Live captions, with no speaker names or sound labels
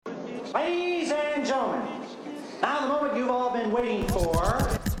Ladies and gentlemen, now the moment you've all been waiting for.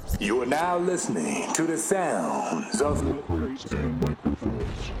 You are now listening to the sounds of...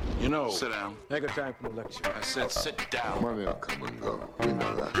 You know, sit down. Ain't got time for the lecture. I said sit down. Money will come and go. We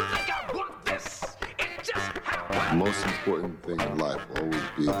know that. You think I want this? It just happened. The most important thing in life will always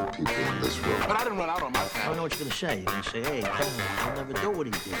be the people in this room. But I didn't run out on my I family. don't know what you're going to say. You're going to say, hey, I'll never do what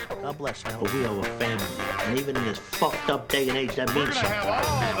he did. God bless him. But we are a family. And even in this fucked up day and age, that We're means gonna something.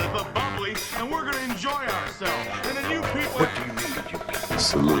 have all the bubbly, and we're gonna enjoy ourselves. And the new people. What do you need, you people?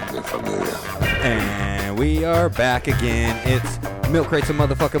 Salute me, familia. And we are back again. It's Milkcrates and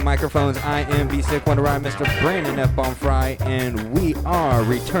motherfucking microphones. I am B-Sick Wonder Ride, Mr. Brandon F. Bomb Fry, and we are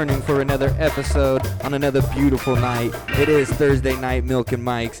returning for another episode on another beautiful night. It is Thursday night, Milk and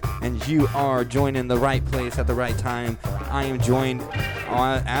Mike's, and you are joining the right place at the right time. I am joined,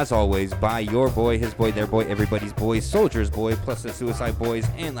 as always, by your boy, his boy, their boy, everybody's boy, Soldier's boy, plus the Suicide Boys,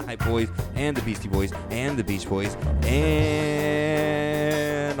 and the Hype Boys, and the Beastie Boys, and the Beach Boys, and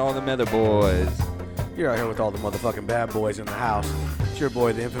all the Mother Boys. You're out here with all the motherfucking bad boys in the house. It's your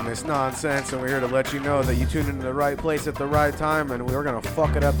boy, the infamous Nonsense, and we're here to let you know that you tuned into the right place at the right time, and we're going to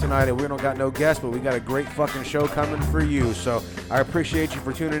fuck it up tonight, and we don't got no guests, but we got a great fucking show coming for you. So I appreciate you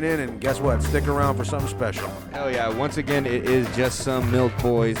for tuning in, and guess what? Stick around for something special. Hell yeah. Once again, it is Just Some Milk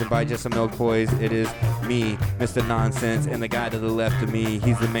Boys, and by Just Some Milk Boys, it is me, Mr. Nonsense, and the guy to the left of me.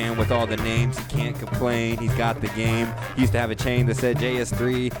 He's the man with all the names. He can't complain. He's got the game. He used to have a chain that said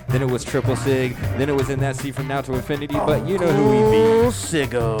JS3, then it was Triple Sig, then it was in that C from now to infinity, but you know who we be.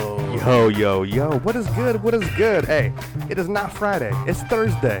 Siggo. Yo, what is good? Hey, it is not Friday, it's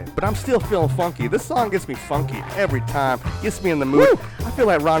Thursday, but I'm still feeling funky. This song gets me funky every time, gets me in the mood. Woo! I feel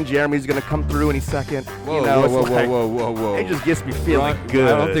like Ron Jeremy's gonna come through any second. Whoa. It just gets me feeling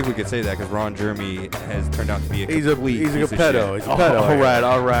good. I don't think we could say that because Ron Jeremy has turned out to be a He's complete a piece of pedo. shit. He's a pedo.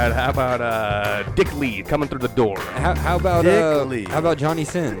 All right. How about Dick Lee coming through the door? How about Dick Lee. How about Johnny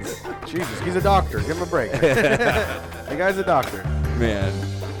Sins? Jesus, he's a doctor. Give him a break. The guy's a doctor. Man,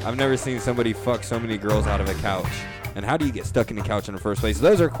 I've never seen somebody fuck so many girls out of a couch. And how do you get stuck in the couch in the first place?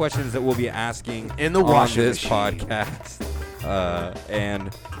 Those are questions that we'll be asking in the on washing this machine. podcast. And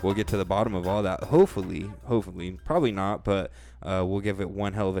we'll get to the bottom of all that. Hopefully, probably not, but we'll give it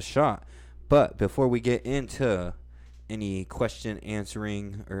one hell of a shot. But before we get into any question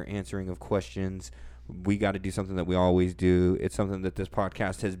answering or answering of questions, we got to do something that we always do. It's something that this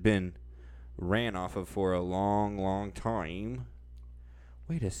podcast has been ran off of for a long time.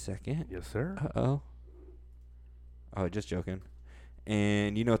 Wait a second. Yes, sir. Uh-oh. Oh, just joking.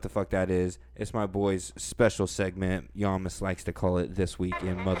 And you know what the fuck that is. It's my boy's special segment. Yamas likes to call it This Week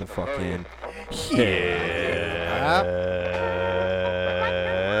in Motherfucking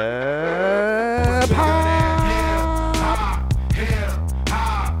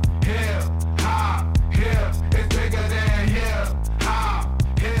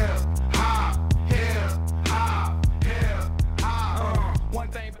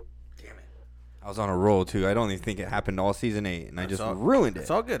I was on a roll, too. I don't even think it happened all season 8, and I just ruined it.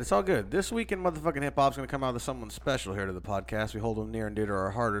 It's all good. It's all good. This week in motherfucking hip-hop's going to come out with someone special here to the podcast. We hold him near and dear to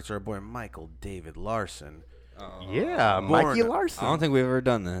our heart. It's our boy Michael David Larson. Yeah, Mikey Larson. I don't think we've ever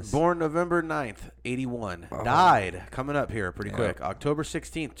done this. Born November 9th, 81. Died coming up here pretty quick. October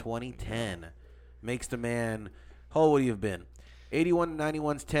 16th, 2010. Makes the man, how old would he have been? 81,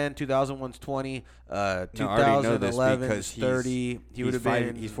 91's 10, 2001's 20, 2011's 30. He would have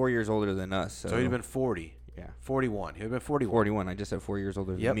been. He's 4 years older than us. So he'd have been 40. Yeah. 41. He would have been 41. 41. I just said 4 years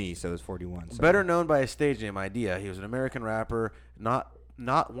older than me, so it's 41. So. Better known by his stage name, Idea. He was an American rapper, not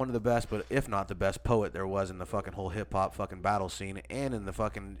one of the best, but if not the best poet there was in the fucking whole hip-hop fucking battle scene and in the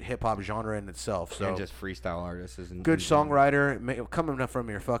fucking hip-hop genre in itself. So and just freestyle artists. Good songwriter, coming from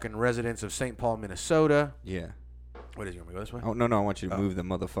your fucking residence of St. Paul, Minnesota. Yeah. What is it? You want me to go this way? Oh, no, I want you to move the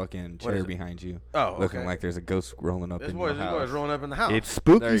motherfucking chair behind you. Oh, okay. Looking like there's a ghost rolling up in your house. This boy's rolling up in the house. It's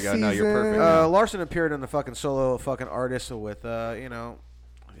spooky There you go. season. No, you're perfect. Larson appeared in the fucking solo fucking artist with,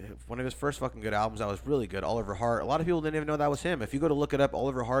 one of his first fucking good albums that was really good, Oliver Hart. A lot of people didn't even know that was him. If you go to look it up,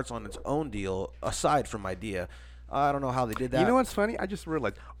 Oliver Hart's on its own deal, aside from Idea. I don't know how they did that. You know what's funny? I just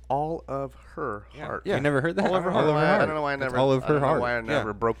realized all of her heart. Yeah. You never heard that? All over her I heart. don't know why I never. all of her heart. Why I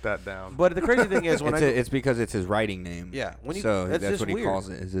never broke that down. But the crazy thing is it's because it's his writing name. Yeah, so that's just what he weird. calls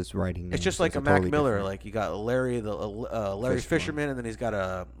it. Is his writing name? It's just like a Mac Miller. Like you got Larry Larry Fisherman, and then he's got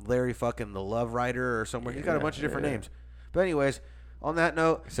a Larry fucking the Love Writer or somewhere. He's got a bunch of different names. But anyways, on that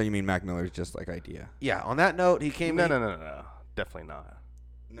note. So you mean Mac Miller's just like Idea? Yeah. On that note, he came. No. Definitely not.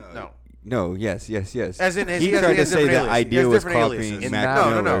 No. No, yes. As in, he tried to say the idea was copying Mac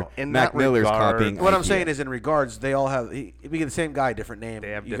Miller. No. In Mac that Miller's regard, copying. What I'm idea. saying is, in regards, they all have. It be the same guy, different name.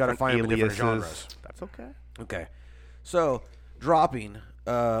 They have you got to find them in different genres. That's okay. Okay. So, dropping,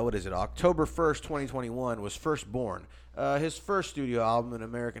 what is it? October 1st, 2021 was Firstborn. His first studio album, an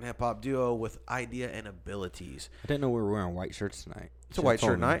American hip hop duo with idea and abilities. I didn't know we were wearing white shirts tonight. It's a white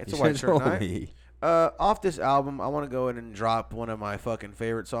shirt night. It's a white shirt night. Off this album, I want to go in and drop one of my fucking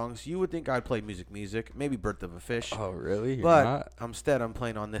favorite songs. You would think I'd play music, maybe Birth of a Fish. Oh, really? But instead, I'm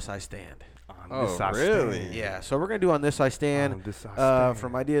playing On This I Stand. Really? Yeah, so we're going to do On This I Stand. On This I Stand.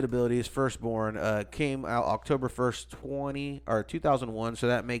 From Idea and Abilities, Firstborn. Came out October 1st, 2001, so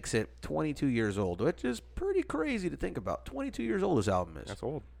that makes it 22 years old, which is pretty crazy to think about. 22 years old this album is. That's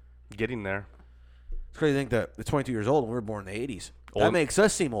old. Getting there. It's crazy to think that it's 22 years old and we were born in the 80s. Old. That makes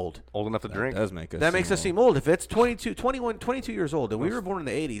us seem old. Old enough to drink. Does make us. That makes us seem old. If it's 22 years old and we were born in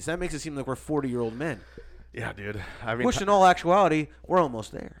the 80s, that makes it seem like we're 40-year-old men. Yeah, dude. I mean, Which in all actuality, we're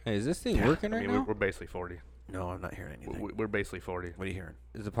almost there. Hey, is this thing working right now? we're basically 40. No, I'm not hearing anything. We're basically 40. What are you hearing?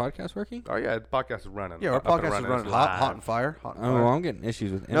 Is the podcast working? Oh yeah, the podcast is running. Yeah, our Up and podcast is running It's hot live. and fire. Hot and Oh, fire. well, I'm getting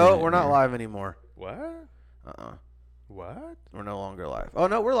issues with No, internet we're not here. live anymore. What? What? We're no longer live. Oh,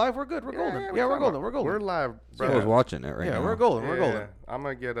 no, we're live. We're good. We're golden. Yeah, we're golden. We're golden. We're live, I bro. was watching it right now. Yeah, we're golden. We're golden. I'm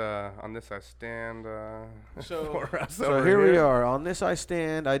gonna get On This I Stand. So, for us so over here we are. On This I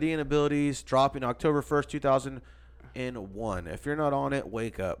Stand, Idea and Abilities, dropping October 1st, 2001. If you're not on it,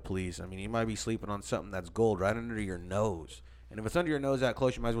 wake up, please. I mean, you might be sleeping on something that's gold right under your nose. And if it's under your nose that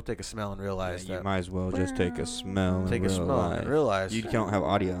close, you might as well take a smell and realize You that. might as well just take a smell. Take a and smell and realize. You don't have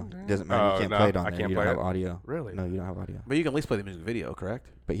audio. It doesn't matter. Oh, You can't no, play it on I there. can't You don't play have it? audio. Really? No, you don't have audio. But you can at least play the music video, correct?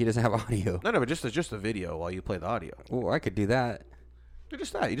 But he doesn't have audio. No, but just the video while you play the audio. Well, I could do that. Do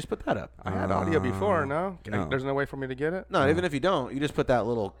just that. You just put that up. I had audio before. No? no. There's no way for me to get it. No, even if you don't, you just put that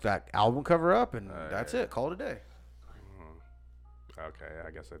album cover up, and that's it. Call it a day. Okay,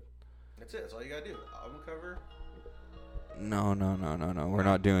 I guess it. That's it. That's all you gotta do. Album cover. No. We're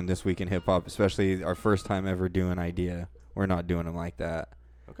not doing This Week in Hip Hop, especially our first time ever doing Idea. We're not doing them like that.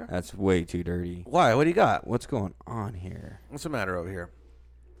 Okay. That's way too dirty. Why? What do you got? What's going on here? What's the matter over here?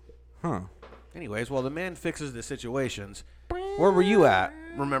 Huh. Anyways, while the man fixes the situations, where were you at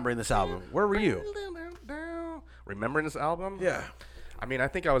remembering this album? Where were you? Remembering this album? Yeah. I mean, I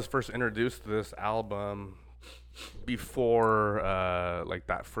think I was first introduced to this album before like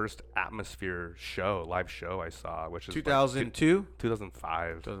that first Atmosphere live show I saw, which is 2002?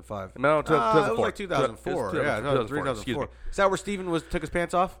 2005. 2005. No, 2004. It was like 2004. Yeah, 2004. Excuse me. Is that where Steven took his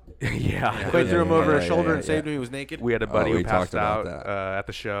pants off? Yeah. Quade threw him over his shoulder and yeah. saved him. He was naked. We had a buddy we who passed talked about out that. at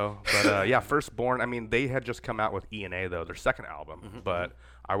the show. But yeah, Firstborn, I mean, they had just come out with E&A, though, their second album. But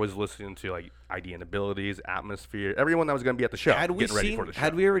I was listening to, like, Idea and Abilities, Atmosphere, everyone that was going to be at the show, Had we getting ready for the show.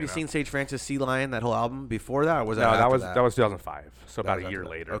 Had we already you know? seen Sage Francis Sea Lion, that whole album, before that? Or was that No, after that was 2005, so about was a year after that.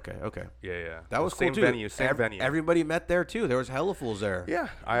 later. Okay. Yeah. That was same cool, too. venue, same venue. Everybody met there, too. There was hella fools there. Yeah,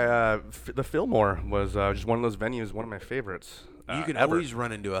 the Fillmore was just one of those venues, one of my favorites. You can ever. always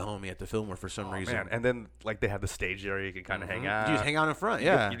run into a homie at the Fillmore for some reason. Man. And then like they had the stage area you could kind of hang out. You just hang out in front,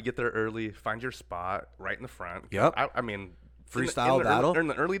 yeah. You'd get there early, find your spot right in the front. Yep. I mean, Freestyle battle? In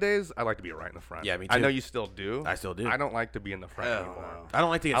the early days, I like to be right in the front. Yeah, me I too. know you still do. I still do. I don't like to be in the front anymore. I don't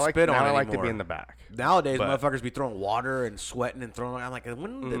like to get I like spit on now I anymore. like to be in the back. Nowadays, But- motherfuckers be throwing water and sweating and throwing. I'm like,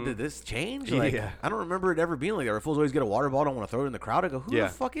 when did this change? Like, Yeah. I don't remember it ever being like that. Where fools always get a water bottle and want to throw it in the crowd. I go, who Yeah.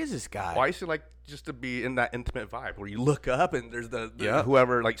 the fuck is this guy? Well, I used to like just to be in that intimate vibe where you look up and there's the Yep.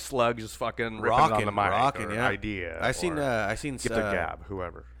 whoever like Slug just fucking ripping on the mic or yeah. Idea. I seen Get the Gab,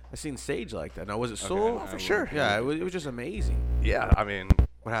 whoever. I seen Sage like that. Now was it Soul? Oh, for sure. Yeah, it was just amazing. Yeah, I mean,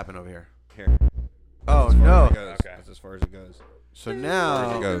 What happened over here? Here. Oh no! Okay. That's as far as it goes. So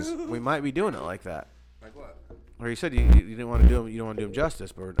now It goes. we might be doing it like that. Like what? Or you said you didn't want to do them. You don't want to do them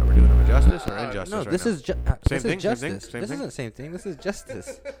justice, but we're doing them justice or injustice. No, right this now? is Same this thing, is same justice. thing, same This thing? isn't the same thing. This is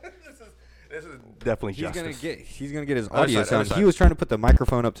justice. this is definitely He's justice. gonna get his Other audio side, other sound. side. He was trying to put the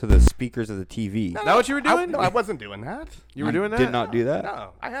microphone up to the speakers of the TV. Is that what you were doing? No, I wasn't doing that. You were doing that? Did not do that. No,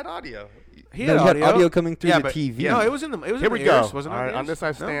 I had audio. He No, had you had audio coming through yeah, the but, TV. No, it was in the. It was Here in we the go. ears. Wasn't it All in right, the on ears? this I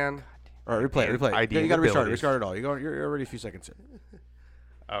No? stand. All right, replay. ID You got to restart. abilities. Restart it all. You're already a few seconds in.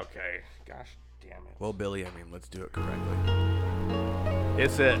 Okay. Gosh damn it. Well, Billy, I mean, let's do it correctly.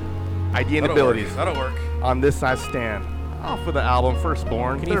 It's it. Idea and abilities. That'll work. On this I stand. Off of the album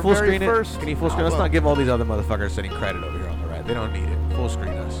Firstborn. Can you Their full very screen it? first Can you full screen? Let's not give all these other motherfuckers sitting credit over here on the right. They don't need it. Full screen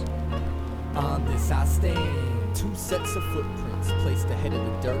us. On this I stand, two sets of footprints placed ahead of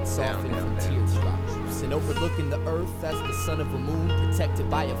the dirt, softened from teardrops. truths and overlooking the earth as the son of a moon, protected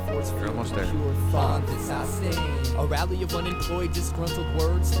by a force from almost there. pure thought. This I stand. A rally of unemployed, disgruntled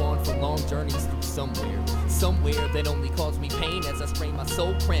words spawned from long journeys through somewhere that only caused me pain as I strained my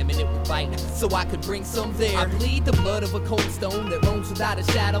soul, cramming it with bite so I could bring some there. I bleed the blood of a cold stone that roams without a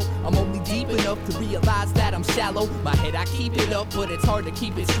shadow. I'm only deep enough to realize that I'm shallow. My head, I keep it up, but it's hard to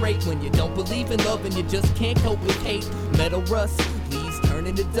keep it straight when you don't believe in love and you just can't cope with hate. Metal rust, please turn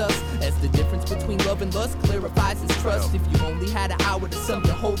into dust as the difference between love and lust clarifies its trust. If you only had an hour to sum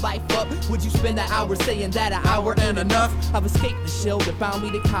your whole life up, would you spend that hour saying that an hour ain't enough? I've escaped the shell that bound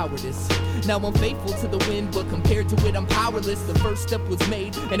me to cowardice. Now I'm faithful to the wind, but compared to it I'm powerless. The first step was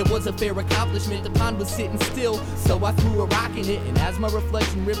made and it was a fair accomplishment. The pond was sitting still, so I threw a rock in it, and as my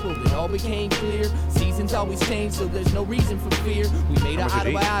reflection rippled it all became clear. Seasons always change, so there's no reason for fear. We made an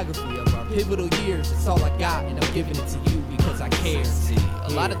autobiography of our pivotal years. It's all I got and I'm giving it to you because I care. A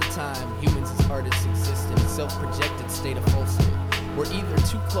lot of the time, humans as artists exist in a self-projected state of falsehood. We're either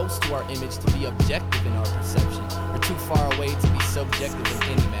too close to our image to be objective in our perception, or too far away to be subjective in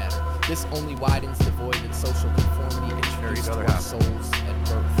any matter. This only widens the void that social conformity introduced to our souls at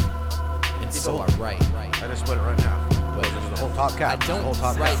birth. And so I write. I just split it right now. But this is the whole top cap. I don't whole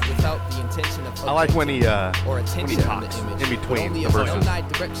top write cap. without the intention of I like when he or attention on the talks image, in between only the as verses. an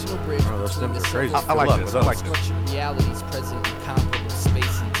unidirectional bridge Oh, those between the stems are crazy. I like Good this. luck I with like those. this. structured realities present in comparable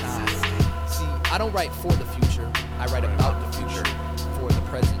space and time. See, I don't write for the future. I write about the future for the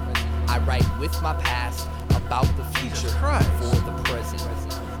present. I write with my past about the future for the present.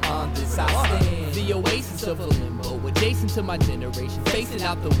 On this I stand, the oasis of a limbo, adjacent to my generation, facing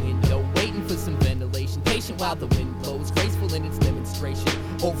out the window, waiting for some ventilation, patient while the wind blows, graceful in its demonstration.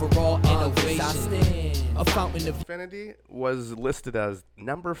 Overall innovation, a fountain of Infinity was listed as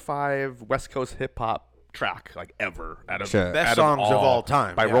number 5 West Coast hip hop track like ever out of Sure. Best out songs of all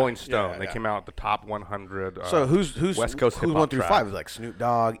time. by Yeah. Rolling Stone. Yeah, They yeah. came out the top 100. So who's West Coast who hip 1 hop through track. 5? Like Snoop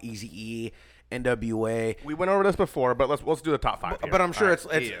Dogg, Eazy-E, NWA. We went over this before, but let's do the top 5. But I'm sure All it's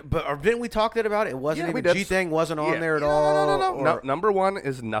right. Yeah. but didn't we talk that about it? It wasn't Yeah, we even did. G thing wasn't on Yeah. there at Yeah, all. No. or- Number 1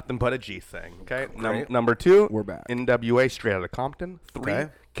 is Nothing But a G Thing. Okay. Great. Number 2, We're back. NWA, Straight Outta Compton. 3, Okay.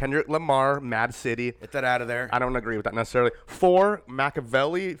 Kendrick Lamar, Mad City. Get that out of there. I don't agree with that necessarily. 4,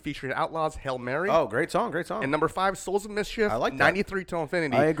 Machiavelli featuring Outlaws, Hail Mary. Oh, great song. And number 5, Souls of Mischief. I like that. 93 Till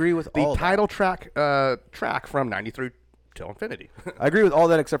Infinity. I agree with the all that. title track from 93 Till Infinity. I agree with all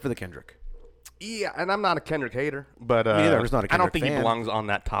that except for the Kendrick. Yeah, and I'm not a Kendrick hater, but Me neither, I'm just not a I don't Kendrick think he fan. belongs on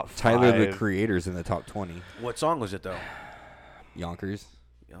that top 5. Tyler, the Creator's in the top 20. What song was it though? Yonkers.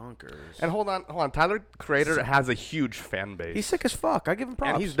 Yonkers. And hold on. Tyler, Creator has a huge fan base. He's sick as fuck. I give him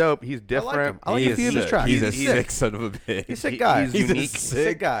props. and he's dope. He's different. I like a few of his tracks. He's a He's sick son of a bitch. He's a sick guy. He's He's a unique.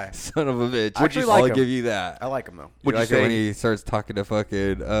 Sick guy. son of a bitch. I actually I'll like him. give you that. I like him though. Would You you like it say when he starts talking to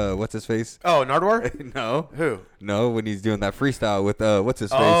fucking what's his face? Oh, Nardwar? No. Who? No, when he's doing that freestyle with what's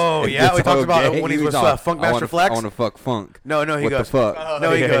his face? Oh, It yeah, gets we talked so about gay. when he was all, Funk I Master wanna- Flex? I want to fuck funk. No, he what goes. the fuck?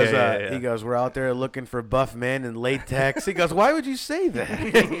 No, he Yeah, goes. yeah. He goes. We're out there looking for buff men in latex. He goes. Why would you say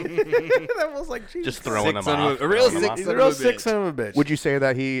that? That was like Jesus. Just throwing him son of off. a- a real throwing him sick off. He's son a of real a sick bitch. son of a bitch. Would you say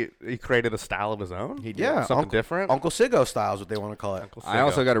that he created a style of his own? He did. Yeah, something different. Uncle Sigo style is what they want to call it. Uncle I Sigo.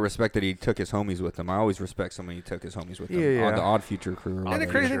 also got to respect that he took his homies with him. I always respect someone who took his homies with him. Yeah. On the Odd Future crew. or Isn't it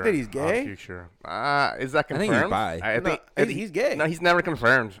whatever. crazy that he's gay? Odd Future. Is that I confirmed? think he's bi. I No, think he's gay. No, he's never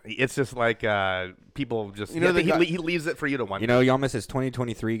confirmed. It's just like people just. You know, I think the guy- he leaves it for you to wonder. You know, y'all miss his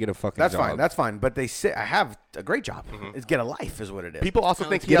 2023. Get a fucking That's job. fine. That's fine. But they say I have a great job. It's get a life is what it is. people also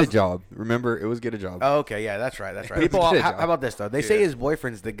think he Get a has. job. Remember, it was get a job. Oh, okay, yeah, that's right. That's right. People- how about this though? They say his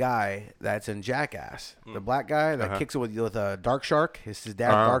boyfriend's the guy that's in Jackass, the black guy that kicks it with Dark Shark. His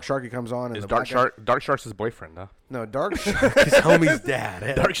dad, Dark Shark. He comes on. And Is the Dark black guy- Shark? Dark Shark's his boyfriend, huh? No, Dark Shark is homie's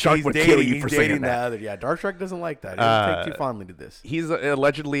dad. Dark Shark He's would dating, kill you he's for saying dating that. the other. Yeah, Dark Shark doesn't like that. He doesn't take too fondly to this. He's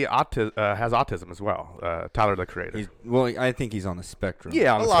allegedly has autism as well. Tyler, the Creator. Well, I think he's on the spectrum.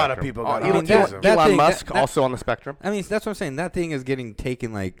 Yeah, on A the lot of spectrum. people got Elon, autism. That Elon thing- Musk that- also on the spectrum. I mean, that's what I'm saying. That thing is getting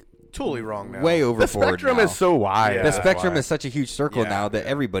taken like Totally wrong now. way The overboard. spectrum now. is so wide. Yeah. The That's spectrum why. is such a huge circle Yeah. now that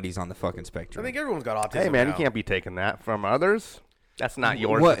everybody's on the fucking spectrum. I think everyone's got autism. Hey man, now. you can't be taking that from others. That's not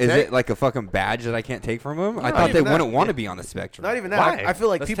yours. What to is take. it like a fucking badge that I can't take from him? I Not thought they even that. wouldn't want to be on the spectrum. Not even that. Why? I feel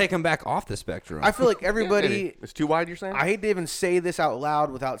like Let's people. take him back off the spectrum. I feel like everybody. It's too wide. You're saying? I hate to even say this out loud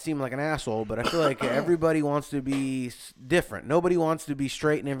without seeming like an asshole, but I feel like everybody wants to be different. Nobody wants to be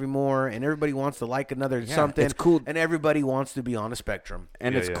straight anymore, and everybody wants to like another something. it's cool. and everybody wants to be on a spectrum.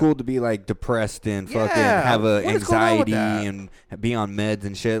 and Yeah, it's yeah. cool to be like depressed and fucking Yeah, have a what is going on with anxiety that? and be on meds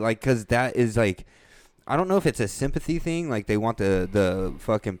and shit. Like, cause that is like, I don't know if it's a sympathy thing, like they want the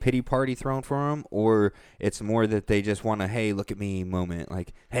fucking pity party thrown for them, or it's more that they just want a hey, look at me moment,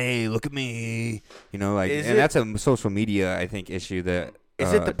 like hey, look at me, you know, like, and that's a social media, I think, issue that.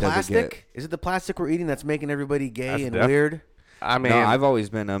 Is it the plastic? Is it the plastic we're eating that's making everybody gay and weird? I mean, no, I've always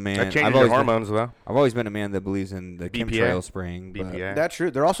been a man. That changes your hormones, though. I've always been a man that believes in the chemtrail spraying. BPA. That's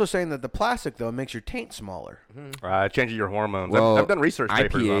true. They're also saying that the plastic, though, makes your taint smaller. It changes your hormones. Well, I've done research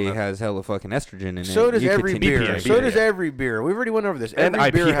papers on IPA that. has hella fucking estrogen in it. So does every beer. BPA. So does every beer. We've already went over this. And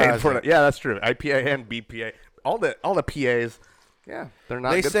Every beer IPA has for it. yeah, that's true. IPA and BPA. All the PAs. Yeah, they're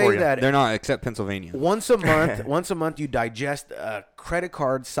not They good say for you. that They're not, except Pennsylvania. once a month, you digest a credit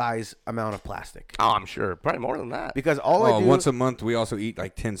card size amount of plastic. Oh, I'm sure. Probably more than that. Because all I do once a month we also eat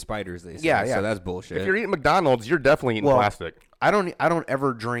like 10 spiders. They say. Yeah, yeah. So that's bullshit. If you're eating McDonald's, you're definitely eating plastic. I don't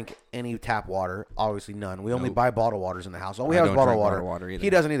ever drink any tap water. Obviously, none. We only buy bottled waters in the house. All we have is bottled water. Either.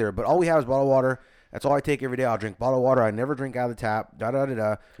 He doesn't either. But all we have is bottled water. That's all I take every day. I'll drink bottled water. I never drink out of the tap.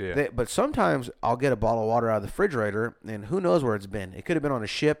 Yeah. But sometimes I'll get a bottle of water out of the refrigerator, and who knows where it's been. It could have been on a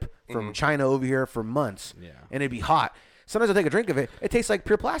ship from China over here for months, and it'd be hot. Sometimes I take a drink of it. It tastes like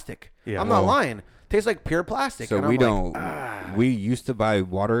pure plastic. Yeah. I'm not lying. It tastes like pure plastic. So and we I'm don't. Like, we used to buy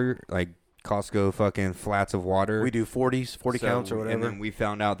water, like Costco fucking flats of water. we do 40 counts or whatever. And then we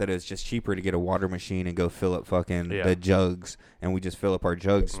found out that it's just cheaper to get a water machine and go fill up fucking Yeah. the jugs. And we just fill up our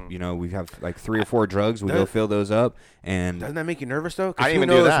jugs. You know, we have like 3 or 4 jugs. We go fill those up. And Doesn't that make you nervous though? I Because didn't who even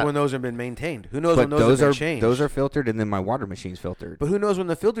do knows that. when those have been maintained? Who knows but when those have been are changed? those are filtered, and then my water machine's filtered. But who knows when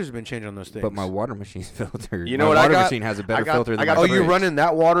the filters have been changed on those things? But my water machine's filtered. You know my what I water got? machine has a better I got- filter I than got my Oh, you fridge. running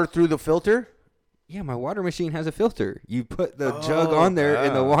that water through the filter? Yeah, my water machine has a filter. You put the jug on there,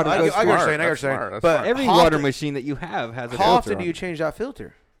 and the water I goes. get what you're saying. I get what you're That's saying. smart. But Every how water often- machine that you have has a filter. How often do on you it. change that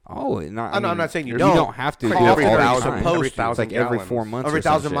filter? Oh, I'm not saying you don't. You don't have to do How it often all are you the time. supposed It's to? like every 4 months. Every or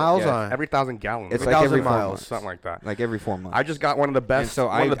some 1,000 shit. miles Yeah. on. Every 1,000 gallons. It's Every like every 1,000 4 miles. months. Something like that. Like every 4 months. I just got one of the best, so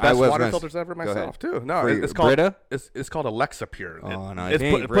one of the I best was water gonna- filters ever go myself ahead. too. No, For it's called Brita? It's called Alexa Pure. Oh, no, if it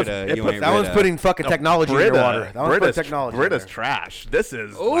ain't Brita, you ain't That one's Brita. putting fucking technology in your Brita. water. That one's putting technology. in Brita's there. trash. This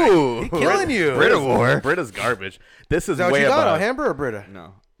is Ooh, He killing you. Brita war. Brita's garbage. This is Is that what way you got? above. A Hamburg or Brita?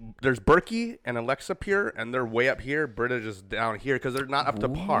 No. There's Berkey and Alexa Pure, and they're way up here. Brita just down here because they're not up to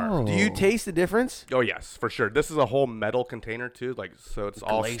par. Whoa. Do you taste the difference? Oh yes, for sure. This is a whole metal container too, like so it's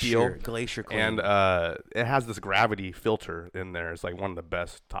all steel. Glacier clean. And it has this gravity filter in there. It's like one of the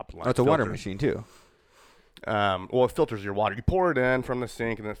best top line. Oh, it's a water filters. machine too. Well, it filters your water. You pour it in from the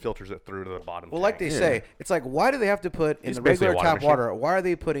sink, and then it filters it through to the bottom. Well, like they tank. say, it's like, why do they have to put in It's the basically regular a water tap machine. water? Why are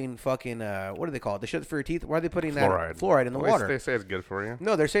they putting fucking what do they call it? The shit for your teeth. Why are they putting that fluoride in the Well, water? They say it's good for you.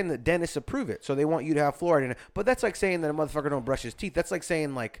 No, they're saying that dentists approve it, so they want you to have fluoride in it. But that's like saying that a motherfucker don't brush his teeth. That's like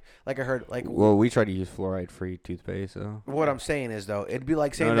saying like I heard like. Well, we try to use fluoride-free toothpaste. So. What I'm saying is though, it'd be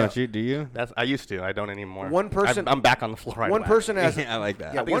like saying No, that don't you? Do you? I used to. I don't anymore. One person- I'm back on the fluoride. one wax. person has. Yeah, I like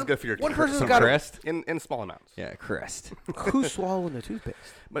that. Yeah, I think it's good for your one teeth. person's Some got Crest? in small amounts. Yeah, Crest. Who's swallowing the toothpaste?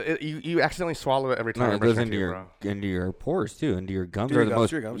 But you accidentally swallow it every time. No, you it brush goes your into teeth, into your pores too, into your gums. To your Are the gums, most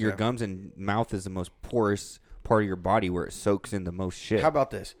to your gums, your yeah. gums and mouth is the most porous part of your body where it soaks in the most shit. How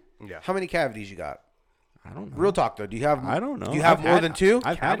about this? Yeah. How many cavities you got? I don't know. Real talk though. Do you have? I don't know. Do you have I've more had- than 2?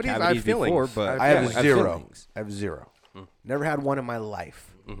 I've had Cavities? I have cavities before, feelings. but I have yeah, zero. feelings. I have zero. Never had one in my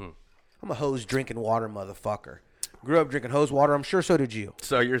life. I'm a hose drinking water motherfucker. Grew up drinking hose water. I'm sure so did you.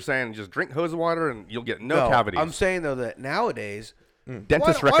 So you're saying just drink hose water and you'll get no cavities. I'm saying though that nowadays,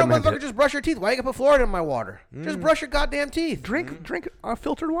 Dentists why recommend don't motherfucker it. just brush your teeth? Why you gotta put fluoride in my water? Just brush your goddamn teeth. Drink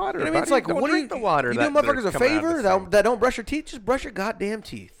filtered water. You know what I mean? It's buddy. like, Don't what drink do the water. You do that they're motherfuckers a coming out of favor the sink. that don't brush your teeth? Just brush your goddamn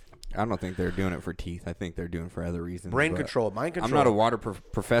teeth. I don't think they're doing it for teeth. I think they're doing it for other reasons. Brain but control, mind control. I'm not a water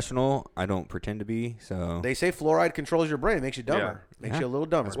professional. I don't pretend to be. So They say fluoride controls your brain. It makes you dumber. Makes you a little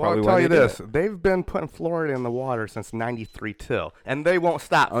dumber. Well, I'll probably tell why you they do this. They've been putting fluoride in the water since 93 till, and they won't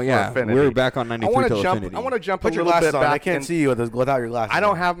stop. Oh, yeah. for Affinity. We're back on 93 I wanna till jump, Affinity. I want to jump Put a your little glasses bit on. back. I can't see you without your glasses. I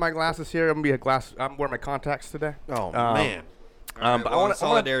don't on. have my glasses here. I'm wearing my contacts today. Oh man. But I want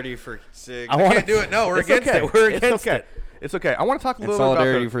solidarity for Sig. I want can't do it. No, we're It's against okay. it. We're It's against okay. it. It's okay. I want to talk a In little bit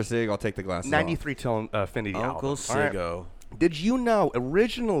solidarity about for Sig, I'll take the glasses the off. 93 till Affinity Uncle album. All right? Siggo. Did you know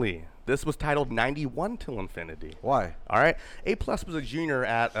originally this was titled 91 till Infinity? Why? All right. A+ was a junior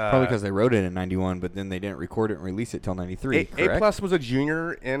at Probably because they wrote it in 91, but then they didn't record it and release it till 93. A+ was a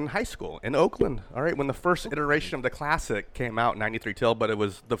junior in high school in Oakland. All right, when the first iteration of the classic came out, 93 till, but it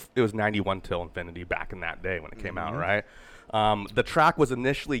was 91 till Infinity back in that day when it came out. Right. The track was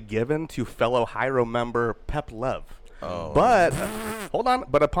initially given to fellow Hyro member Pep Love. But hold on.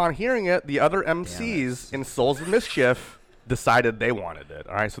 But upon hearing it, the other MCs in Souls of Mischief decided they wanted it.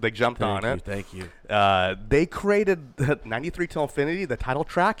 All right, so they jumped on it. Thank you. They created the 93 Till Infinity, the title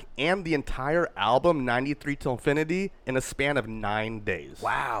track, and the entire album 93 Till Infinity in a span of 9 days.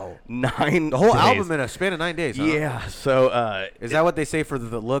 Wow. 9 The whole days. album in a span of 9 days, huh? Yeah, so... is that what they say for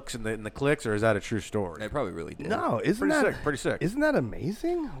the looks and the clicks, or is that a true story? They probably really did. No, isn't Pretty that... sick, pretty sick. Isn't that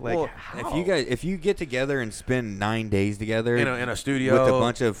amazing? Like, Well, how? If you get together and spend 9 days together In a studio. with a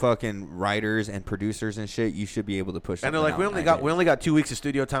bunch of fucking writers and producers and shit, you should be able to push. And they're like, something we out only got 2 weeks of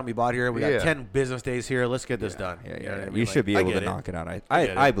studio time. We bought here. We got Yeah. 10 business days here. Let's get this done. Yeah, You know what I mean? You Like, should be I able get to it. knock it out. get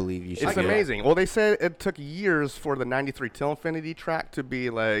I it. believe you should. It's do that. amazing. Well, they said it took years for the 93 Till Infinity track to be,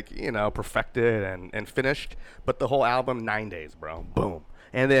 like, perfected and finished. But the whole album, 9 days, bro. Boom.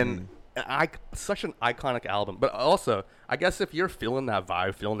 And then... such an iconic album, but also I guess if you're feeling that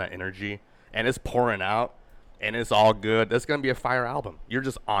vibe, feeling that energy, and it's pouring out, and it's all good, that's gonna be a fire album. You're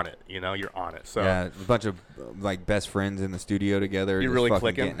just on it, you're on it. So Yeah, a bunch of like best friends in the studio together. You're just really fucking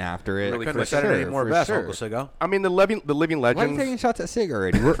clicking. getting after it. Really Couldn't have clicking. said it any more for best, sure. Uncle Siggo. I mean, the living Why are you legends, taking shots at Sig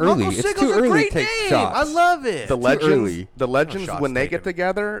already? We're early. Uncle It's Siggo's too a early great to take name. shots. I love it. the legends, early. the legends shots when they taken. get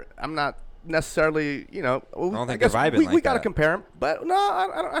together, I'm not necessarily, I don't think I they're guess vibing we like gotta that. compare them, but no,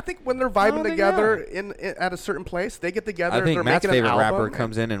 I think when they're vibing No, they together are. in at a certain place, they get together. I think they're Matt's making an favorite rapper album,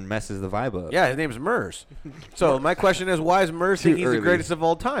 comes in and messes the vibe up. Yeah, his name's MURS. So my question is, why is MURS think he's early. the greatest of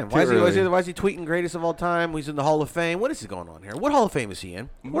all time? Too Why is early. he tweeting greatest of all time? He's in the Hall of Fame. What is he going on here? What Hall of Fame is he in?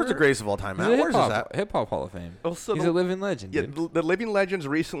 Where's the greatest of all time He's at? a Where's this at? hip hop Hall of Fame. Also, He's the- a living legend. Yeah, Dude. the Living Legends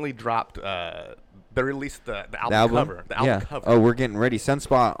recently dropped. They released the album cover. The album cover. Oh, we're getting ready.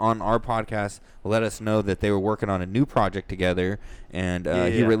 Sunspot on our podcast let us know that they were working on a new project together, and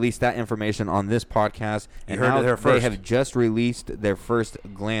he Yeah. released that information on this podcast. And heard now it there they first. have just released their first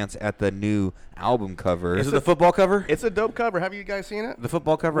glance at the new album cover. Is it the football cover? It's a dope cover. Have you guys seen it? The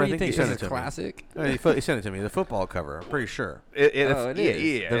football cover? What I do you think think? he Is sent it it to me. classic? He sent it to me. The football cover. I'm pretty sure. It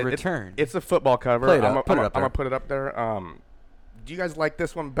is. The return. It's a football cover. Play it I'm up. Put it up I'm there. gonna put it up there. Do you guys like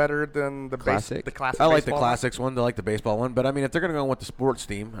this one better than the Classic? the classic? I like the baseball classics one. I like the baseball one. But I mean, if they're gonna go with the sports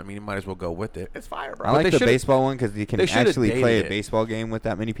theme, I mean, you might as well go with it. It's fire, bro. I like they the should've- baseball one because you can they should've actually play dated a it. baseball game with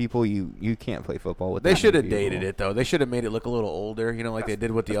that many people. You can't play football with They that should have many people. dated it though. They should have made it look a little older. Like they did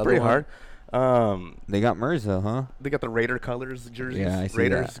with the It's other pretty one. hard. They got MURS though, huh? They got the Raider colors jerseys. Yeah, I see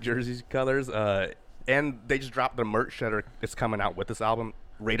Raiders that. jerseys colors. And they just dropped the merch that it's coming out with this album.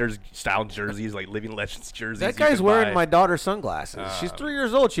 Raiders style jerseys, like Living Legends jerseys. That you guy's could wearing buy. my daughter's sunglasses. She's 3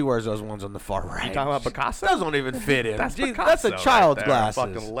 years old. She wears those ones on the far right. You talking about Picasso? Those don't even fit in. That's Gee, Picasso that's a right child's there, glasses.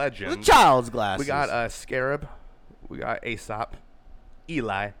 fucking legend. The child's glasses. We got Scarab. We got Aesop.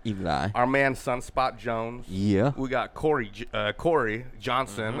 Eli. Our man Sunspot Jones. Yeah. We got Corey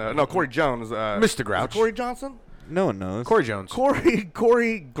Johnson. No, Corey Jones. Mr. Grouch. Is it Corey Johnson? No one knows. Corey Jones.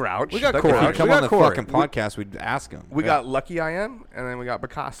 Corey Grouch. We got The Corey. If he Grouch. come We on got the Corey. fucking podcast, we'd ask him. We got Lucky I Am, and then we got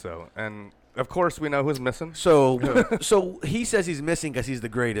Picasso, and of course we know who's missing. So he says he's missing because he's the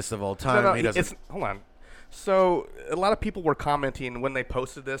greatest of all time. No, He doesn't. it's hold on. So a lot of people were commenting when they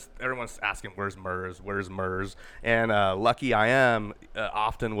posted this. Everyone's asking, "Where's MURS? Where's MURS?" And Lucky I Am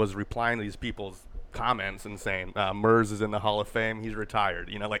often was replying to these people's comments and saying, "MURS is in the Hall of Fame. He's retired."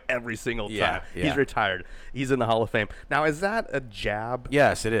 Like every single time, Yeah. he's retired. He's in the Hall of Fame. Now, is that a jab?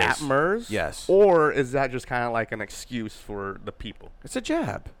 Yes, it is. At MURS? Yes. Or is that just kind of like an excuse for the people? It's a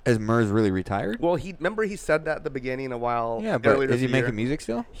jab. Is MURS really retired? Well, remember he said that at the beginning a while. Yeah, but earlier is he this year. making music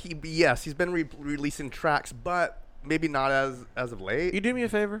still? Yes, he's been releasing tracks, but maybe not as of late. You do me a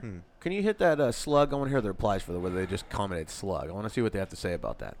favor? Can you hit that slug? I want to hear the replies for whether they just commented slug. I want to see what they have to say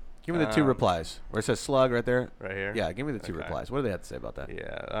about that. Give me the two replies. Where it says slug right there. Right here? Yeah, give me the two Okay. replies. What do they have to say about that?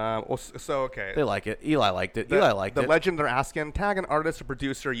 Yeah. Okay. They like it. Eli liked it. The- Eli liked the it. legend they're asking, tag an artist or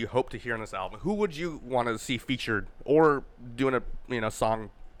producer you hope to hear on this album. Who would you want to see featured or doing a song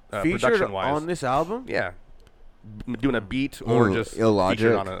Featured production-wise? on this album? Yeah. Doing a beat or Ooh, just Illogic.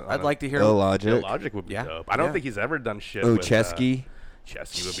 featured on a... I'd like to hear Illogic. Illogic would be Yeah. dope. I don't Yeah. think he's ever done shit Oh, with... Chesky.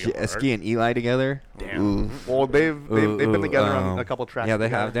 Chesky would be hard. Chesky and Eli together. Damn. Ooh. Well, they've been together on a couple tracks. Yeah, they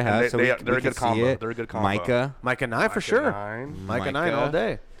have. together, They and have. So they're we a good can see combo. it. They're a good combo. Micah. Micah 9 for sure. Nine. Micah 9 all Micah.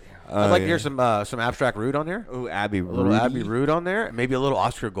 day. I'd like to yeah. hear some Abstract Rude on there. Ooh, Abby A little Rudy. Abbey Rude on there. Maybe a little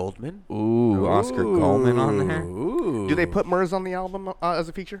Oscar Goldman. Ooh, Oscar Goldman on there. Ooh. Do they put MURS on the album as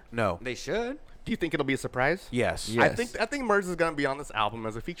a feature? No. They should. Do you think it'll be a surprise? Yes. Yeah. I think MURS is gonna be on this album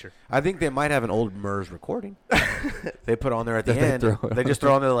as a feature. I think they might have an old MURS recording. They put on there at the That they end. throw it They just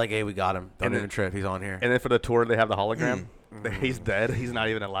throw on there like, hey, we got him. Don't And even then- trip. He's on here. And then for the tour, they have the hologram. He's dead. He's not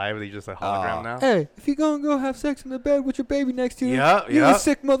even alive. He's just a hologram now. Hey, if you gonna go have sex in the bed with your baby next to you, Yeah, you yeah. a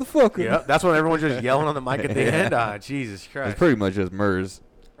sick motherfucker. Yeah, that's when everyone's just yelling on the mic at the end. Jesus It's Christ. pretty much just MURS.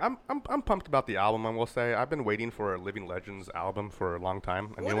 I'm pumped about the album. I will say I've been waiting for a Living Legends album for a long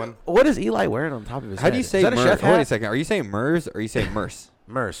time. A new one. What is Eli wearing on top of his head? How do you say Is that a MERS? chef Wait a hat? second. Are you saying MERS or are you saying MERS?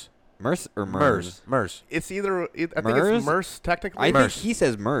 MERS. MERS or MERS? MERS. It's either. I think MERS? it's MERS technically. I think MERS. he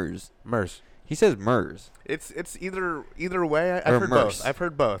says MERS. MERS. He says MERS. It's either way. I've Or heard MERS. both. I've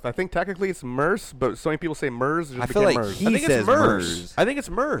heard both. I think technically it's MERS, but so many people say MERS. It just I feel became like MERS. he I think says it's MERS. MERS. I think it's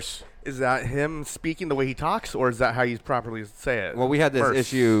MERS. Is that him speaking the way he talks, or is that how you properly say it? Well, we had this MERS.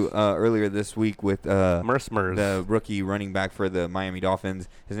 issue earlier this week with MERS. the rookie running back for the Miami Dolphins.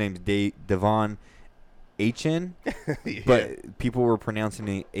 His name's Devon Achane, but people were pronouncing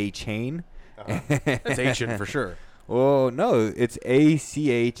it A-Chain. It's Achin for sure. Oh, no, it's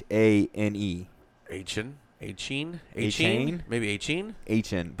A-C-H-A-N-E. Achin. Achane? Maybe Achin?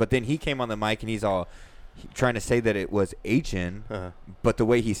 Achane. But then he came on the mic and he's all trying to say that it was Achin, but the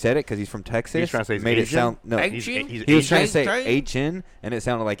way he said it, because he's from Texas, He's trying to say he's made it Asian? sound no. He's He was trying to say Achin? Achin, and it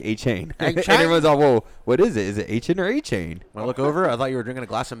sounded like A-Chain. And A-Chain? everyone's all, whoa, what is it? Is it Achin or A-Chain? When I look over, I thought you were drinking a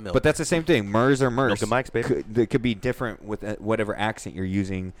glass of milk. But that's the same thing. MERS or MERS. Milk and Mike's, baby. It could be different with whatever accent you're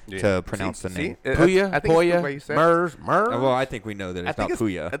using to pronounce the name. Puya, I think it's the way you say it. MERS, MERS. Well, I think we know that it's not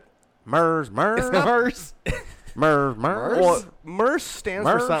Puya. MERS, MERS. It's not MERS. MERS, MERS. Well, MERS stands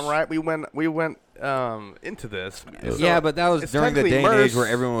for MERS? something, right? We went into this. Yeah, but that was it's during the technically day and age MERS. where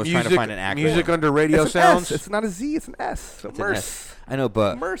everyone was trying to find an acronym. Music under radio It's an sounds. S. It's not a Z. It's an S. So It's an MERS. S. I know,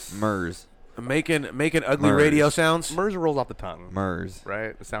 but MERS. MERS. Making ugly MERS. radio sounds. MERS rolls off the tongue. MERS.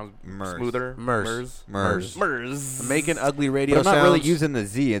 Right? It sounds MERS. smoother. MERS. MERS. MERS. Making ugly radio But I'm sounds. not really using the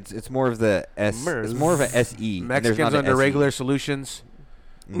Z. It's more of the S. MERS. It's more of a SE. and there's Mexicans not an under SE. regular solutions.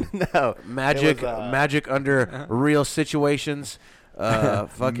 No. Magic, It was, magic under real situations.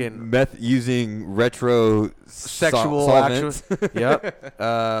 Fucking meth using retro sexual solvents. actions.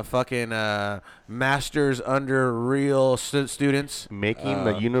 Yep. Fucking masters under real students. Making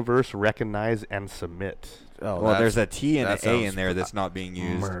the universe recognize and submit. Oh, Well, there's a T and an that A in sounds- there that's not being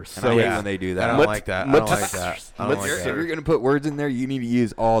used. MERS. And So I hate yeah. when they do I that. don't like that. I don't like that. I don't like If that. you're gonna put words in there, you need to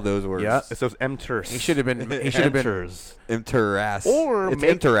use all those words. Yeah. It's those MTERs. He should have been. He should have been. MTERs. Imterass. Or it's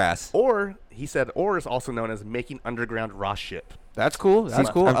make- Imterass. Or, he said, or is also known as making underground raw shit. That's cool. That's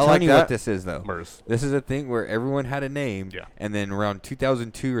cool. I'm I telling like you that. what this is, though. MERS. This is a thing where everyone had a name, Yeah. and then around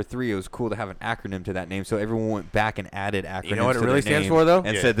 2002 or 3, it was cool to have an acronym to that name, so everyone went back and added acronyms You know what it to really their stands name for, though?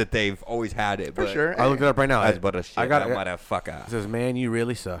 and Yeah. said that they've always had it. For but sure. I looked it up right now. That's but a shit. I got it. Motherfucker. It says, "Man, you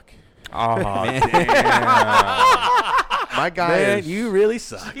really suck." Oh, Man. damn. My guy Man, is... you really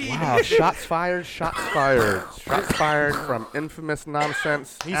suck. Wow, shots fired, shots fired. Shots fired from infamous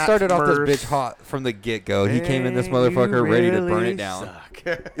nonsense. He at started off MERS. this bitch hot from the get-go. He came in this Man, motherfucker you ready to burn really it down.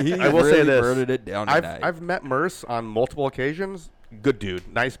 suck. He I will say really this. burned it down tonight. I've met MERS on multiple occasions. Good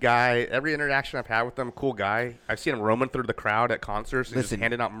dude. Nice guy. Every interaction I've had with him, cool guy. I've seen him roaming through the crowd at concerts and Listen, just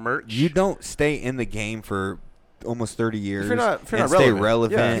handing out merch. You don't stay in the game for almost 30 years you're not and relevant. stay Yeah,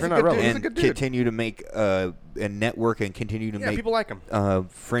 relevant if you're not relevant. He's a and good dude. continue to make and network and continue to Yeah, make people like him.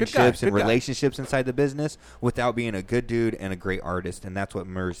 friendships and good guy. relationships inside the business without being a good dude and a great artist, and that's what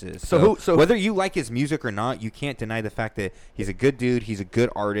MERS is. So whether you like his music or not, you can't deny the fact that he's a good dude, he's a good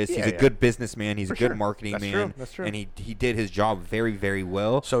artist, he's a Yeah. good businessman, he's For a good sure. marketing That's man, true. That's true. and he did his job very, very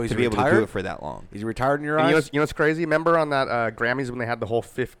well. So he's to be able to retired? do it for that long. He's retired in your And eyes. you know what's crazy? Remember on that Grammys when they had the whole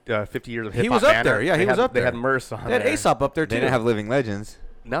 50 years of hip hop He was up banner? there. Yeah, he They was had- up there. They had MERS on They had there. Aesop up there too. They didn't have Living Legends.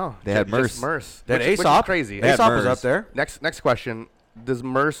 No, They had just MERS. MERS. They had which is Aesop. crazy. They had Aesop was MERS. up there. Next question. Does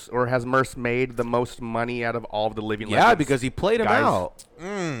MERS or has MERS made the most money out of all of the living Yeah, legends? because he played him Guys. out.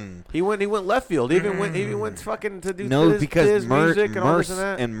 He went left field. He even went fucking to do No, his, because his MERS music and all this and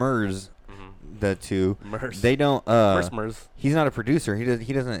that. and MERS, the two, MERS. they don't. MERS. He's not a producer. He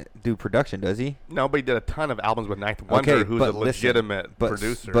doesn't do production, does he? No, but he did a ton of albums with Ninth Wonder, who's a but listen, legitimate but,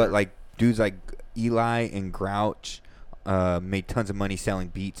 producer. But like dudes like Eli and Grouch made tons of money selling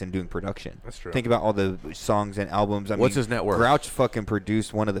beats and doing production. That's true. Think about all the songs and albums. What's his net worth? Grouch fucking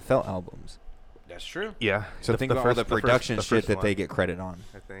produced one of the Felt albums. That's true. yeah. So think about all the production shit that they get credit on.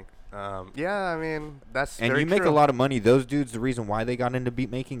 I think. Yeah, I mean that's And very you make true. a lot of money. Those dudes, the reason why they got into beat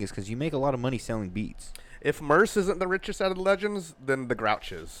making is because you make a lot of money selling beats. If MERS isn't the richest out of the legends, then the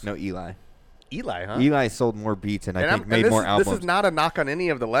Grouch is. No, Eli. Eli, huh? Eli sold more beats and I And think I'm- made and this, more albums. This is not a knock on any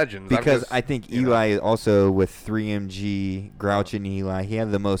of the legends. I'm Because just, I think you know. Eli also with 3MG, Grouch and Eli, he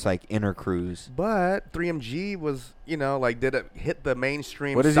had the most like inner crews. But 3MG was, like, did it hit the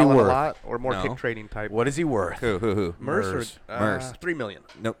mainstream What is he selling worth? a lot or more No. kick trading type? What is he worth? Who? MERS? MERS. 3 million.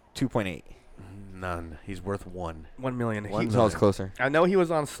 Nope, 2.8. None. He's worth one. 1 million. He's always closer. I know he was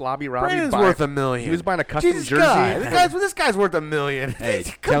on Slobby Robbie. Brandon's worth $1 million. He was buying a custom Jesus jersey. God. This guy's worth $1 million. Hey,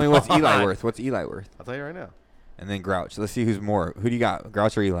 Come tell me what's Eli on. worth. What's Eli worth? I'll tell you right now. and then Grouch. Let's see who's more. Who do you got,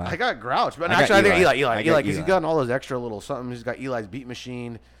 Grouch or Eli? I got Grouch, but I actually I think Eli. Eli, because he's got all those extra little something. He's got Eli's beat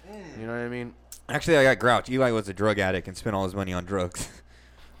machine. You know what I mean? Actually, I got Grouch. Eli was a drug addict and spent all his money on drugs.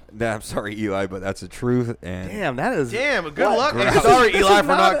 I'm sorry, Eli, but that's the truth. And Damn, that is. Damn, good luck. Grouch. I'm sorry, This Eli, is for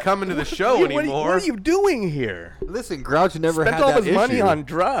not not a- coming to the show What anymore. are you doing here? Listen, Grouch never Spent had all that his money issue. on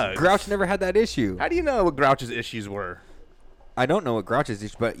drugs. Grouch never had that issue. How do you know what Grouch's issues were? I don't know what Grouch's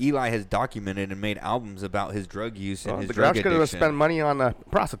issue, but Eli has documented and made albums about his drug use and his The drug Grouch could have addiction. spent money on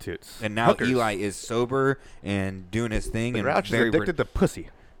prostitutes. And now hookers. Eli is sober and doing his thing. The And Grouch is very addicted to pussy.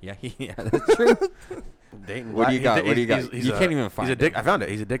 Yeah, that's true. Dating What do you black- got? What do you got? he's You can't even find it. I found it.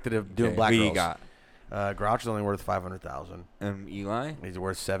 He's addicted to doing Okay, black who girls. you got? Grouch is only worth $500,000. Eli? He's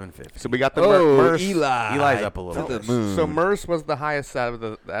worth $750. So we got the MURS. Eli. Eli's up a little To bit. the moon. So MURS was the highest out of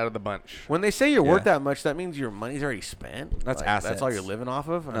the bunch. When they say you're Yeah. worth that much, that means your money's already spent. That's Like, assets. That's all you're living off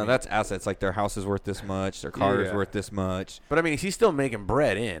of. I No, mean, that's assets. Like their house is worth this much, their car is Yeah. worth this much. But I mean, he's still making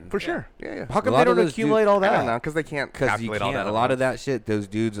bread in. For sure. Yeah. How come A lot they don't of those accumulate dudes- all I that? don't know, because they can't Because you calculate all can't. that. A at lot of once. that shit, those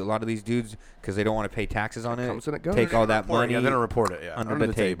dudes, a lot of these dudes, because they don't want to pay taxes on it, comes and it goes. take all that money. Yeah, they don't report it. Yeah, under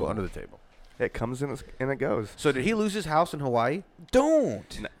the table. Under the table. It comes in and it goes. So did he lose his house in Hawaii?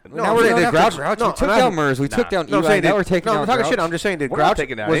 Don't. No, now we we're don't going have to to Grouch. No, we took I'm down not- MURS. We took down No, I'm Eli. saying Now we're taking no, down I'm talking Grouch. shit. I'm just saying, did We're not Grouch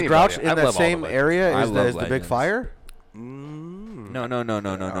taking down was anybody. Grouch I in that love all same of it. area I as love the big legends. fire? No.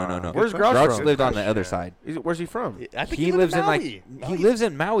 Where's Where's Grouch from? lived on the other side. Where's he from? I think He lives in Maui. he lives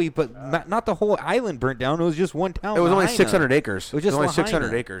in Maui, but not the whole island burnt down. It was just one town. It was only Lahaina. 600 acres. It was just only Lahaina.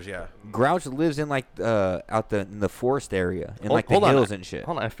 600 acres. Yeah. Grouch lives in like in the forest area, in like the Hold on. hills and shit.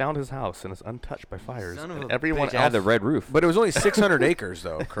 Hold on, I found his house and it's untouched by fires. Son of And a everyone bitch, it had the red roof. But it was only 600 acres,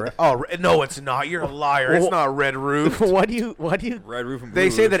 though. Correct? Oh no, it's not. You're a liar. It's not red roof. Why do you? Red roof and They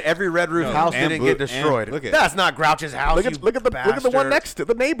blue say roof. that every red roof No, house and didn't blue- get destroyed. and look at- That's not Grouch's house. Look at the one bastard. next to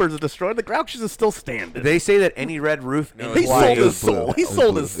the neighbors is destroyed. The Grouch's is still standing. They say that any red roof. No, in he it Hawaii- sold was his blue. soul. It He was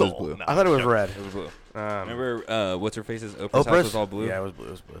sold blue. his It was soul. blue. No, I thought it was I'm red. It was blue. joking. Remember what's her face's Oprah's house was all blue? Yeah, it was blue.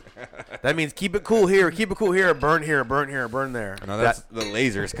 It was blue. That means keep it cool here, keep it cool here, burn here, burn here, burn there. No, that's the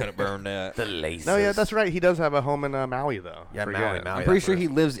lasers could have burned that. The lasers. No, yeah, that's right. He does have a home in Maui, though. Yeah, Forget Maui. I'm pretty sure he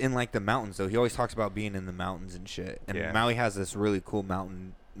lives in like the mountains, though. He always talks about being in the mountains and shit. And Yeah. Maui has this really cool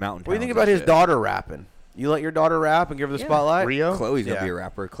mountain. What do you think about his daughter rapping? You let your daughter rap and give her the spotlight? Rio? Chloe's gonna Yeah. be a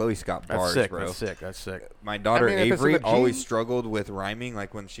rapper. Chloe's got That's bars, sick. bro. That's sick. That's sick. My daughter I mean, if it's in Avery the always genes. struggled with rhyming.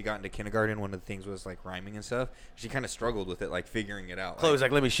 Like when she got into kindergarten, one of the things was like rhyming and stuff. She kind of struggled with it, like figuring it out. Chloe's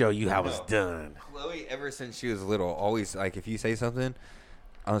like, let me show you how it's done. Chloe, ever since she was little, always like if you say something,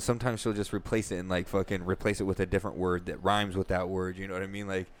 sometimes she'll just replace it and like fucking replace it with a different word that rhymes with that word. You know what I mean?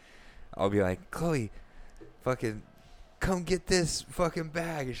 Like I'll be like, Chloe, fucking come get this fucking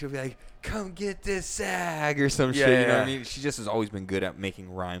bag, and she'll be like, come get this sag or some shit. You know what I mean? She just has always been good at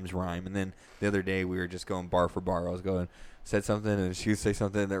making rhymes rhyme. And then the other day we were just going bar for bar. I was going. Said something and she would say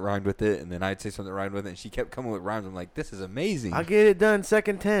something that rhymed with it, and then I'd say something that rhymed with it, and she kept coming with rhymes. I'm like, this is amazing. I get it done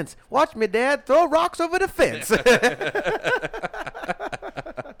second tense. Watch me, Dad, throw rocks over the fence.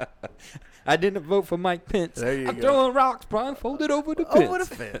 I didn't vote for Mike Pence. There you I'm go. throwing rocks, blindfolded over the fence. Over the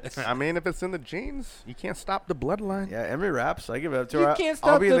fence. I mean, if it's in the genes, you can't stop the bloodline. Yeah, Emery raps. I give it up to You her. can't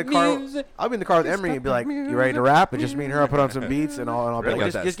I'll stop be in the the car. music. I'll be in the car with Can't Emery and be stop like, the "You ready to music. rap?" And just me and her. I'll put on some beats and I'll be Really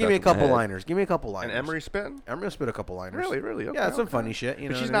like, got that "Just give stuck me a in my couple head. liners. Give me a couple liners." And Emery spitting? Emery will spit a couple liners. Really? Okay, Yeah, it's some okay. funny shit. You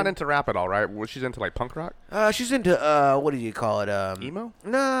know But she's what I not mean? into rap at all, right? Well, she's into like punk rock, She's into what do you call it? emo.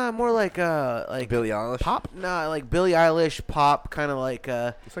 Nah, more like Billie Eilish. pop. Nah, like Billie Eilish pop, kind of like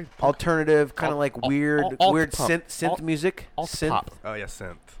It's like alternative, kind of like weird alt weird pop. synth Alt- music. alt Synth. pop. Oh yeah,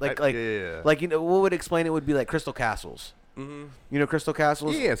 synth. Like yeah. like you know what would explain it would be like Crystal Castles. Mm-hmm. You know Crystal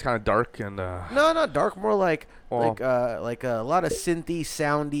Castles? Yeah, it's kind of dark and No, not dark. More like Well- like a lot of synthy,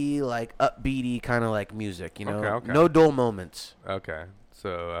 soundy, like upbeaty kind of like music. You know, Okay. no dull moments. okay.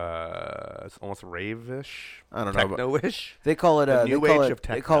 So it's almost rave-ish. I don't know, but- Techno-ish. They call it The a new they call age it of they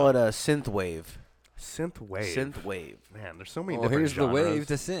techno. call it a synth wave. Synth wave. Synth wave. Man, there's so many Well, different here's the genres. wave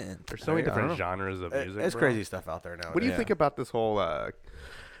to synth. There's so many I don't different know. genres of music. It's bro. crazy stuff out there now. What do you Yeah. think about this whole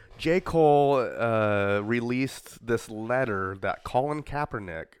J. Cole released this letter that Colin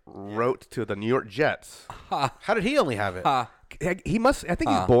Kaepernick wrote to the New York Jets. How did he only have it? He must. I think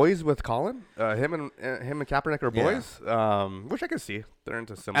he's boys with Colin. Him and Kaepernick are Yeah. boys. Which I can see. They're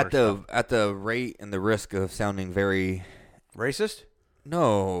into similar stuff. At the rate and the risk of sounding very Racist?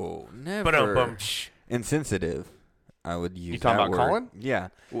 no, never Ba-dum-bum. insensitive. I would use. You talking that about word. Colin? Yeah.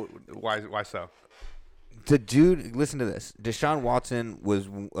 Why so? The dude, listen to this. Deshaun Watson was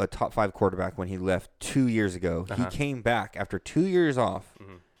a top 5 quarterback when he left 2 years ago. He came back after 2 years off.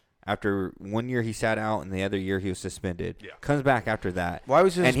 After 1 year he sat out, and the other year he was suspended. Yeah. Comes back after that. Why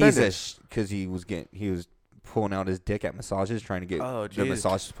was he and suspended? he's because he was pulling out his dick at massages, trying to get the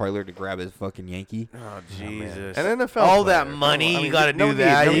massage parlor to grab his fucking Yankee. Oh, Jesus. And NFL all player. that money, I mean, you got to no do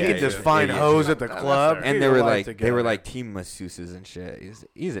that. need, You no can need. just find hoes at the club. And they were like team masseuses and shit.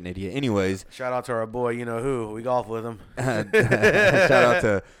 He's an idiot. Anyways, shout out to our boy, you know who. We golf with him. Shout out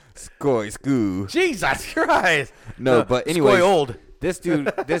to Skoo. Jesus Christ. No, but anyways, Skoy old. This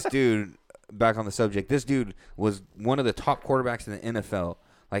dude, back on the subject, this dude was one of the top quarterbacks in the NFL.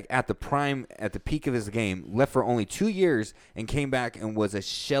 Like at the peak of his game, left for only 2 years and came back and was a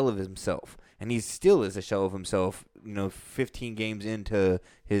shell of himself. And he still is a shell of himself, 15 games into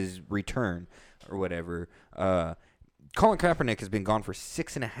his return or whatever. Colin Kaepernick has been gone for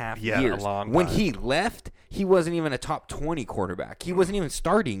 6.5 years. A long time. When he left, he wasn't even a top 20 quarterback. He wasn't even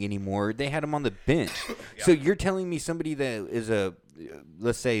starting anymore. They had him on the bench. So you're telling me somebody that is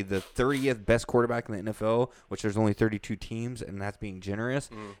let's say the 30th best quarterback in the NFL, which there's only 32 teams, and that's being generous,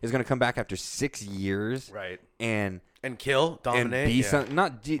 is going to come back after 6 years, right? And kill, dominate,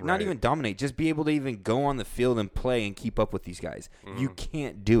 and be not even dominate, just be able to even go on the field and play and keep up with these guys. You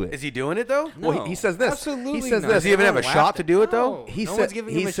can't do it. Is he doing it though? No. Well, he says this. Absolutely he says not. this. Does he even have a shot to do it though? He No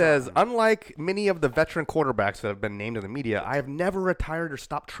says, unlike many of the veteran quarterbacks that have been named in the media, I have never retired or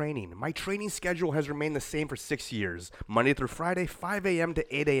stopped training. My training schedule has remained the same for 6 years, Monday through Friday, 5 a.m.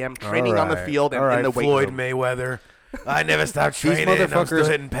 to 8 a.m. Training on the field and in the weight Floyd room. Mayweather. I never stopped These training. I'm still motherfuckers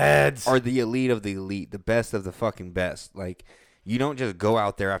hitting pads. are the elite of the elite, the best of the fucking best. Like, you don't just go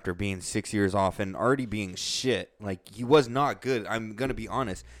out there after being 6 years off and already being shit. Like, he was not good. I'm going to be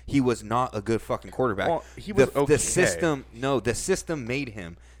honest. He was not a good fucking quarterback. Well, he was okay. The system made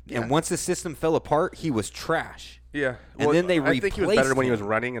him. Yeah. And once the system fell apart, he was trash. Yeah, And then they I think he was better when he was him.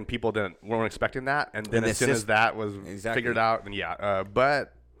 running, and people weren't expecting that. And then And as soon as that was Exactly. figured out, then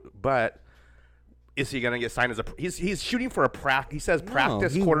but is he gonna get signed as a? He's shooting for a practice. He says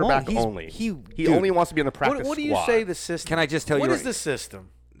practice he quarterback won't. only. He Dude, only wants to be in the practice. What do you squad. say the system? Can I just tell you? What right- is the system?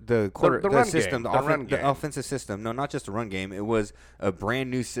 The run system, game. the, The run the game. offensive system. No, not just a run game. It was a brand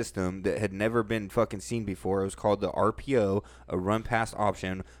new system that had never been fucking seen before. It was called the RPO, a run pass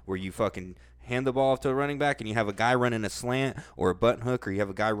option, where you fucking hand the ball off to a running back and you have a guy running a slant or a button hook, or you have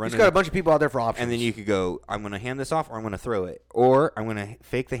a guy running. He's got a bunch of people out there for options. And then you could go, I'm going to hand this off, or I'm going to throw it, or I'm going to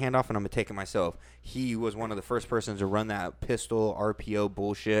fake the handoff and I'm going to take it myself. He was one of the first persons to run that pistol RPO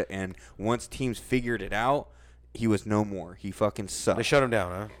bullshit, and once teams figured it out, he was no more. He fucking sucked. They shut him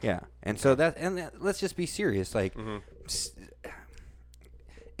down, huh? Yeah. And so let's just be serious. Like,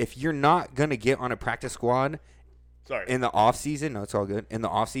 if you're not going to get on a practice squad in the off season, no, it's all good. In the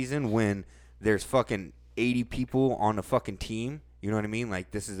off season, when there's fucking 80 people on a fucking team, you know what I mean?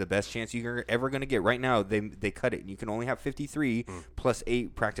 Like, this is the best chance you're ever going to get. Right now, they cut it. You can only have 53 plus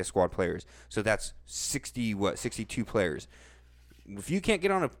 8 practice squad players. So that's 62 players. If you can't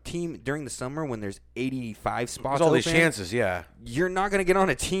get on a team during the summer when there's 85 spots There's all open, these chances, yeah. you're not going to get on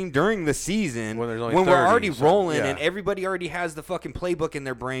a team during the season When there's only we're 30, already so, rolling yeah. and everybody already has the fucking playbook in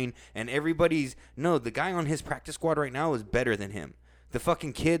their brain, and the guy on his practice squad right now is better than him. The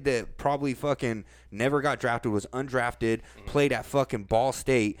fucking kid that probably fucking never got drafted, was undrafted, played at fucking Ball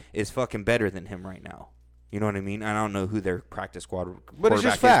State, is fucking better than him right now. You know what I mean? I don't know who their practice squad But it's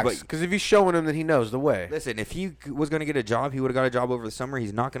just quarterback facts. Because if he's showing him that he knows the way. Listen, if he was going to get a job, he would have got a job over the summer.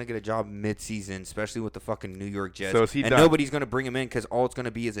 He's not going to get a job mid-season, especially with the fucking New York Jets. So is he and done? nobody's going to bring him in because all it's going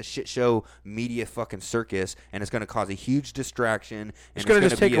to be is a shit show media fucking circus, and it's going to cause a huge distraction. It's gonna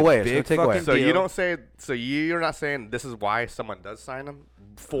just take away. It's gonna take away. So you don't say. So you're not saying this is why someone does sign him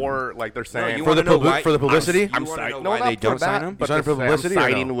for, like, they're saying you for wanna the know why- for the publicity. I'm signing. No, Why not they for don't sign that, him? but You sign for to say I'm publicity or no?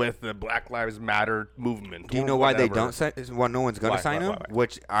 siding with the Black Lives Matter movement. Do you know why they whatever. don't sign? Well, no one's going Why, to sign why, him. why?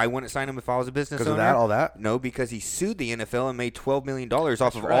 Which I wouldn't sign him if I was a business 'Cause owner. of that, all that? No, because he sued the NFL and made $12 million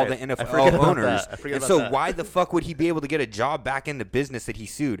off of all right. the I forget NFL about owners. that. I forget And about so that. why the fuck would he be able to get a job back in the business that he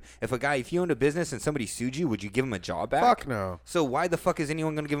sued? If you owned a business and somebody sued you, would you give him a job back? Fuck no. So why the fuck is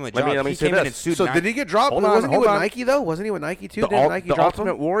anyone going to give him a job? Let me He say came in this. and sued. So did he get dropped? Hold on, Wasn't he hold with on. Nike though? Wasn't he with Nike too? The, Didn't Nike the drop him?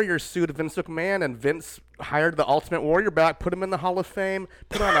 Ultimate Warrior sued Vince McMahon, and Vince hired the Ultimate Warrior back, put him in the Hall of Fame,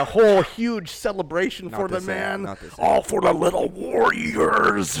 put on a whole huge celebration Not for the the same, man. not the same. All for the little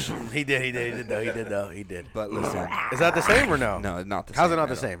Warriors. He did though. But listen, Is that the same or no? no, not the same. How's it not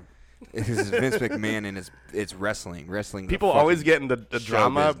the at all. same? This is Vince McMahon and it's wrestling. People the always fucking get in the show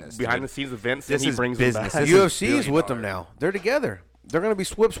drama business, behind dude. the scenes of Vince, This and he is brings business. them back. This is UFC is with them billion-dollar. now. They're together. They're going to be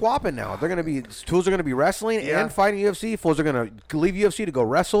swapping now. They're going to be tools are going to be wrestling Yeah. and fighting UFC. Fools are going to leave UFC to go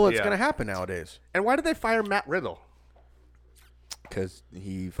wrestle. It's Yeah. going to happen nowadays. And why did they fire Matt Riddle? because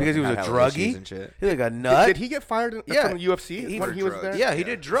he was a had hella issues druggie. and shit. He's like a nut. Did he get fired from the UFC when he was there? Yeah, he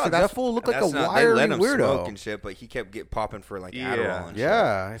did drugs. So that fool looked like a They wiry let him weirdo. smoke and shit, but he kept popping for like Adderall and shit.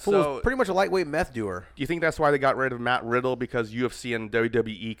 Yeah, fool So- was pretty much a lightweight meth doer. Do you think that's why they got rid of Matt Riddle because UFC and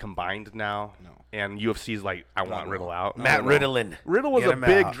WWE combined now? No. And UFC's like, I want Riddle out. Matt Riddlin. Riddle was Get a him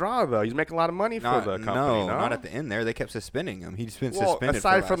big out. draw though. He's making a lot of money for the company. No, not at the end there. They kept suspending him. He's been Well, suspended.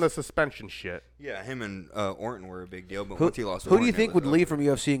 aside for from the last- suspension shit. Yeah, him and Orton were a big deal, but Who, once he lost who Orton, do you it think was would leave from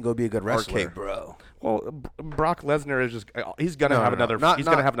UFC and go be a good wrestler? RK Bro. Well, Brock Lesnar is just he's gonna have another Not-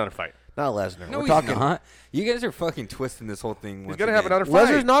 have another fight. Not Lesnar. No, We're he's talking. not. You guys are fucking twisting this whole thing. He's gonna have another fight.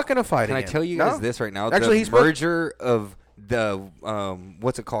 Lesnar's not going to fight Can I again. tell you guys this right now? Actually, the he's supposed- merger of the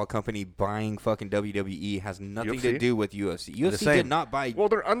what's it called company buying fucking WWE has nothing to UFC? do with UFC. UFC same. did not buy. Well,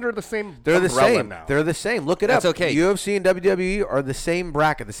 they're under the same. They're the umbrella same. now. They're the same. Look it That's up. okay. UFC and WWE are the same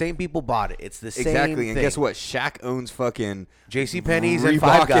bracket. The same people bought it. It's the same Exactly, and thing. guess what? Shaq owns fucking JCPenney's and Reebok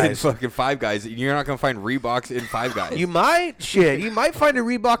Five Guys. fucking Five Guys. You're not gonna find Reeboks in Five Guys. You might You might find a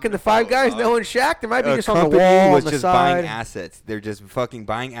Reebok in the Five Guys. No one Shaq. There might be a just on the company wall was on the just side. buying assets. They're just fucking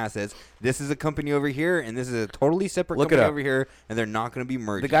buying assets. This is a company over here, and this is a totally separate Look it company up. over here, and they're not going to be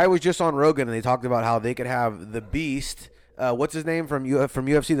merged. The guy was just on Rogan, and they talked about how they could have the Beast. What's his name from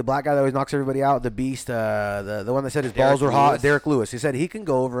UFC? The black guy that always knocks everybody out. The Beast. The one that said his balls were hot. Lewis. Derek Lewis. He said he can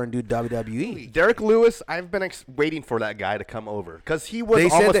go over and do WWE. Derek Lewis, I've been waiting for that guy to come over because he was They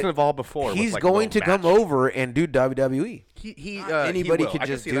said almost that involved before. He's with, like, going a to little come match. over and do WWE. Anybody will. could I can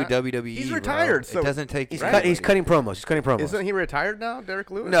just see do that. WWE. He's bro. retired, so it doesn't take. He's Right. cutting promos. He's cutting promos. Isn't he retired now,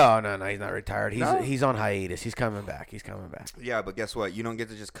 Derek Lewis? No, he's not retired. No? He's on hiatus. He's coming back. Yeah, but guess what? You don't get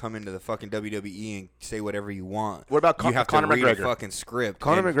to just come into the fucking WWE and say whatever you want. What about you have Conor to read McGregor? a fucking script.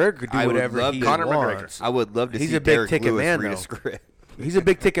 Conor and McGregor could do I would whatever love he to- Conor wants. I would love to He's see a big Derek ticket Lewis man, read though. a script. He's a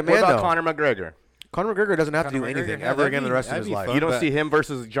big ticket man, What about though. Conor McGregor? Conor McGregor doesn't have to do Conor McGregor, anything yeah, ever that'd again be- the rest of that'd his be life. fun. You don't but- see him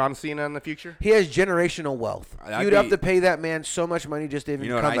versus John Cena in the future? He has generational wealth. That'd You'd have be- to pay that man so much money just to even You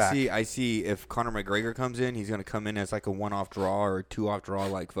know what come I back. see? I see if Conor McGregor comes in, he's gonna come in as like a one-off draw or a two-off draw,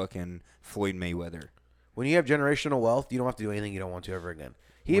 like fucking Floyd Mayweather. When you have generational wealth, you don't have to do anything you don't want to ever again.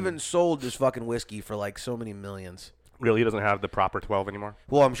 He even sold his fucking whiskey for like so many millions. Really, he doesn't have the proper 12 anymore.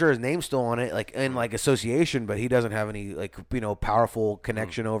 Well, I'm sure his name's still on it, like in like association, but he doesn't have any like powerful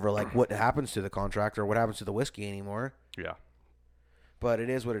connection over like what happens to the contract or what happens to the whiskey anymore. Yeah. But it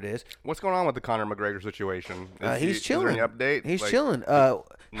is what it is. What's going on with the Conor McGregor situation? He's chilling. Is there any update? He's Like, chilling. How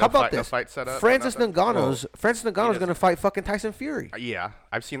about fight- this? no fight set up? Francis Nothing? Ngannou's He going to fight fucking Tyson Fury. Yeah,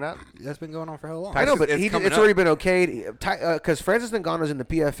 I've seen that. That's been going on for how long? I know, but it's coming it's up. already been okayed because Francis Ngannou's in the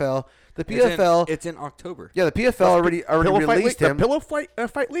PFL. The PFL, It's in October. yeah, the PFL already Pillow fight released league? him. The pillow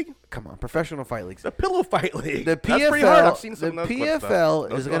fight league? Come on, professional fight leagues. The pillow fight league. The That's pretty hard. I've seen PFL, some the of those clips, though. PFL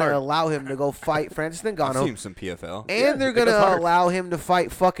Those is go going to hard. allow him to go fight Francis I've Ngannou, seen some PFL. and they're it going goes to hard. allow him to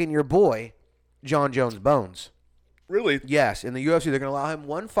fight fucking your boy, John Jones Bones. Really? Yes, in the UFC, they're going to allow him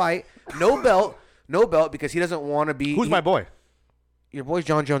one fight, no belt, because he doesn't want to be. Who's my boy? Your boy's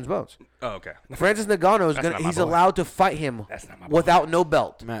John Jones Bones. Oh, okay. Francis Ngannou is That's gonna. not my He's boy. allowed to fight him That's not my boy. without no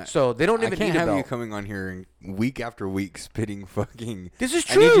belt. Matt, So they don't even I can't need a have belt. you coming on here and week after week spitting fucking. This is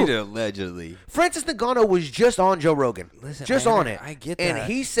I need true. you to allegedly. Francis Ngannou was just on Joe Rogan. Listen, just I on it. I get And that.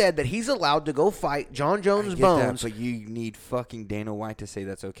 he said that he's allowed to go fight John I Jones get Bones. that, but you need fucking Dana White to say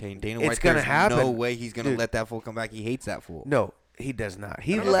that's okay. And Dana It's White, gonna there's happen. no way he's gonna Dude. let that fool come back. He hates that fool. No, he does not.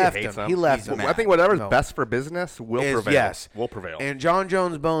 He I don't know if left he hates him. him. He left He's him. mad. I think whatever's No. best for business will Is- prevail. yes. Will prevail. And John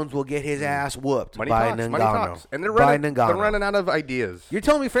Jones Bones will get his ass whooped Money by talks. Ngannou. Money talks. And they're By running, Ngannou. they're running out of ideas. You're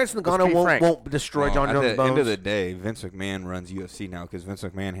telling me Francis be Ngannou frank. won't destroy Well, John at Jones the Bones? end of the day, Vince McMahon runs UFC now because Vince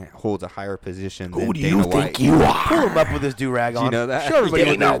McMahon holds a higher position Who than do Dana you White. think you are? Pull him up with his do-rag on. you know that? Show everybody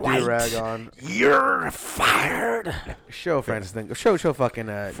Dana with his do-rag on. You're fired. Show Francis Ngannou. Show fucking.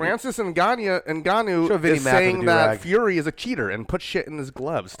 Francis Ngannou Show Vinnie is Mac with saying the that do-rag. Fury is a cheater and puts shit in his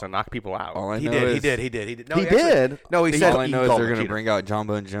gloves to knock people out. All I He know did. is, He did. No, He actually- did? No, he said. all I know is called they're him a gonna cheater. bring out John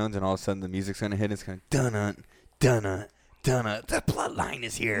Bones Jones, and all of a sudden the music's gonna hit. And it's gonna dun dun. The bloodline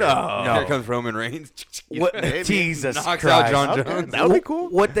is here. No. Here comes Roman Reigns. What? Jesus Knocks Christ. out John Okay, Jones. that would be cool.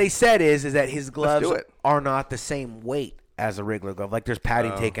 What they said is that his gloves do it. are not the same weight as a regular glove. Like there's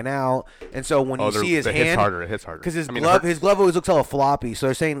padding taken out, and so when you they're- see his it hand, hits harder. It hits harder. because his I mean, it glove hurts. always looks all floppy. So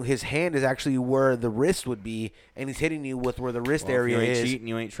they're saying his hand is actually where the wrist would be, and he's hitting you with where the wrist Well, if area you ain't is. cheating,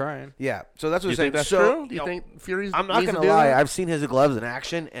 you ain't trying. Yeah, so that's what Do you they're saying. think that's So, true? Do you think Fury's I'm not needs to gonna do lie. that? I've seen his gloves in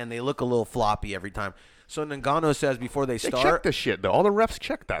action, and they look a little floppy every time. So Ngannou says before they They start, check this shit, though. All the refs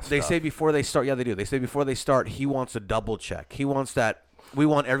check that they stuff. say before they start. Yeah, they do. They say before they start, he wants a double check. He wants that. we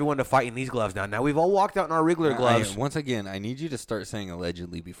want everyone to fight in these gloves now. Now we've all walked out in our regular gloves. Once again, I need you to start saying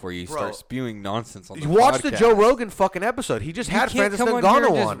allegedly before you start spewing nonsense on the Watch podcast. the Joe Rogan fucking episode. He just had Francis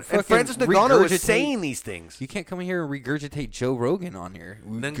Ngannou on, and Francis Ngannou is saying these things. You can't come in here and regurgitate Joe Rogan on here.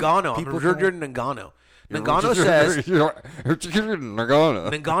 Ngannou, Ngannou. Ngannou says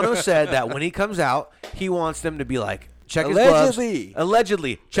Ngannou said that when he comes out, he wants them to be like, check his gloves.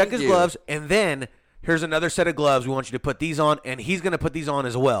 Allegedly. Check his gloves, and then here's another set of gloves. We want you to put these on, and he's going to put these on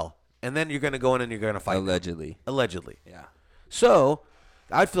as well. And then you're going to go in and you're going to fight. Allegedly. Yeah. So,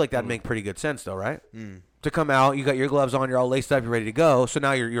 I feel like that'd make pretty good sense, though, right? To come out, you got your gloves on, you're all laced up, you're ready to go. So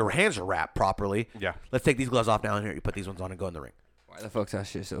now your hands are wrapped properly. Yeah. Let's take these gloves off now, and here, you put these ones on and go in the ring. Why the fuck's that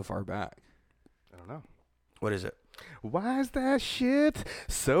shit so far back? I don't know. What is it? Why is that shit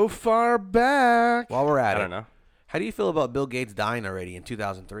so far back? While we're at it. I don't know. How do you feel about Bill Gates dying already in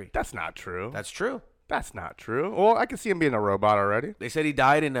 2003? That's not true. That's true. That's not true. Well, I can see him being a robot already. They said he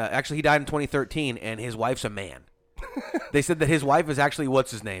died in actually he died in 2013, and his wife's a man. They said that his wife is actually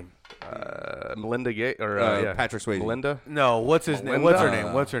what's his name? Melinda Gates or Patrick Swayze. Melinda? No, what's his name? What's her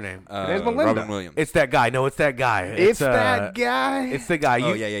name? What's her name? Her name's Melinda. Robin Williams. It's that guy. No, it's that guy. It's that guy. It's the guy.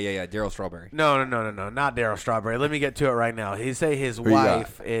 Oh yeah. Daryl Strawberry. No, not Daryl Strawberry. Let me get to it right now. He say his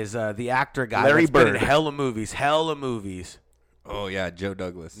wife is the actor guy. Larry that's been in Bird. hella movies. Oh yeah, Joe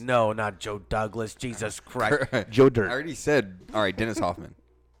Douglas. No, not Joe Douglas. Jesus Christ. Joe I Dirt. already said. All right, Dennis Hoffman.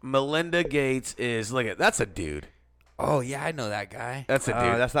 Melinda Gates is that's a dude. Oh yeah, I know that guy. That's a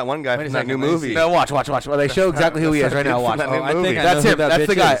dude. That's that one guy Wait a from that second, new let me movie. see. No, watch. Well, they show exactly who he is right now. Watch. From that new I think movie. I That's know him. who that That's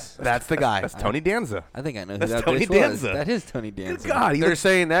the bitch guy. is. That's the guy. That's Tony Danza. I think I know who That's that Tony bitch was. Danza. That is Tony Danza. Good God. They're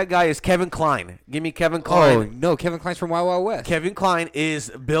saying that guy is Kevin Kline. Give me Kevin Oh Kline. no, Kevin Kline's from Wild Wild West. Kevin Kline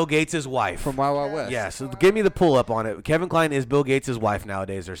is Bill Gates' wife. From Wild Wild West. Yeah, so give me the pull up on it. Kevin Kline is Bill Gates' wife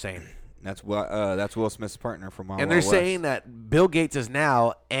nowadays, they're saying. That's Will Smith's partner from Wild And Wild they're West. saying that Bill Gates is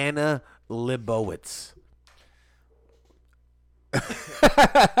now Anna Leibovitz. That's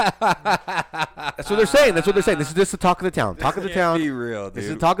what they're saying. This is just the talk of the town. Talk of the town. Be real, dude. This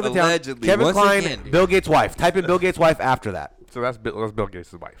is the talk of the Allegedly. town. Kevin Once Kline, again, dude. Bill Gates' wife. Type in Bill Gates' wife after that. So that's Bill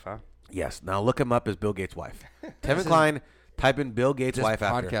Gates' wife, huh? Yes. Now look him up as Bill Gates' wife. Kevin Kline. Type in Bill Gates' This wife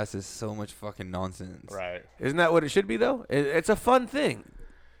after. podcast is so much fucking nonsense. Right. Isn't that what it should be though? It's a fun thing.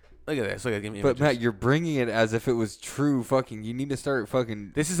 Look at this. Look at give me But images. Matt, you're bringing it as if it was true. Fucking, you need to start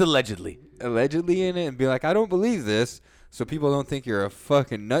fucking This is allegedly. allegedly in it and be like, I don't believe this, so people don't think you're a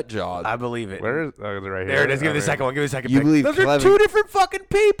fucking nut job. I believe it. Where is it right here? There it is. Give me the second one. Give me the second You pic. believe Those are Clevin- two different fucking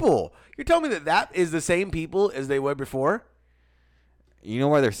people. You're telling me that is the same people as they were before? You know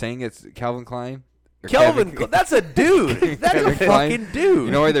why they're saying it's Calvin Klein? Or Kelvin, that's a dude. That's Kevin a Kline? fucking dude.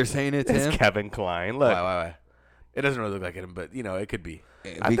 You know why they're saying it's It's him? Kevin Kline. Look. Why? It doesn't really look like him, but it could be.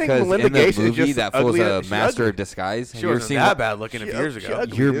 I think Because Melinda in the Gates is movie, just that fool's ugly. a She's master ugly. of disguise. She wasn't that bad looking a few years ago.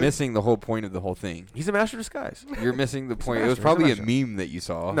 ugly, You're dude. missing the whole point of the whole thing. He's a master of disguise. You're missing the point. It master. was probably He's a a meme that you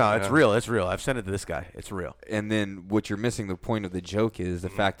saw. No, it's Yeah. real. It's real. I've sent it to this guy. It's real. And then what you're missing the point of the joke is the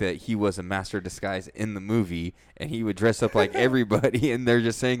fact that he was a master of disguise in the movie, and he would dress up like everybody, and they're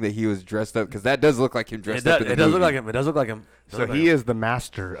just saying that he was dressed up because that does look like him dressed up in the It does movie. look like him. It does look like him. So he is the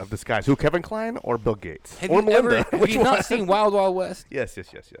master of disguise. Who, Kevin Kline or Bill Gates? Have or you ever? Melinda? Have Which you one? not seen Wild Wild West? Yes.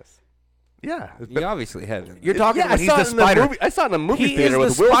 Yeah. You obviously haven't. You're talking Yeah, about I he's saw the it in the spider. movie- I saw it in the movie He theater is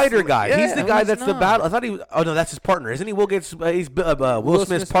with the Will spider Smith. guy. Yeah. He's the No, guy he's that's the not. battle. I thought he was. Oh no, that's his partner, isn't he? Will Gates. He's Will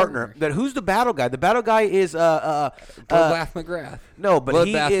Smith's partner. That who's the battle guy? The battle guy is Bloodbath McGrath. No, but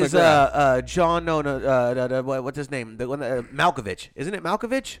he Bloodbath is McGrath. John. No, what's his name? The one Malkovich. Isn't it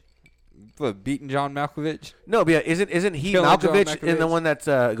Malkovich? What, beating John Malkovich? No, but yeah, isn't he Killing John Malkovich in the Malkovich? one that's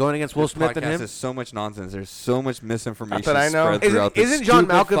going against Will This Smith and podcast him? is so much nonsense. There's so much misinformation Not that I know. spread throughout this Isn't John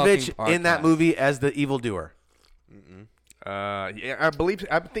stupid Malkovich fucking in that podcast. movie as the evildoer? Yeah,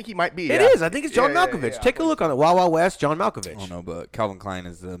 I think he might be. It yeah. is. I think it's John Yeah, Malkovich. yeah. Take a look on it. Wild Wild West, John Malkovich. Oh no, but Calvin Klein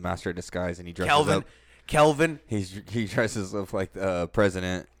is the master of disguise, and he dresses up. Kelvin. He dresses up like the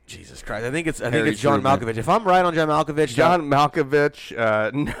president. Jesus Christ! I think it's Harry John Truman. Malkovich. If I'm right on John Malkovich, John Malkovich.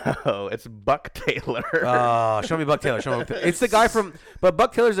 No, it's Buck Taylor. Show me Buck Taylor. Show me. It's the guy from. But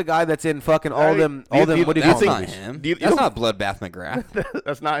Buck Taylor's the guy that's in fucking all them. What do you That's call not movies? him. you That's don't- not Bloodbath McGrath.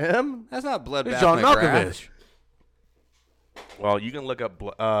 That's not him. That's not Bloodbath It's John McGrath. Malkovich. Well, you can look up.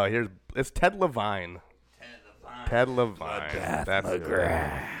 It's Ted Levine. Ted Levine. That's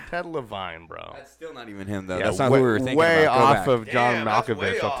McGrath. Ted Levine, bro. That's still not even him though. Yeah, That's not who we were thinking way about. Go off back. of John Damn, that's way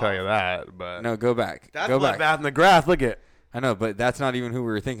Malkovich. I'll off. tell you that. But No, go back. That's go back. Bloodbath McGrath. Look at. I know, but that's not even who we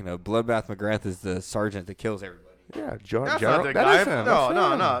were thinking of. Bloodbath McGrath is the sergeant that kills everybody. yeah, John. That's Gerald, not the that guy. is him. No,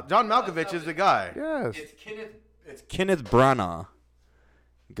 That's him. no. John Malkovich is the guy. Yes. It's Kenneth Branagh.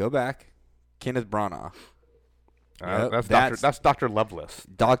 Go back. Kenneth Branagh. That's Dr. Lovelace.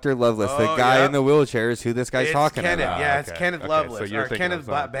 Dr. Lovelace, the guy in the wheelchair is who this guy's talking Kenneth. about. Yeah, it's Kenneth Lovelace. So you're or Kenneth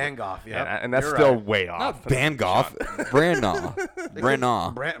Bangoff. Yeah, and that's still way off. Not Bangoff. Branagh.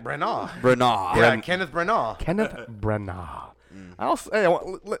 Branagh. Yeah, Kenneth Branagh. Kenneth Branagh.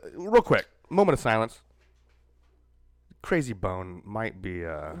 Real quick, moment of silence. Crazy Bone might be.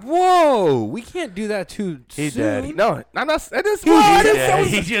 Whoa! We can't do that too He's soon. dead. No, I'm not. It is.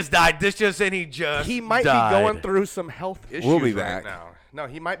 He just died. This just saying he just. He might died. be going through some health issues. We'll be right back. now. No,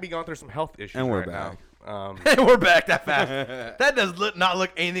 he might be going through some health issues. And we're right back. Now. And we're back that fast. That does not look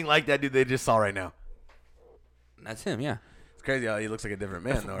anything like that dude they just saw right now. That's him, yeah. It's crazy how he looks like a different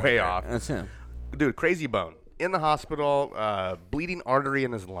man, though. Way right off. That's him. Dude, Crazy Bone in the hospital, bleeding artery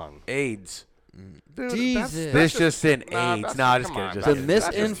in his lung. AIDS. Dude, Jesus. This just in AIDS. Nah, just kidding. The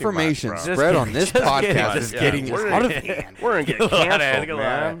misinformation spread on this podcast is getting out of hand. We're going to get canceled,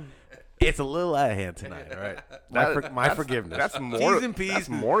 man. It's a little out of hand tonight, all right? My forgiveness. That's more, T's and P's. That's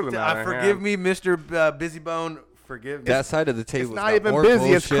more than out of Forgive hand. me, Mr. Busybone. Forgive me. That side of the table not even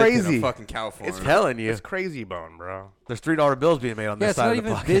busy. It's crazy. Fucking California. It's telling you. It's Crazy Bone, bro. There's $3 bills being made on Yeah, this it's side not of the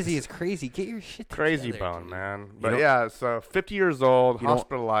even pocket. busy. It's crazy. Get your shit together. Crazy Bone, man. But don't- yeah, so 50 years old,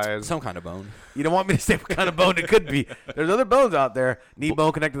 hospitalized. Some kind of bone. You don't want me to say what kind of bone it could be. There's other bones out there. Knee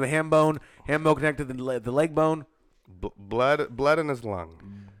bone connected to the ham bone connected to the leg bone. Blood in his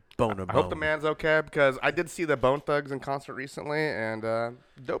lung. Bone of I bone. hope the man's okay because I did see the Bone Thugs in concert recently and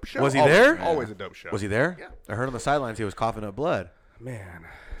dope show. Was he there? Always a dope show. Was he there? Yeah. I heard on the sidelines he was coughing up blood. Man.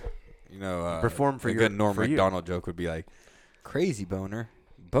 You know, Perform for a your- good Norm for you. MacDonald joke would be like, "Crazy boner,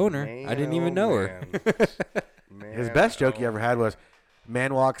 I didn't even know her." His best joke he ever had was,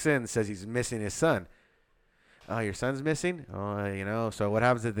 man walks in, says he's missing his son. Oh, your son's missing? Oh, so what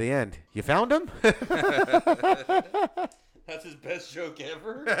happens at the end? You found him? That's his best joke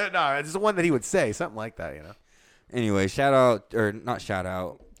ever. No, it's the one that he would say, something like that, Anyway, shout out or not shout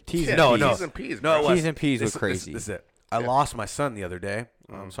out. T's and No, P's. no. T's and P's, No, bro. it was. T's and P's was This- crazy. This is it. I lost my son the other day.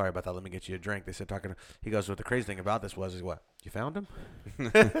 I'm sorry about that. Let me get you a drink. They said he goes, what the crazy thing about this was, is what? You found him?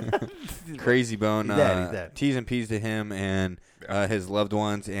 Crazy Bone. He's dead, he's dead. T's and P's to him and his loved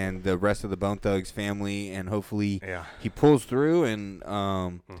ones and the rest of the Bone Thugs family, and hopefully he pulls through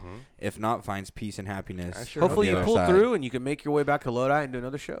and if not, finds peace and happiness. Hopefully on you the pull other side. through and you can make your way back to Lodi and do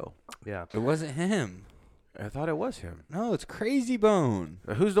another show. Yeah. It wasn't him. I thought it was him. No, it's Crazy Bone.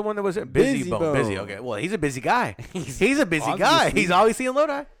 Who's the one that was it? Busy Bone. Busy. Okay. Well, he's a busy guy. He's a busy guy. obviously. He's always seeing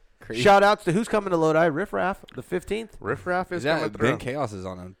Lodi. Crazy. Shout outs to who's coming to Lodi. Riff Raff, the 15th. Riff Raff is Is that coming Ben through. Chaos is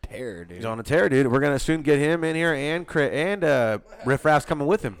on a tear, dude. He's on a tear, dude. We're gonna soon get him in here, and Riff Raff's coming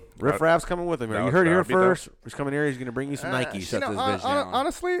with him. Riff Raff's coming with him. That You heard it here would be dope. first. He's coming here. He's gonna bring you some Nikes. Shut this bitch down.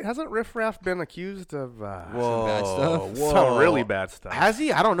 Honestly, hasn't Riff Raff been accused of Whoa, bad stuff? some really bad stuff? Has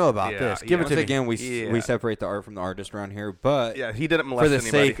he? I don't know about Yeah, this. yeah. Give it Once to me. again, we separate the art from the artist around here, but Yeah, he didn't molest for the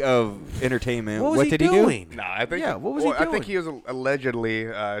anybody. sake of entertainment, What was he did he doing? do? No, I think. Yeah, what was he I think doing? he was allegedly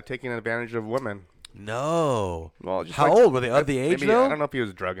taking advantage of women. No. Well, just How like- old were they? Of the age maybe, though? I don't know if he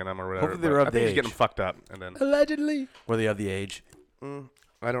was drugging them or whatever. Hopefully they were but of I the think he's age. getting them fucked up, and then Allegedly. Were they of the age?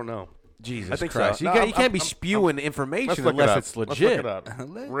 I don't know. Jesus I think Christ! so. You, No, you can't be I'm- spewing Let's information look it unless up. it's Let's legit. look it up.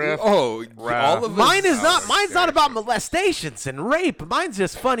 Riff Oh, Raff. all of us. Mine is not. Mine's not about molestations and rape. Mine's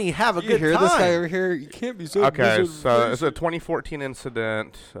just funny. Have a You good hear time. this guy over here? You can't be so. Okay, so it's a 2014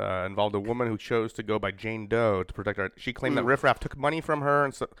 incident involved a woman who chose to go by Jane Doe to protect her. She claimed that Riff Raff took money from her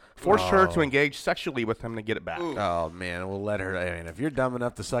and forced her to engage sexually with him to get it back. Oh man, we'll let her. I mean, if you're dumb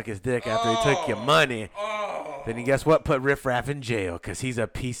enough to suck his dick after he took your money, then you guess what? Put Riff Raff in jail because he's a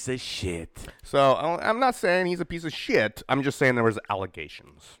piece of shit. So I'm not saying he's a piece of shit. I'm just saying there was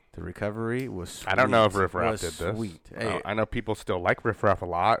allegations. The recovery was sweet. I don't know if Riff Raff Was did this. Sweet. Hey, I know people still like Riff Raff a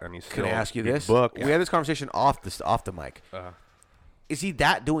lot, and he's still can I ask you a big this? book. We had this conversation off the mic. Is he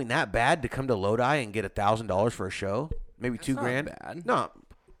doing that bad to come to Lodi and get $1,000 for a show? Maybe $2,000. bad. No,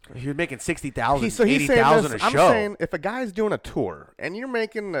 you're making $60,000, So he's saying $80,000 this. a I'm show. saying if a guy's doing a tour and you're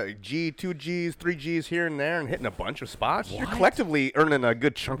making a G, 2 Gs, 3 Gs here and there and hitting a bunch of spots, you're collectively earning a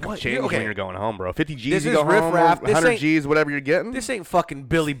good chunk of change Okay. when you're going home, bro. 50 Gs This you is go Riff home, Raff. or This 100 ain't- Gs, whatever you're getting. This ain't fucking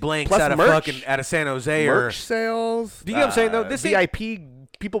Billy Blanks Plus out of merch. San Jose or merch sales. Do you get what I'm saying, though? This ain't- VIP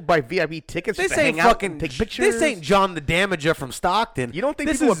people buy VIP tickets this just to ain't hang out fucking and take pictures. This ain't John the Damager from Stockton. You don't think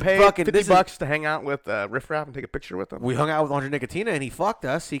this people is would pay fucking $50 to hang out with Riff Raff and take a picture with them? We hung out with Andre Nicotina and he fucked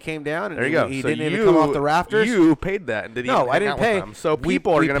us. He came down and There you go. he So didn't even you- come off the rafters. You paid that. And did he No, even I hang didn't out with pay. them? So We-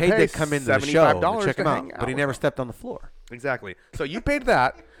 people we are going to paid pay to come into the show $75 to check him out, hang but he with never them. stepped on the floor. Exactly. So you paid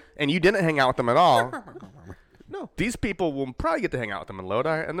that, and you didn't hang out with them at all. No. These people will probably get to hang out with them in Lodi,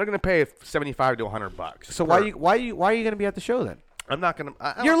 and they're going to pay $75 to $100. So why are you going to be at the show then? I'm not gonna.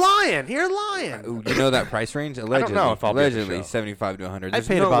 You're lying. You're lying. You know that price range? Allegedly, know if I'll be at the allegedly show. 75 to 100. I There's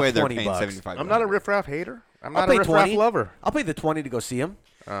paid no about way they're $20. paying 75. I'm not a riffraff hater. I'm I'll not a pay riffraff 20. lover. I'll pay the 20 to go see him.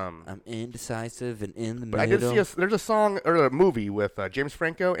 I'm indecisive and in the But middle. I did see there's a song or a movie with James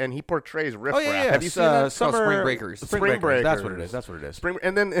Franco, and he portrays riffraff. Have you seen that? that? Spring Breakers. Spring Breakers. That's what it is. That's what it is.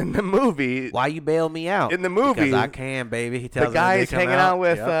 And then in the movie, Why you bail me out? In the movie, because I can, baby. He tells the guy's them to hanging come out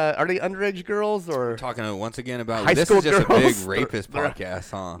with Yep. are they underage girls or Talking once again about high this school is just girls? a big rapist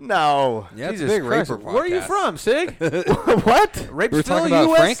podcast, huh? No. Yeah, it's a Jesus big Christ. raper podcast. Where are you from, Sig? What? Rapesville, We're talking about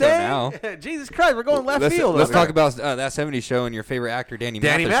USA? Franco now. Jesus Christ, we're going left field. Let's over talk here. about that 70s show and your favorite actor, Danny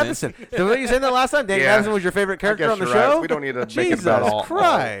Matheson. So what you saying that last time? Danny Yeah. Matheson was your favorite character I on the guess you're show? right. We don't need to make it Jesus about all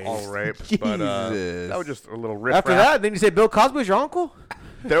Christ. rape. But that was just a little riff. After that, then you say Bill Cosby's your uncle?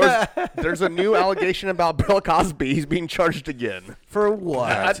 There's a new allegation about Bill Cosby. He's being charged again. For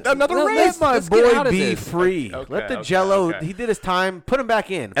what? Another Well, rape. let my Let's get out boy of be this. free. Okay, let the okay, Jello. okay. He did his time. Put him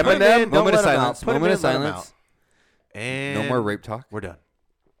back in. Eminem, Put him in, don't moment of let him out. silence. Put him Moment in, of let him silence. out. And No more rape talk. We're done.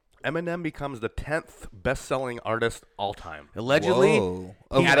 Eminem becomes the 10th best-selling artist all time. Allegedly, Whoa.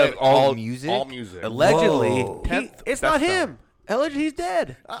 he- Out of all music? All music. allegedly, Whoa. it's not him. Allegedly, he's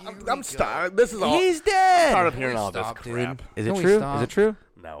dead. I'm tired. This is all. He's dead. tired of hearing all this Stop, dude. crap. Is it Can we true? stop? Is it true?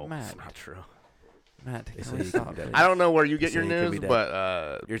 No, Matt. it's not true. Matt, They can say we he stop? could be dead. I don't know where you get your say he could be news, dead.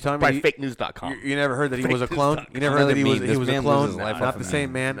 but You're telling by me fakenews.com. You never heard that he was a clone? You never heard Another that he was meme. he This was a man clone? loses life Not off the of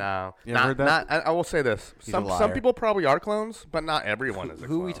same man. No, You never heard that? I will say this: He's a liar. some people probably are clones, but not everyone is.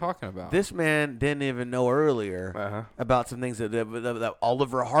 Who are we talking about? This man didn't even know earlier about some things that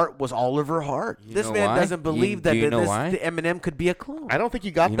Oliver Hart was Oliver Hart. This know man why? doesn't believe that Do you know this, why? the Eminem could be a clone. I don't think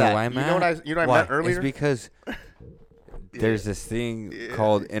you got You know that. why, You Matt? know what I Why? meant earlier? It's because there's this thing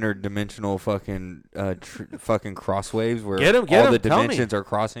called interdimensional fucking fucking crosswaves where Get 'em, all the tell me. dimensions are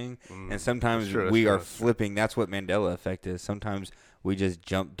crossing, and sometimes That's true, we that's are true. flipping. That's what Mandela effect is. Sometimes we just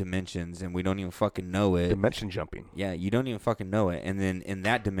jump dimensions and we don't even fucking know it. Dimension jumping. Yeah, you don't even fucking know it. And then in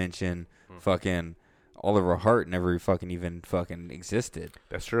that dimension, fucking Oliver Hart never fucking even fucking existed.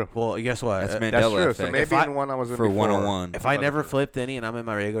 That's true. Well, guess what? That's Mandela That's true. effect. So maybe If I- in one I was in for before. 101. If I never flipped any and I'm in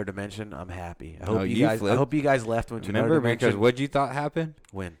my regular dimension, I'm happy. I No, hope you guys. I flipped. hope you guys left went to another Remember, because dimension. what you thought happened?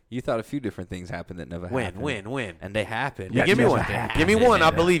 When? You thought a few different things happened that never happened. When? And they happened. Yeah, give me Yes, one. they happened. Give me one.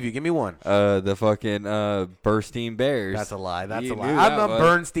 I believe you. Give me one. The fucking Bernstein Bears. That's a lie. That's You a lie. knew I'm that a one.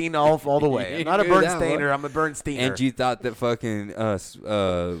 Bernstein all the way. I'm You not a knew that Bernsteiner. one. I'm a Bernsteiner. And you thought that fucking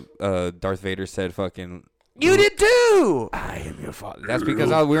Darth Vader said fucking. You did too. I am your father. That's because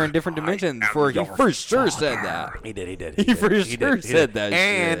we're in different dimensions. He for sure said that. He did. He for sure said that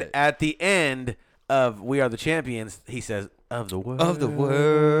And shit. at the end of "We Are the Champions," he says, "Of the world." Of the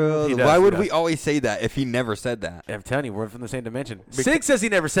world. He does, Why he would does. we always say that if he never said that? I'm telling you, we're from the same dimension. Sig says he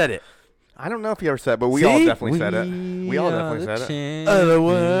never said it. I don't know if you ever said it, but we all See? definitely said it. We all definitely said it. Of the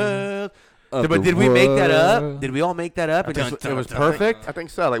world. But did we make that up? Did we all make that up? And it was perfect. I think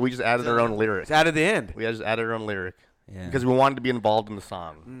so. Like we just added our own lyric. It's out of the end. We just added our own lyric. Yeah. Because we wanted to be involved in the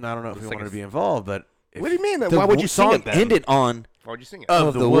song. I don't know if It's we like wanted a- to be involved, but What do you mean? The Why would you sing song it then? ended on Why would you sing it?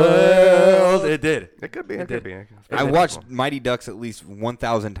 of the world. It did. It could be. It did. could be. I watched Mighty Ducks at least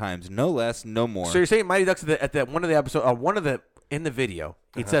 1,000 times. No less, no more. So you're saying Mighty Ducks at the one of the episode, in the video,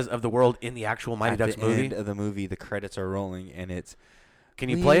 it says "of the world" in the actual Mighty At Ducks the movie. end of the movie, the credits are rolling, and it's Can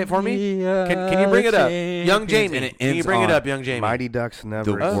you play it for me? We Can you bring it up, are young Jamie? and it Can you ends bring it on up, young Jamie? Mighty Ducks never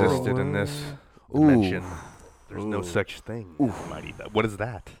The world. existed in this dimension. There's no such thing. Mighty Ducks. What is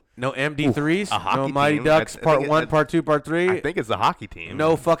that? No MD3s. A hockey No Mighty team. Ducks I Part think 1, it- Part 2, Part 3. I think it's the hockey team.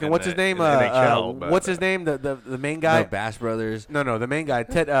 No fucking. in What's the- his name? in the NHL, but, what's his name? The main guy. No Bash Brothers. No, the main guy.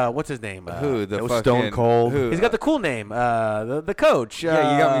 Ted. What's his name? Who? The it was fucking Stone Cold. Who? He's got the cool name. The coach.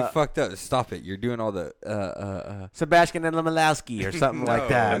 Yeah, you got me fucked up. Stop it. You're doing all the Sebastian Lemowski or something like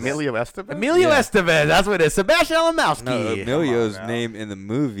that. Emilio Estevez? Emilio Yeah. Estevez. That's what it is. Sebastian Lemowski. No, Emilio's now. name in the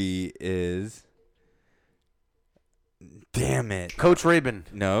movie is. Damn it. Coach Rabin.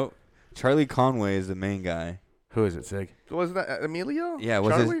 No, Charlie Conway is the main guy. Who is it, Sig? Was that Emilio? Yeah,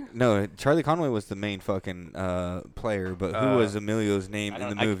 was Charlie? no, Charlie Conway was the main fucking player, but who was Emilio's name in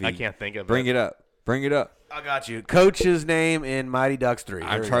the movie? I can't think of Bring it up. Bring it up. I got you. Coach's name in Mighty Ducks 3.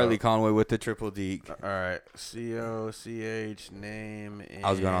 I'm Charlie Conway with the triple D. All right. COCH name in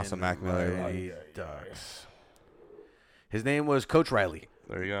I was going off some Mac Miller. Mighty Ducks. His name was Coach Riley.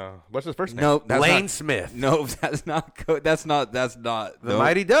 There you go. What's his first name? No, that's Lane not, Smith. No, that's not. That's not. The no.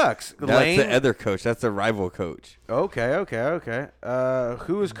 Mighty Ducks. That's Lane. the other coach. That's the rival coach. Okay.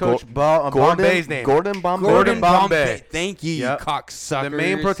 Who is Coach Bombay's name? Gordon Bombay. Gordon Bombay. Thank you, Yep. you cocksuckers. The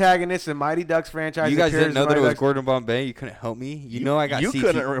main protagonist in Mighty Ducks franchise. You guys didn't know that it was Ducks. Gordon Bombay? You couldn't help me? You know I got you CTE.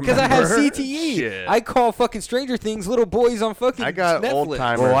 couldn't remember. Because I had CTE. Shit. I call fucking Stranger Things little boys on fucking I got Netflix.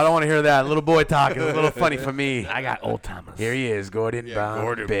 old-timers. Oh, I don't want to hear that. Little boy talking. It's a little funny for me. I got old timers. Here he is, Gordon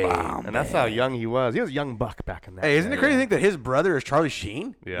Bombay. And that's how young he was. He was a young buck back in that. Hey, isn't day. it crazy to think that his brother is Charlie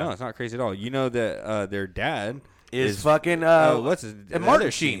Sheen? Yeah. No, it's not crazy at all. You know that their dad Is fucking what's his Martin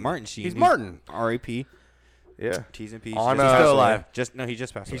other Sheen. Martin Sheen. He's Martin. R.A.P. Yeah. T's and P's. On, Just he's passed still away. alive. He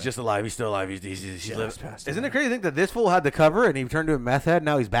just passed away. He's just alive. He's still alive. He's just passed Isn't it crazy to think that this fool had the cover and he turned to a meth head?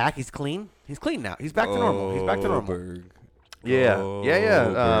 Now he's back. He's clean. He's clean now. He's back to normal. He's back to normal. Goldberg. Yeah.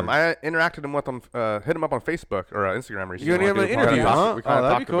 Goldberg. I interacted with him, hit him up on Facebook or Instagram recently. You gonna give him an interview, huh? We kind Oh, of that'd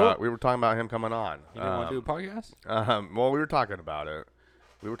talked be cool. about. We were talking about him coming on. You didn't want to do a podcast? Well, we were talking about it.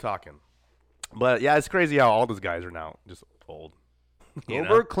 We were talking, but yeah, it's crazy how all those guys are now just old.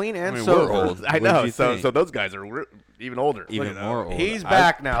 Goldberg, clean and I mean, sober. we're old. I What know. did you So think? those guys are even older. Even more old. He's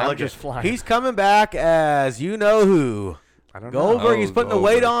back now. I'm Look just at- flying. He's coming back as you know who. I don't know. Goldberg. He's Oh, putting the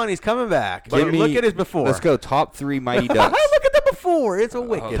weight Goldberg. on. He's coming back. Give But me- look at his before. Let's go top 3 Mighty Ducks. Look at the before. It's a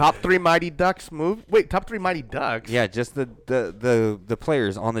wicked. Top 3 Mighty Ducks move. Wait, top 3 Mighty Ducks. Yeah, just the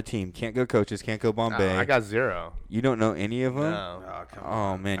players on the team. Can't go coaches. Can't go Bombay. I got 0. You don't know any of them? No.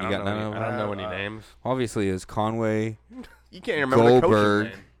 Oh man, you got none of I them. don't know any names. Obviously, it's Conway, You can't even remember the Goldberg,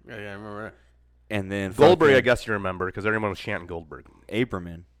 coach's name. Yeah, I remember that. and then Goldberg, I fucking guess you remember because everyone was chanting Goldberg.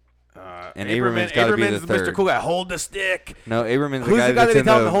 Aberman. And Aberman's got to be the Aberman's third. Mr. Cool Guy. Hold the stick. No, Aberman's Who's the guy that's that in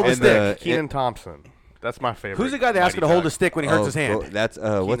they tell him to hold the in stick? Keenan Thompson. That's my favorite. Who's the guy that asked him to hold the stick when he hurts his hand? That's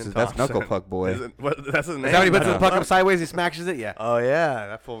what's his? That's Knuckle Puck Boy. That's his name. Is that when he puts the puck up sideways and smashes it? Yeah. Oh yeah,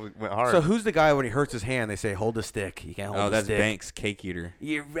 that fool went hard. So who's the guy when he hurts his hand? They say hold the stick. You can't hold Oh, the that's stick. Banks, Cake Eater.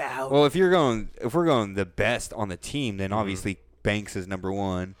 You're out. Well, if we're going the best on the team, then obviously Banks is number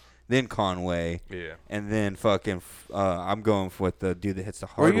 1. Then Conway. Yeah. And then fucking, I'm going with the dude that hits the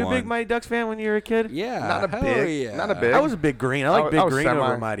Were hard you a one. big Mighty Ducks fan when you were a kid? Yeah. Not a hell big. Yeah. Not a big. I was a Big Green. I like I Big was Green semi.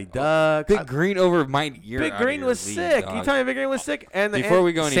 over Mighty Ducks. Big Green over Mighty. You're Big out of Green your was league, sick. dog. You tell me Big Green was sick. And Before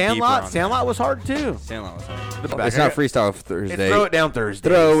we go any deeper Sandlot, on Sandlot was hard too. Sandlot was hard. back. It's not Freestyle Thursday. It's Throw It Down Thursday.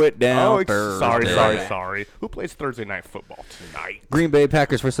 Throw it down Oh, Thursday. sorry. Who plays Thursday night football tonight? Green Bay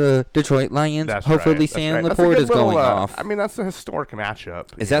Packers versus Detroit Lions. That's Hopefully right. Sam That's a Laporta good is going little, off. I mean, that's a historic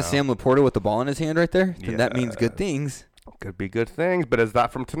matchup. Is you that know. Sam Laporta with the ball in his hand right there? Then that means good Yeah. things. Could be good things, but is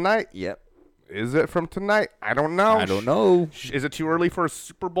that from tonight? Yep. Is it from tonight? I don't know. I don't know. Is it too early for a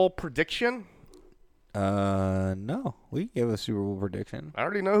Super Bowl prediction? No. We give a Super Bowl prediction. I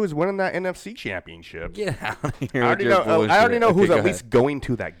already know who's winning that NFC championship. Get out of here. I already know. I already know who's at least going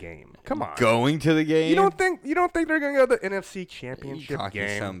to that game. Come on. going to the game. You don't think they're going to go to the NFC championship cocky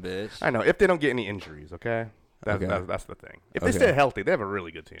game? son bitch. I know if they don't get any injuries. Okay, that's the thing. If they Okay. stay healthy, they have a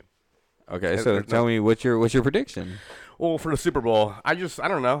really good team. Okay, There's so no- tell me what's your prediction? Well, for the Super Bowl, I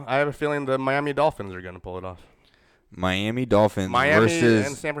don't know. I have a feeling the Miami Dolphins are going to pull it off. Miami Dolphins Miami versus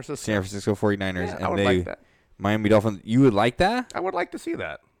and San Francisco. San Francisco 49ers. Yeah, and I would they like that. Miami Dolphins. You would like that? I would like to see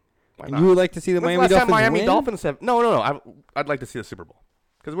that. Why And not? you would like to see the When's Miami the last time Dolphins Miami win? Dolphins have? No. I'd like to see the Super Bowl.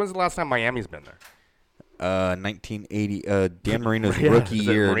 Because when's the last time Miami's been there? 1980. Dan Marino's Yeah, rookie is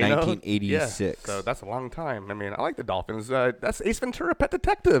it year, Marino? 1986. Yeah, so that's a long time. I mean, I like the Dolphins. That's Ace Ventura, Pet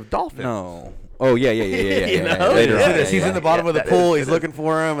Detective, Dolphins. No. Oh yeah. You know? Later Yeah, on. yeah, He's in the bottom of the that pool. is- He's it looking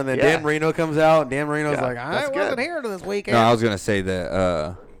for him, and then Yeah. Dan Marino comes out, and Dan Marino's Yeah, like, I that's wasn't good. here this weekend. No, I was gonna say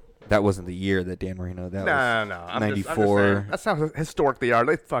that that wasn't the year that Dan Marino. That was No. 94. That's how historic they are.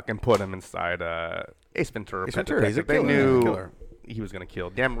 They fucking put him inside Ace Ventura, Ace Pet Ventura, he's a Detective. They killer. He's a knew killer. he was going to kill.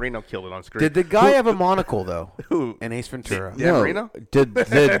 Dan Marino killed it on screen. Did the guy have a monocle, though? Who? In Ace Ventura. Dan no. Marino? Did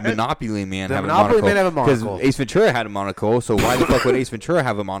Monopoly Man The have Monopoly a monocle? Man have a monocle. Because Ace Ventura had a monocle, so why the fuck would Ace Ventura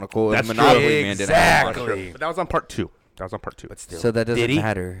have a monocle if That's Monopoly true. Man didn't have a Exactly. monocle? But that was on part 2. But still. So that Did doesn't he?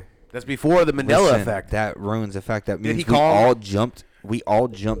 matter. That's before the Mandela Listen, effect. That ruins the fact that Did he means call- we all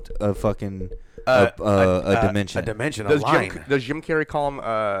jumped a fucking a dimension. A dimension, a Does line. Jim Carrey call him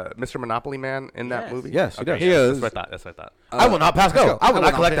Mr. Monopoly Man in that movie? Yes, he Okay, does. He yes, does. That's what I thought. I will not pass go. I will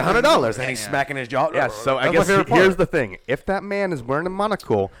not collect pay $100. And he's smacking his jaw. Yeah, so I That's my guess favorite part. here's the thing. If that man is wearing a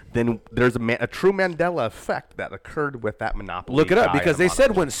monocle, then there's a true Mandela effect that occurred with that Monopoly. Look it up guy because in a they said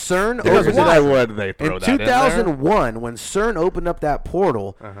monocle. when CERN Because opened why up would they throw in that in there? 2001, when CERN opened up that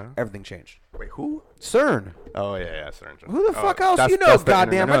portal, everything changed. Wait, who? CERN. Oh, yeah, CERN. Who the fuck else? That's- You know, that's the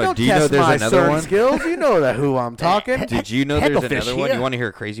goddamn. internet. I don't Do you know test there's my another CERN one? skills. You know that who I'm talking. Did you know there's Hecklefish another one? here. You want to hear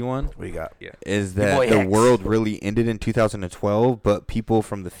a crazy one? What you got? Yeah. Is Your that boy the Hex. world really ended in 2012, but people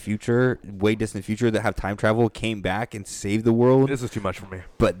from the future, way distant future, that have time travel came back and saved the world? This is too much for me.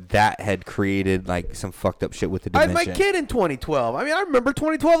 But that had created like some fucked up shit with the I had dimension. my kid in 2012. I mean, I remember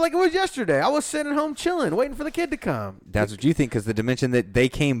 2012 like it was yesterday. I was sitting at home chilling, waiting for the kid to come. That's what you think, because the dimension that they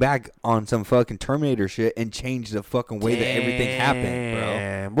came back on some fucking Terminator shit and changed the fucking way that everything happened, bro.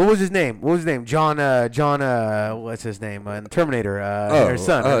 Damn. What was his name? John, what's his name? Terminator, her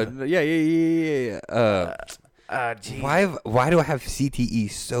son. Geez. Why do I have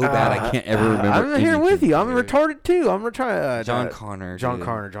CTE so bad I can't ever remember? I'm here with anything, you. I'm dude. retarded too. I'm gonna try. John Connor. John dude.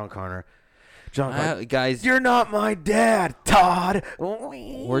 Connor. Guys, You're not my dad, Todd.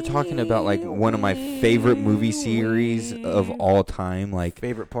 we're talking about like one of my favorite movie series of all time, like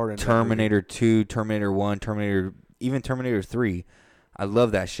Favorite part of Terminator 2, Terminator 1, even Terminator 3. I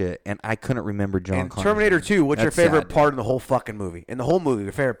love that shit, and I couldn't remember John And Connor. Terminator 2, what's your That's favorite sad, part in the whole fucking movie? In the whole movie,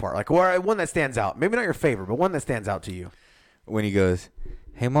 your favorite part? Like, one that stands out. Maybe not your favorite, but one that stands out to you. when he goes,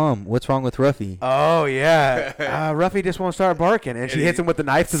 "Hey mom, what's wrong with Ruffy?" Oh, yeah. Ruffy just won't start barking, and she hits him with the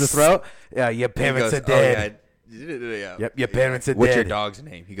knife to the throat. Yeah, your parents are dead. Yeah. Yep, your parents are What's dead. your dog's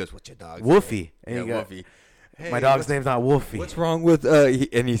name? He goes, "What's your dog's Woofy. name?" And Yeah, you go, Woofy. Hey, my dog's name's not Woofy. What's wrong with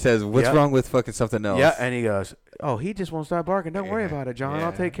and he says, "What's Yep. wrong with fucking something else?" Yeah, and he goes, "Oh, he just won't start barking. Don't worry about it, John.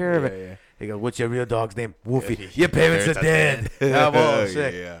 I'll take care of it." Yeah. He goes, "What's your real dog's name? Woofy. Your parents are dead." Oh, well,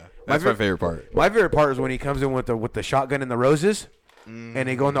 sick. Yeah. That's my favorite part. My favorite part is when he comes in with the shotgun and the roses, and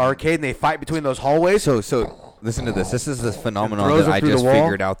they go in the arcade and they fight between those hallways. So listen to this. This is the phenomenon throws that him I through the just wall.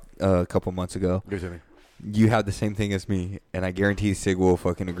 figured out a couple months ago. Give it to me. You have the same thing as me, and I guarantee Sig will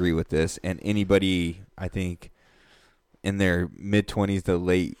fucking agree with this. And anybody, I think, in their mid-20s to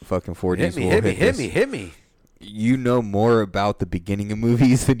late fucking 40s Hit me. You know more about the beginning of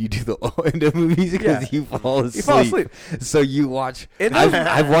movies than you do the end of movies because you fall asleep. You fall asleep. So you watch. In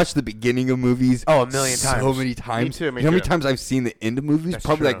I've watched the beginning of movies. Oh, a million so times. many times. Me too, me You know how many too. times I've seen the end of movies? That's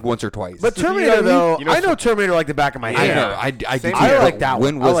Probably true. like once or twice. But You know Terminator, what I mean? though, You know I know some- Terminator like the back of my I hand. know. I do. Same too. here. I like that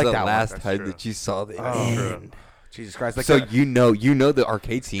When one. I was like the that one. last That's time true. that you saw the Oh, end? Jesus Christ. Like So you know the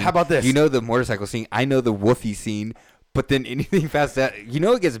arcade scene. How about this? You know the motorcycle scene. I know the Woofy scene. But then anything past that,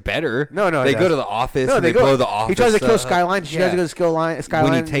 it gets better. No, They it go does. to the office. No, and they they blow the office. He tries to kill up. Skyline. She tries to go to Skyline.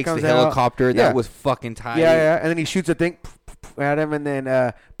 When he takes comes the out. helicopter, Yeah. that was fucking tight. Yeah, and then he shoots a thing at him, and then.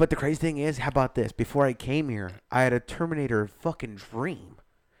 But the crazy thing is, how about this? Before I came here, I had a Terminator fucking dream.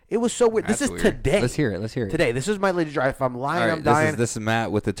 It was so weird. That's this is weird. today. Let's hear it. Today. This is my legit drive. If I'm lying, All right, I'm dying. This is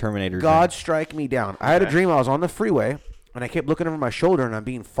Matt with the Terminator. God strike me down. I had a dream. I was on the freeway, and I kept looking over my shoulder, and I'm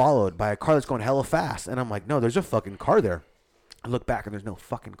being followed by a car that's going hella fast. And I'm like, no, there's a fucking car there. I look back, and there's no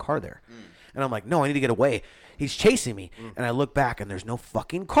fucking car there. And I'm like, no, I need to get away. He's chasing me. And I look back, and there's no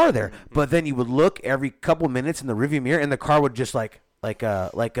fucking car there. But then you would look every couple minutes in the rearview mirror, and the car would just like like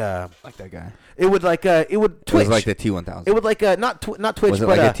that guy. it would it would twitch. It was like the T1000. It would not twitch, Was it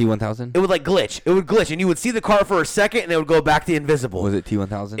but like a T1000? it would like glitch. It would glitch, and you would see the car for a second, and it would go back to invisible. Was it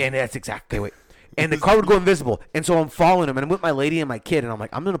T1000? And that's exactly what. And the car would go invisible. And so I'm following him, and I'm with my lady and my kid, and I'm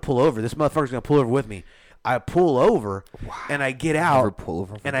like, I'm going to pull over. This motherfucker's going to pull over with me. I pull over, and I get out, Never pull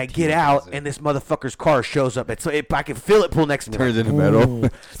over for and the I get out, T1000. and this motherfucker's car shows up. I can feel it pull next to me. Turns like, into metal. boom.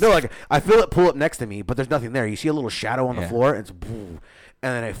 No, like I feel it pull up next to me, but there's nothing there. You see a little shadow on the Yeah. floor, and it's boom.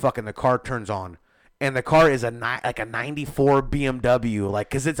 And then the car turns on. And the car is a 94 BMW, like,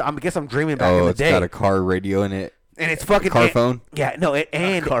 because I guess I'm dreaming back in the it's day. got a car radio in it. And it's fucking car phone? Yeah, no,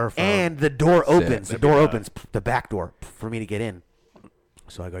 car phone. and the door opens. The That'd door be opens, the back door for me to get in.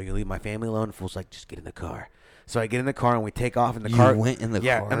 So I go, you leave my family alone. And Fool's like, just get in the car. So I get in the car and we take off. And the You car went in the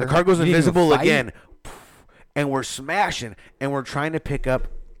yeah, car? and the car goes You didn't even invisible fight? again. And we're smashing, and we're trying to pick up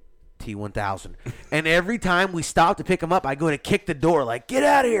T1000. And every time we stop to pick him up, I go to kick the door, like, get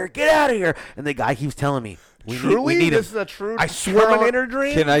out of here, get out of here. And the guy keeps telling me, we need This him. is a true I swear on- Terminator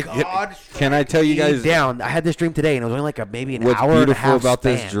dream? Can I tell you guys? down. I had this dream today, and it was only like maybe an What's hour and a beautiful half about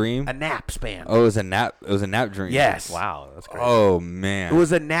span. this dream? A nap span. Oh, it was a nap. It was a nap dream. Yes. Wow, that's crazy. Oh man. It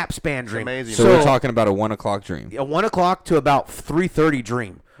was a nap span dream. amazing. So we're talking about a 1 o'clock dream. a 1 o'clock to about 3:30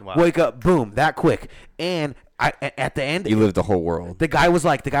 dream. Wow. Wake up, boom, that quick. And at the end, You lived the whole world. the guy was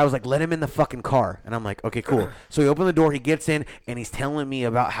like, let him in the fucking car. And I'm like, okay, cool. So he opened the door, he gets in, and he's telling me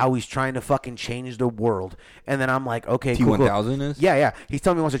about how he's trying to fucking change the world. And then I'm like, okay, cool. T1000 is? Yeah. He's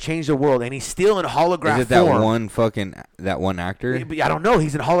telling me he wants to change the world, and he's still in holograph Is it that form. that one actor? I don't know.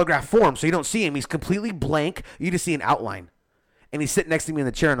 He's in holograph form, so you don't see him. He's completely blank. You just see an outline. And he's sitting next to me in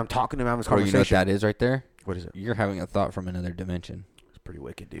the chair, and I'm talking to him, having this Oh, you conversation. know what that is right there? What is it? You're having a thought from another dimension. It's pretty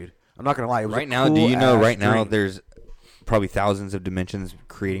wicked, dude. I'm not gonna lie. It was Right a now, do you know? cool-ass Right now, dream. there's probably thousands of dimensions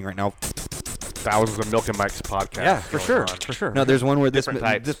creating right now. Thousands of Milk and Mike's podcasts. Yeah, for going sure, on. for sure. No, there's one where this Different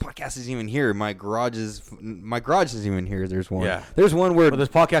types. podcast isn't even here. My garage isn't even here. There's one. Yeah. There's one where Well, this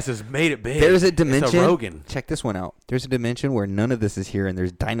podcast has made it big. there's a It's dimension. a Rogan. Check this one out. There's a dimension where none of this is here, and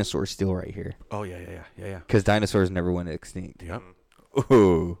there's dinosaurs still right here. Oh yeah. Because dinosaurs never went extinct. Yep.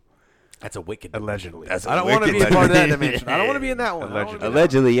 Ooh. That's a wicked. Allegedly. I don't want to be a part of that dimension. I don't want to be in that one.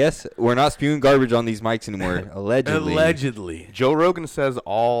 Allegedly, yes. We're not spewing garbage on these mics anymore. Allegedly. Allegedly. Joe Rogan says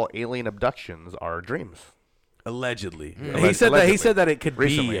all alien abductions are dreams. Allegedly. Yeah. He said that. Allegedly. He said that it could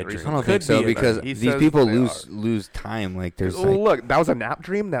Recently, be a dream. recently. I don't Could think so be a because dream. He these says people they lose time. Like there's Oh, like, look, that was a nap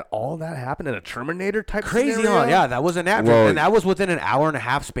dream. That all that happened in a Terminator type Crazy, scenario? huh? Yeah, that was an nap Well, dream, and that was within an hour and a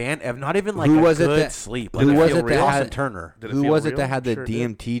half span of not even like who a was it good that- sleep. who Like, was feel it that real. had- Austin Turner? Did it who feel was it real? that had the Sure it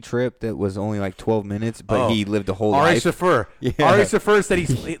did. DMT trip that was only like 12 minutes, but Oh. he lived a whole Ari life? Safir. Yeah. Ari Safir said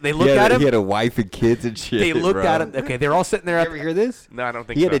they looked at him. He had a wife and kids and shit. They looked bro. at him. Okay, they're all sitting there. You At ever hear this? No, I don't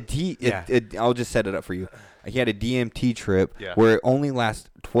think He so. had I'll just set it up for you. He had a DMT trip Yeah. where it only lasts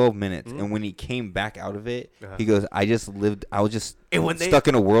 12 minutes, and when he came back out of it, he goes, I was just And when they- stuck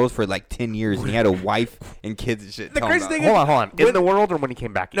in a world for like 10 years, and he had a wife and kids and shit. The telling crazy him thing about- is- Hold on. In the world or when he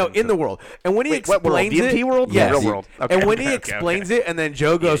came back? No, in the world. And when he Wait, what world? explains DMT it, world? Yes. Real world. Okay, and when okay, he okay, explains okay. it, and then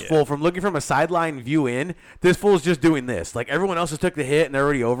Joe goes full from looking from a sideline view in. This fool's just doing this. Like everyone else has took the hit, and they're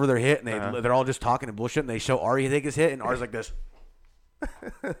already over their hit, and they're all just talking and bullshit. And they show Ari take his hit, and Ari's like this.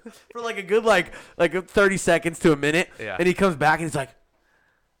 For like a good like 30 seconds to a minute, Yeah. and he comes back and he's like,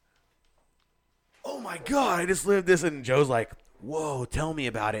 "Oh my god, I just lived this." And Joe's like, "Whoa, tell me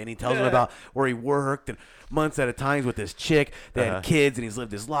about it." And he tells him about where he worked and months at a time with this chick that had kids, and he's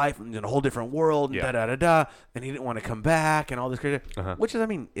lived his life in a whole different world, and Yeah. da da da da. And he didn't want to come back and all this crazy. Which is, I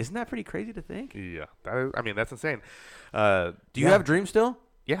mean, isn't that pretty crazy to think? Yeah, that is, I mean that's insane. Do you have dreams still?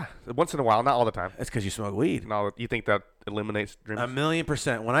 Yeah, once in a while, not all the time. That's because you smoke weed. No, you think that eliminates dreams?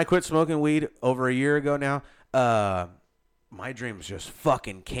 1,000,000%. When I quit smoking weed over a year ago now, my dreams just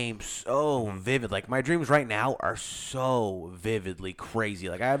fucking came so vivid. Like my dreams right now are so vividly crazy.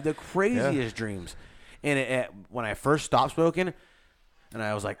 Like I have the craziest dreams. And when I first stopped smoking, and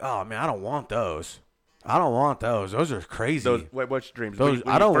I was like, "Oh man, I don't want those. I don't want those. Those are crazy. Those, which dreams? Those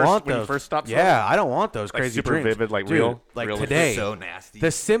When I don't you first, want when those. you first stopped Yeah, I don't want those Like crazy super dreams. vivid, like Dude, real- like realistic. today. So nasty.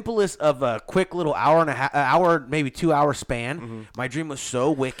 The simplest of a quick little hour, maybe 2 hour span. My dream was so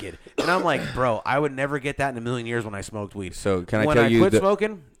wicked, and I'm like, bro, I would never get that in a million years when I smoked weed. So can I when tell I you quit the-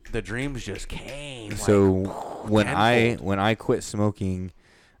 smoking, the dreams just came. So like, tenfold. when I quit smoking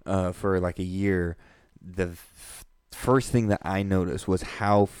for like a year, the first thing that I noticed was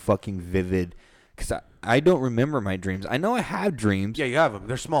how fucking vivid. Because I don't remember my dreams. I know I have dreams. Yeah, you have them.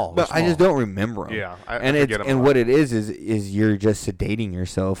 They're small. But I just don't remember them. Yeah, I and forget 'em a and lot. what it is you're just sedating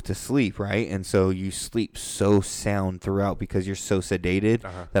yourself to sleep, right? And so you sleep so sound throughout because you're so sedated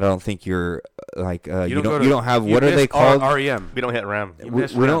that I don't think you're like you don't have what are they called? REM. We don't hit REM.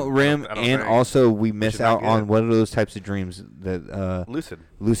 We don't REM, I don't and think. also we miss is not out on good. what are those types of dreams that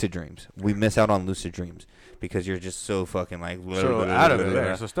lucid dreams. We miss out on lucid dreams because you're just so fucking like So out of it.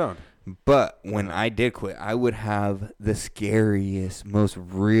 Yeah, so stoned. But when I did quit, I would have the scariest, most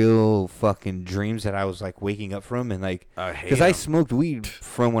real fucking dreams that I was like waking up from, and like because I smoked weed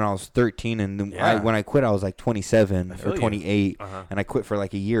from when I was 13, and then when I quit, I was like 27 or 28, and I quit for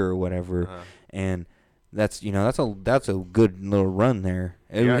like a year or whatever, and that's that's a good little run there.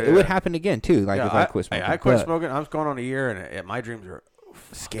 It would happen again too, like if I quit smoking. I quit smoking. I was going on a year, and my dreams are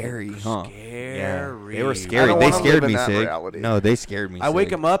scary, huh? Scary. Yeah, they were I scary. don't They wanna scared live in me, that Sig. reality. No, they scared me. I wake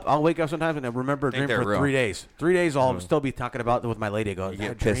Sig. him up. I'll wake up sometimes and I remember a dream they're for real. 3 days. 3 days, I'll still be talking about it with my lady. I go, You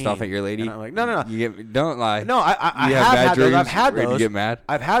get pissed off at your lady? And I'm like, no. Don't lie. No, I You have have bad had those. I've dreams had where you those. get mad?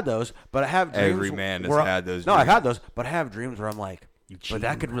 I've had those, but I have dreams. Every man has where had those No, I've dreams. had those, but I have dreams where I'm like, but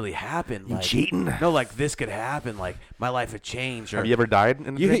that could really happen. You cheating? No, like this could happen. Like my life had changed. Or, Have you ever died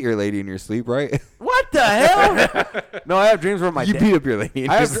in the You dream? hit your lady in your sleep, right? what the hell? No, I have dreams where my You beat up your lady in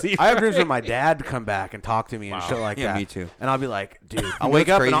I your have, sleep. I have dreams where my dad come back and talk to me and shit like Yeah, that. me too. And I'll be like, dude, I'll know wake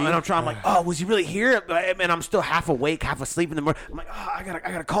up what's and crazy? I'm trying. I'm like, oh, was he really here? And I'm still half awake, half asleep in the morning. I'm like, oh, I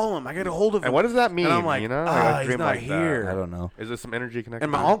gotta call him. I gotta hold of him. And what does that mean? And I'm like, you know, ah, a he's dream not like here. I don't know. Is there some energy connection?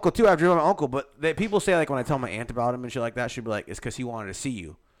 And my uncle too. I dream of my uncle, but people say like when I tell my aunt about him and shit like that, she'd be like, it's because he wanted to see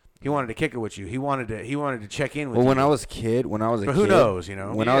you. He wanted to kick it with you. He wanted to check in with you. Well, when I was a kid, When I who knows, you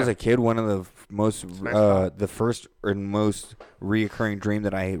know? When I was a kid, one of the most, the first or most reoccurring dream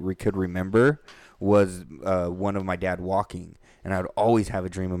that I could remember was one of my dad walking, and I would always have a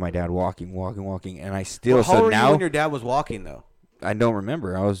dream of my dad walking, and I still. Well, how so old were now you when your dad was walking though? I don't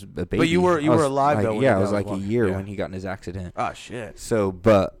remember. I was a baby. But you were alive like, though. When yeah, your I was dad like a walking. year Yeah. when he got in his accident. Oh shit. So,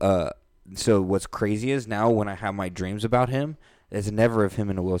 so what's crazy is now when I have my dreams about him, it's never of him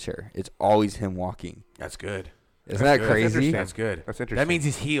in a wheelchair. It's always him walking. That's good. Isn't that crazy? That's good. That's interesting. That means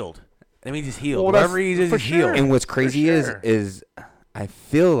he's healed. That means he's healed. Well, Whatever he is, for he's sure. healed. And what's crazy sure. is I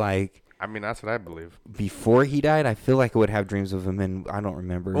feel like I mean, that's what I believe. before he died, I feel like I would have dreams of him, and I don't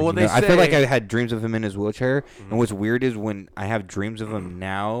remember. Well, you they know? I feel like say- I had dreams of him in his wheelchair. And what's weird is when I have dreams of him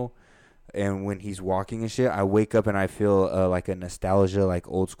now, and when he's walking and shit, I wake up and I feel like a nostalgia, like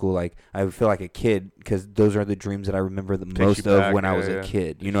old school. Like I feel like a kid because those are the dreams that I remember the most you of back, when I was yeah. a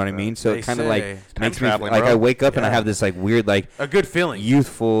kid. You know what I mean? So They it kind of like say- makes me traveling, like bro. I wake up and I Yeah. have this like weird like a good feeling.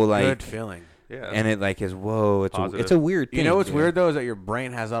 youthful like Good feeling. Yeah. and it like is whoa, it's Positive. a weird thing. You know what's yeah. weird though is that your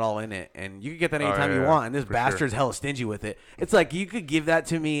brain has that all in it, and you can get that anytime you yeah, want. And this for bastard's hella stingy with it. It's like you could give that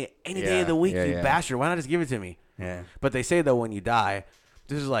to me any day of the week, Yeah, you yeah. bastard. Why not just give it to me? Yeah. But they say though when you die,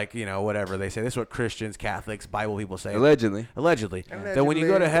 this is like whatever they say. This is what Christians, Catholics, Bible people say. Allegedly. That when you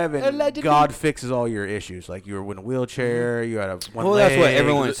go to heaven, God fixes all your issues. Like you were in a wheelchair, you had a one Well, leg. that's what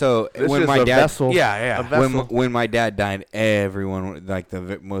everyone. So This when is my a dad, vessel. Yeah. A vessel. when my dad died, everyone like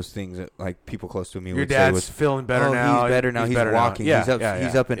most things that like people close to me Your would say dad's was feeling better now. He's better now. He's better walking. Now.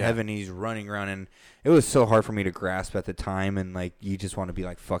 He's up in yeah. heaven. He's running around, and it was so hard for me to grasp at the time. And like you just want to be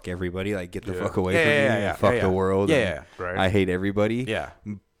like fuck everybody, like get the fuck away from me, and fuck the world. Yeah, and right. I hate everybody. Yeah.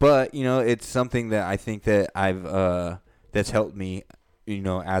 But it's something that I think that I've that's helped me.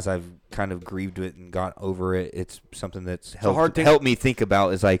 As I've kind of grieved it and got over it, it's something that's helped me think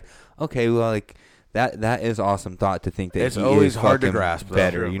about. Is like, okay, well, like that is awesome thought to think that It's he always is hard to fucking grasp, though.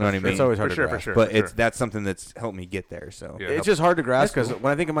 better. Sure, You know what I that's mean? It's always hard For to sure, grasp. for sure. But that's something that's helped me get there. So. Yeah. It's just hard to grasp That's because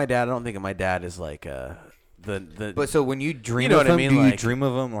when I think of my dad, I don't think of my dad as like the. But so when you dream know of what I him, mean? do you Like- dream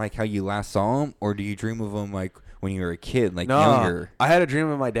of him like how you last saw him, or do you dream of him like when you were a kid, like No, younger? I had a dream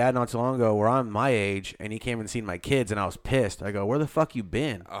of my dad not too long ago where I'm my age and he came and seen my kids and I was pissed. I go, where the fuck you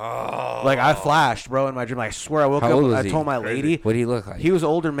been? Oh. Like I flashed, bro, in my dream. I swear I woke How up old and was I he? told my lady. What did he look like? He was an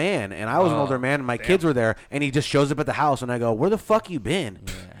older man and I was an older man and my kids were there and he just shows up at the house and I go, where the fuck you been?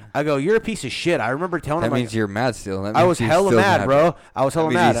 Yeah. I go, you're a piece of shit. I remember telling That him. means you're mad still. That I means was he's hella still mad, bro. I was hella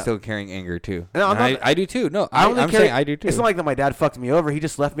that means mad. He's still carrying anger too. No, I'm And not- I do too. No, I only I'm carry- saying I do too. It's not like that my dad fucked me over. He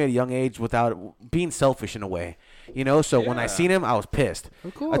just left me at a young age without being selfish in a way. So when I seen him, I was pissed.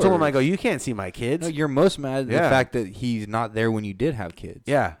 Of I told him, I course. go, you can't see my kids. No, you're most mad at the Yeah. fact that he's not there when you did have kids.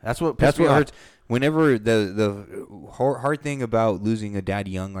 Yeah, that's what That's pissed me what off. hurts. Whenever the hard thing about losing a dad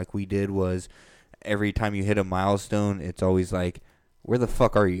young like we did was every time you hit a milestone, it's always like, where the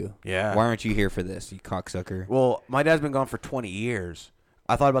fuck are you? Yeah. Why aren't you here for this, you cocksucker? Well, my dad's been gone for 20 years.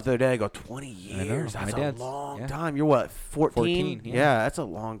 I thought about the other day. I go, 20 I know. years? My That's a dad's- long yeah. time. You're what, 14? 14, Yeah, yeah. that's a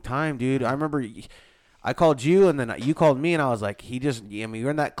long time, dude. I remember I called you, and then you called me, and I was like, you're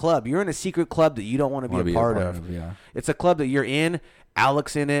in that club. You're in a secret club that you don't want to Wanna be a part of. yeah. It's a club that you're in.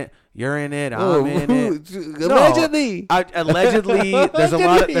 Alex in it. You're in it. Oh, I'm in it. allegedly. Allegedly, there's a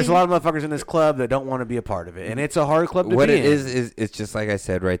lot of motherfuckers in this club that don't want to be a part of it, and it's a hard club to What be it in. is it's just like I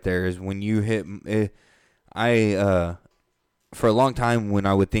said right there is when you hit for a long time when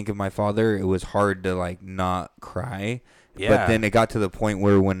I would think of my father, it was hard to like not cry. Yeah. But then it got to the point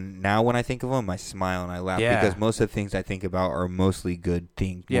where when I think of him, I smile and I laugh Yeah. because most of the things I think about are mostly good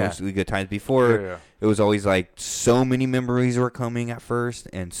things, Yeah. mostly good times. Before it was always like so many memories were coming at first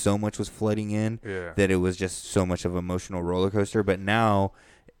and so much was flooding in that it was just so much of an emotional roller coaster. But now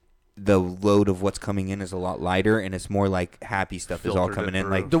the load of what's coming in is a lot lighter and it's more like happy stuff is all Filtered coming it in.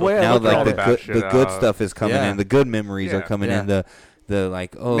 through. Like The way I now, look like at the it- good, shit the good out. stuff is coming Yeah. in. The good memories are coming in. The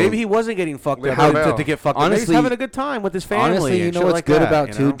like Maybe he wasn't getting fucked up How- to get fucked up. Maybe he's honestly- having a good time with his family. honestly, you and know shit what's like good that, about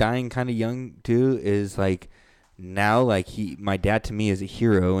you too know? dying kind of young too is like now like my dad to me is a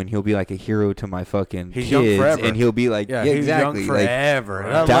hero and he'll be like a hero to my fucking He's kids young forever. and he'll be like Yeah, yeah he's young exactly forever.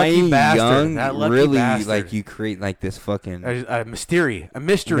 like That dying lucky bastard. young That lucky really bastard. like you create like this fucking a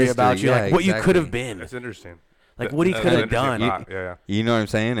mystery about you, yeah, like what you exactly. could have been, That's interesting. like what he That's could an have done. interesting thought. Yeah. you know what I'm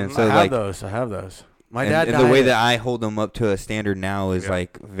saying and so I have like those. I have those. My and, dad and died the way at- that I hold him up to a standard now is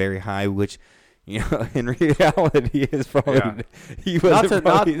like very high, which you know in reality is probably he wasn't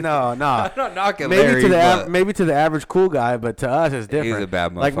probably, no. I'm not knocking Maybe Larry, to the but maybe to the average cool guy, but to us it's different. he's a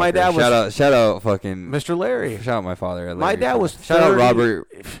bad motherfucker. Like my dad was shout out fucking Mr. Larry. shout out my father. Larry. My dad was shout out 30 Robert.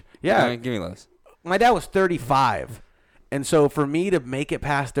 Yeah, Give me those. my dad was 35. And so for me to make it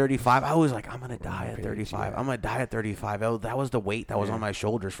past 35, I was like, I'm going to die at 35. I'm going to die at 35. That was the weight that was on my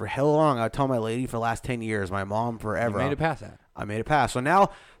shoulders for hell long. I told my lady for the last 10 years, my mom forever. You made it past that. I made it past. So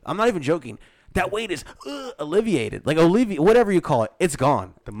now, I'm not even joking. that weight is alleviated. Like whatever you call it, it's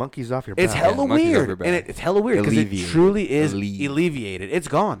gone. The monkey's off your back. It's hella monkey's off your weird, back. and it's hella weird because it Alleviated. truly is alleviated. It's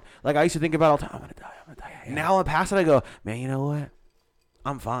gone. Like I used to think about all the time. I'm gonna die. Now I'm past it. I go, man. You know what?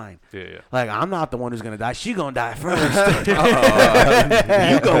 I'm fine. Yeah. Like I'm not the one who's gonna die. She gonna die first.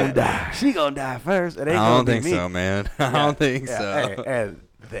 You gonna die. She gonna die first. It ain't I gonna don't be think me. so, man. I don't think so.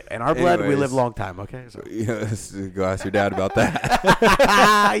 Hey, in our blood, we Anyways. live a long time. Okay. So. Yes, go ask your dad about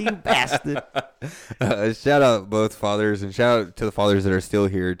that. You bastard. Shout out both fathers, and shout out to the fathers that are still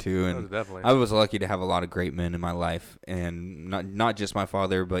here too. And definitely. I was lucky to have a lot of great men in my life, and not just my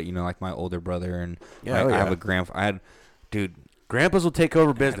father, but like my older brother, and I have a grandfather. I had, dude. Grandpas will take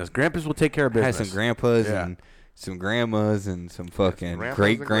over business. Grandpas will take care of I had business. some grandpas and some grandmas and some fucking grandpas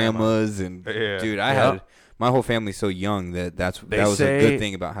great and grandmas and dude, I had my whole family so young that that was a good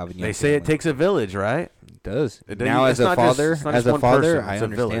thing about having young. They say it family. takes a village, right? It does. It- Now it's as a not just- father, it's not as just a one father, person, I it's a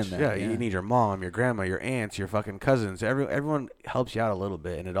understand village. that. Yeah, you need your mom, your grandma, your aunts, your fucking cousins. Everyone helps you out a little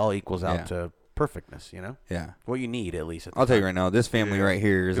bit, and it all equals out to perfectness. You know. Yeah. What you need at least. I'll tell you right now, this family right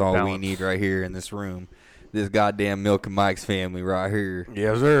here is Good all we balance. need right here in this room. This goddamn Milk and Mike's family right here.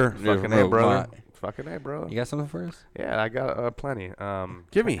 Yes, sir. Fucking A, brother. Fucking A, brother. You got something for us? Yeah, I got plenty.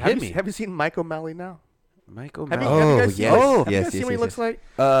 Give me, hit me. Have you seen Mike O'Malley now? Mike Have O'Malley. you, have you guys seen, yes. have you Yes, guys seen yes, what he yes, looks yes.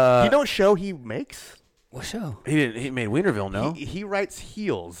 like? You know what show he makes? What show? He didn't. He made Wienerville. No. He writes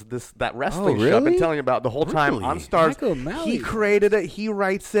Heels. That wrestling show I've really? been telling you about the whole time Really? on Stars. Michael O'Malley. He created it. He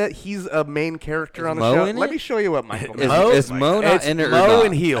writes it. He's a main character on the Mo show. in Let it? me show you what Michael. Is, O'Malley is Mo not It's in it or Mo not?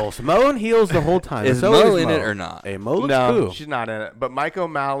 and Heels. Mo and Heels the whole time. Is It's always Mo in it or not? Hey, Mo looks No, cool. she's not in it. But Mike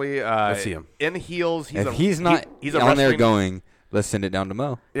O'Malley, Let's see him. in Heels. If he's not he's a on there wrestling- going, let's send it down to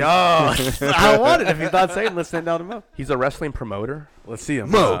Mo. Oh, I want it. If he's not saying, Let's send down to Mo. he's a wrestling promoter. Let's see him.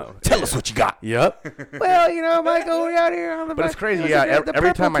 Mo, tell us what you got. Yep. Well, Michael, we out here on the. But it's crazy. Yeah,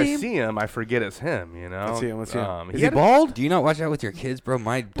 every time I see him, I forget it's him. You know. Let's see him. Let's see him. Is he he had a- bald? Do you not watch out with your kids, bro?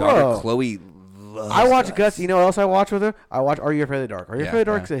 My daughter Bro. Chloe loves I watch Gus. Gus. You know what else I watch with him? I watch Are You Afraid of the Dark? Are You Yeah, Afraid of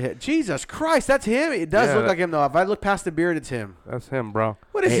the Dark's a hit. Jesus Christ, that's him. It does Yeah, look that- like him though. If I look past the beard, it's him. That's him, bro.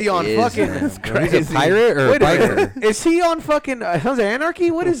 What is he on It fucking? is him. That's He's a pirate or a Wait a minute. biker? Is he on fucking Sons of Anarchy?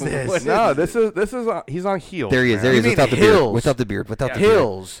 What is this? No, this is he's on Heels. There he is. man. There he is You mean without the beard. Hills? Without the beard. Without the beard.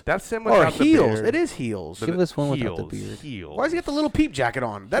 Hills. That's him Or without the Heels. beard. It is Heels. Give us one without the Heels. beard. Heels. Why does he got the little peep jacket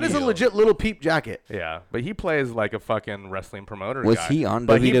on? That is a Heels. legit little peep jacket. Yeah, but he plays like a fucking wrestling promoter. Was guy. he on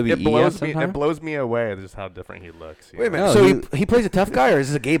But WWE it blows at me. some time? It blows me away just how different he looks. you Wait a know? minute. No, so he plays a tough guy, or is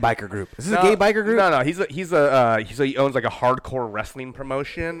this a gay biker group? Is this a gay biker group? No, he owns like a hardcore wrestling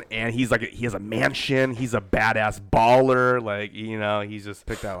promotion, and he has a mansion. He's a badass baller. Like he's just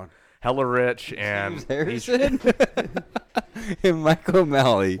Pick that one. hella rich, and James Harrison and Michael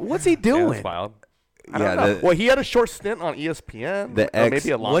O'Malley. What's he yeah, doing? that's wild. I Yeah, don't know. the- well, he had a short stint on ESPN. The or X-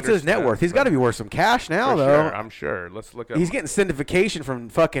 maybe a longer What's his net stint, worth? He's but- got to be worth some cash now, for though. sure, I'm sure. Let's look at. He's getting syndication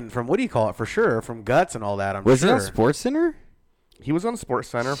from what do you call it? For sure, from Guts and all that. I'm Was sure. he on Sports Center? He was on Sports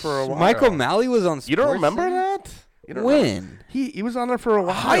Center for a while. Michael O'Malley was on Sports You don't remember Center? that? You don't When? remember? He was on there for a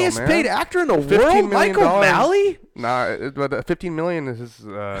while. Highest man. paid actor in the $15 world, million. Michael O'Malley. Nah, but $15 million is his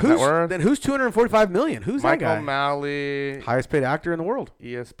net worth. Then who's 245 million? Who's Michael that guy? O'Malley, Highest paid actor in the world.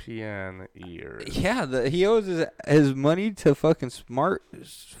 ESPN years. Yeah, he owes his money to fucking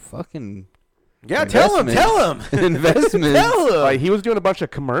fucking Yeah, tell him. investments. Tell him. Like, he was doing a bunch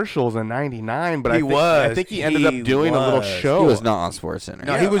of commercials in '99, but He I was. think he ended up He doing a little was. show. He was not on Sports Center.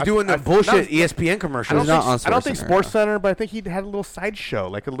 No, Yeah, he was I- doing the I- bullshit no, ESPN I commercials. not on I don't think SportsCenter, Sports no. Center, but I think he had a little sideshow,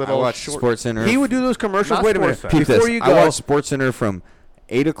 like a I little. watched short, Sports Center. He would do those commercials. Not Wait a minute. SportsCenter. Peep Before this. you I go, watched Sports Center from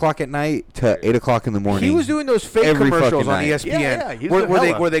 8 o'clock at night to 8 o'clock in the morning. he was doing those fake every commercials fucking on night. ESPN Yeah, he's where, the where they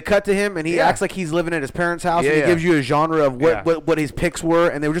hella. where they cut to him and he Yeah. acts like he's living at his parents' house and Yeah, he yeah. gives you a genre of Yeah. what his picks were,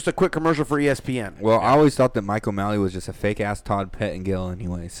 and they were just a quick commercial for ESPN. Well, I always thought that Michael O'Malley was just a fake ass Todd Pettengill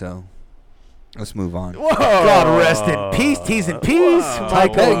anyway. So let's move on. God rest in peace, T's and P's. Todd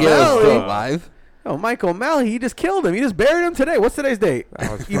Michael Pettengill is still O'Malley. alive. Oh, Michael O'Malley, you just killed him. You just buried him today. What's today's date?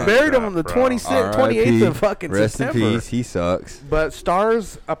 was You fucked buried him up, on the bro. 28th of fucking Rest September. in peace. He sucks. But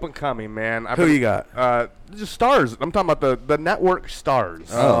Stars up and coming, man. Who you got? Just Stars. I'm talking about the network Stars.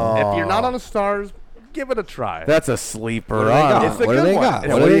 Oh. If you're not on the Stars, give it a try. That's a sleeper. What do they got? It's a What do good they one. got?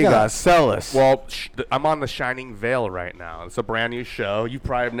 It's What What do do they you got? got? Sell us. Well, I'm on The Shining Veil right now. It's a brand new show. You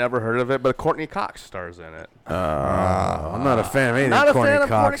probably have never heard of it, but Courtney Cox stars in it. I'm not a fan of anything Not a Courtney fan of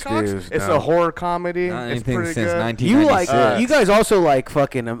Cox Courtney Cox? dudes. It's no. a horror comedy. Not It's anything pretty since good. 1996. You guys also like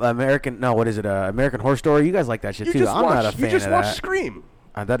fucking American. No, what is it? American Horror Story. You guys like that shit You too. just I'm watch, not a fan You just of watch that. Scream.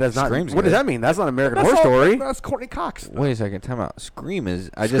 That does not. Scream's what does good. that mean? That's not American That's Horror all- Story. That's Courtney Cox. stuff. Wait a second. Time out. Scream is.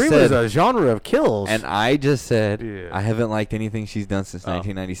 I just Scream is said. a genre of kills. And I just said Yeah. I haven't liked anything she's done since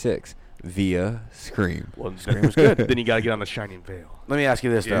 1996. via Scream. Well, Scream was good. Then you got to get on the Shining Veil. Let me ask you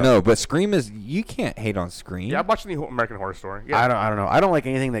this though. No, but Scream is, you can't hate on Scream. Yeah, I'm watching the American Horror Story. Yeah. I don't know. I don't like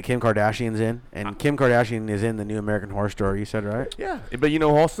anything that Kim Kardashian's in, and Kim Kardashian is in the new American Horror Story. You said right? Yeah, but you know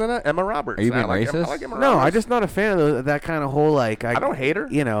who else is in it? Emma Roberts. Are you being I like racist? I like Emma No, Roberts. I'm just not a fan of that kind of whole like. I don't hate her.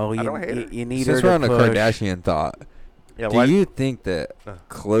 You know, I don't hate her. you need Since her we're to on a push. Kardashian thought, Yeah, do why- you think that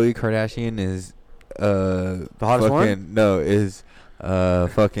Khloe Kardashian is the hottest one? No, is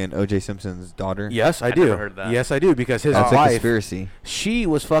fucking O.J. Simpson's daughter? Yes, I do. never heard that. Yes, I do because his That's a wife, conspiracy. she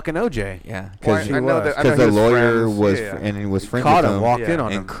was fucking OJ. Yeah, Why- because I know that- I know the his lawyer friends, was yeah. and he was friends Caught with him, him, walked in on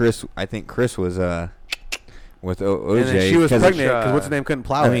and him. Chris, I think Chris was with OJ. And then she was 'cause pregnant because what's her name couldn't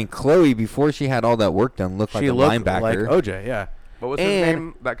plow I it. mean, Chloe before she had all that work done looked like she a looked linebacker, like OJ. Yeah. What was his And-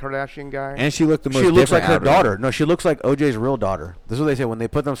 name? That Kardashian guy? and she looked the most. She looks like different her out of daughter. No, she looks like OJ's real daughter. This is what they say when they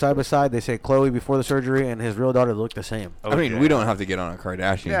put them side by side. They say Chloe before the surgery and his real daughter look the same. I mean, we don't have to get on a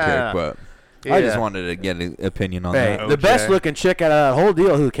Kardashian Yeah. kick, but Yeah. I just wanted to get an opinion on Hey, that. the OJ. best looking chick out of that whole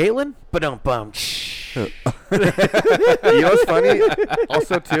deal, who? Caitlyn? Ba-dum-bum. You know what's funny?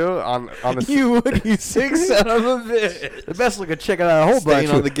 Also, too, on the you sick son of a bitch. The best looking chick out of that whole Staying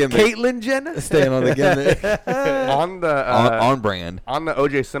bunch. on the gimmick. Caitlyn Jenner? Staying on the gimmick. on the on brand. on the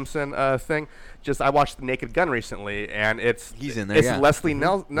O.J. Simpson thing. Just I watched The Naked Gun recently, and He's in there, It's yeah. Leslie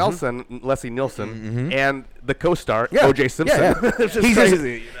Leslie Nielsen, and the co-star Yeah. O.J. Simpson. Yeah. It's just he's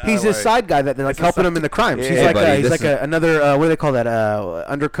crazy. he's his side guy that they're like That's helping his him in the crimes. Yeah. He's Hey, like buddy, he's this like is- another what do they call that?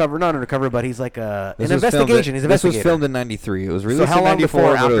 Undercover, not undercover, but he's like an This was filmed investigation. in- He's an This was investigator. filmed in '93. It was released how in long '94,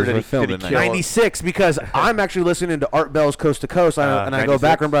 before but after it was did he filmed in kill him? 96 because I'm actually listening to Art Bell's Coast to Coast, and I go 96?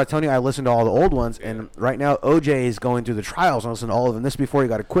 back. Remember I told you I listened to all the old ones, and right now OJ is going through the trials. I listened to all of them. This before he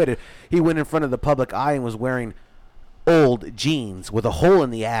got acquitted. He went in front of the public eye and was wearing old jeans with a hole in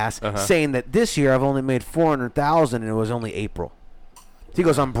the ass, saying that this year I've only made 400,000 and it was only April. He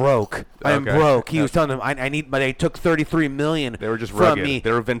goes, I'm broke. I am Okay. broke. He was telling them, I need, but they took 33 million. They were just from rugged. me.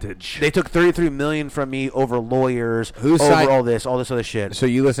 They were vintage. They took 33 million from me over lawyers, Whose over side- all this other shit. So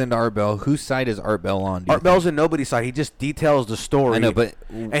you listen to Art Bell. Whose side is Art Bell on? do you Art Bell's in nobody's side. He just details the story. I know, but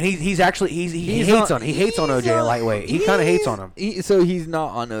and he actually he he's hates not- on OJ he's lightweight. He kind of hates on him. So he's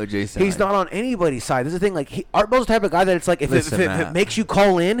not on OJ's side. He's not on anybody's side. This is the thing. Like Art Bell's the type of guy that it's like if Listen, it Matt. makes you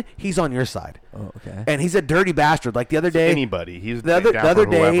call in, he's on your side. Oh, okay. And he's a dirty bastard. Like the other day, Anybody. He's the other down for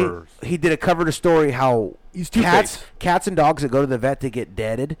day, whoever. he did a cover to story how two-faced. cats and dogs that go to the vet to get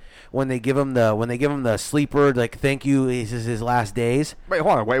deaded when they give him the sleeper, like thank you, this is his last days. Wait,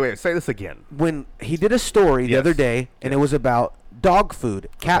 hold on. Wait. Say this again. When he did a story the Yes. other day, and it was about dog food,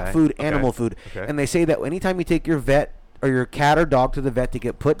 cat Okay. food, Okay. animal food, Okay. and they say that anytime you take your vet or your cat or dog to the vet to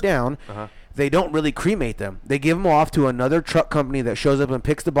get put down, they don't really cremate them. They give them off to another truck company that shows up and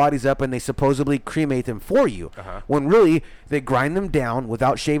picks the bodies up, and they supposedly cremate them for you. When really they grind them down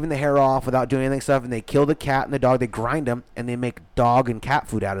without shaving the hair off, without doing anything stuff, and they kill the cat and the dog. They grind them and they make dog and cat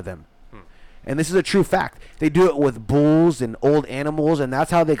food out of them. And this is a true fact. They do it with bulls and old animals, and that's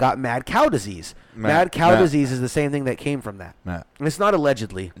how they got mad cow disease. Mad cow disease is the same thing that came from that. Matt. And it's not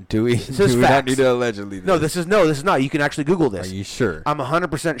allegedly. Do we? This is Do we not facts. need to allegedly? No, this is not. You can actually Google Are this. you sure? I'm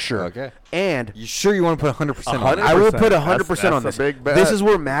 100% sure. Okay. And You sure you want to put 100% on it? I will put 100%. 100% on That's this. a big bet. This is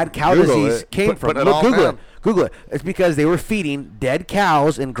where mad cow Google disease it. came Put from. it Look, all Google down. it. Google it. It's because they were feeding dead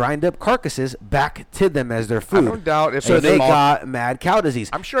cows and grind up carcasses back to them as their food. don't doubt if so it's they small- got mad cow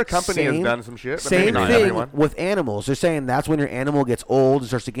disease. I'm sure a company has done some shit, but maybe Same not thing everyone. with animals. They're saying that's when your animal gets old and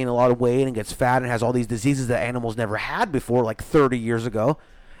starts to gain a lot of weight and gets fat and has all these diseases that animals never had before, like 30 years ago.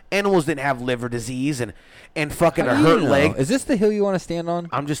 Animals didn't have liver disease and fucking a How do you hurt know? leg. Is this the hill you want to stand on?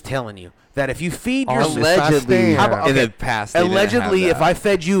 I'm just telling you that if you feed your Allegedly, How about- in okay, the past, they didn't allegedly, have if that. I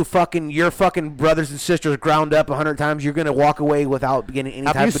fed you your fucking brothers and sisters ground up 100 times, you're gonna walk away without getting any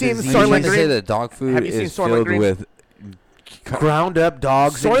Have type you of seen disease. Are you Soylent trying to say Green? that dog food Have you seen is Soylent filled Green? with? ground up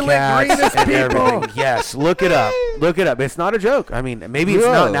dogs and Soylent cats Green is and people. everything. Yes, look it up. Look it up. It's not a joke. I mean, maybe it's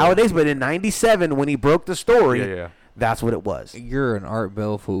not Bro. nowadays, but in '97 when he broke the story, Yeah. that's what it was. You're an Art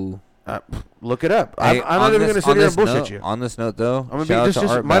Bell fool. Look it up. Hey, I'm not even on gonna sit here and this bullshit note- you. On this note, though, I'm gonna shout out be to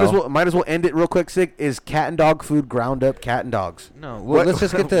just Art might Bell. might as well end it real quick. Sig is cat and dog food ground up cat and dogs. No, well, let's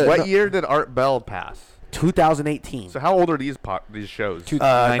just get the. What year did Art Bell pass? 2018. So how old are these shows?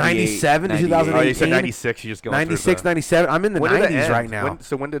 97 to 2018. Oh, you said 96. You just going 96, through 97. I'm in the When did it 90s end? right now.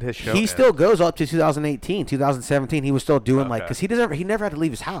 So when did his show He end? still goes up to 2018, 2017. He was still doing because Okay. he never had to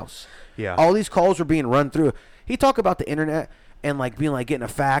leave his house. Yeah. All these calls were being run through. He talked about the internet and like being like getting a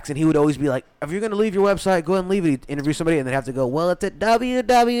fax, and he would always be like, if you're gonna leave your website, go ahead and leave it. He'd interview somebody, and they'd have to go, well, it's at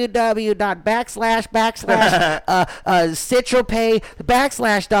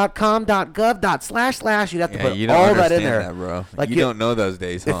www.//citropay.com.gov.// you'd have to put you don't all that in understand there, that, bro. Like you don't know those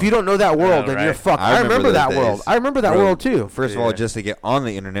days. If you don't know that world, then you're fucked. I remember that those world. days. I remember that Bro, world too. First of all, just to get on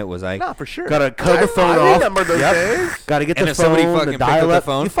the internet was like, Not for sure. Gotta cut the phone I off. remember those days. Gotta get and the if somebody phone, fucking the picked up the dial-up.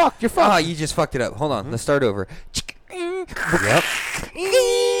 phone, You're fucked. You're fucked. Ah, you just fucked it up. Hold on, let's start over. Yep. That's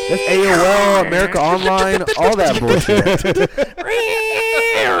AOL, America Online, all that bullshit.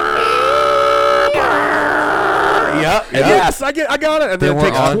 Yep. Yes, I got it. And then it we're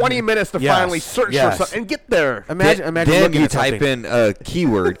takes on. 20 minutes to Yes. finally search Yes. for something and get there. Imagine then looking you at type something. in a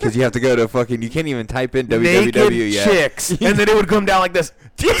keyword because you have to go to fucking. You can't even type in naked www yet. chicks, and then it would come down like this.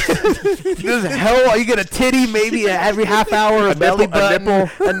 This hell, you get a titty maybe every half hour, a belly button,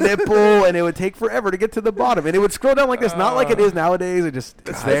 a nipple, and it would take forever to get to the bottom, and it would scroll down like this, not like it is nowadays. It's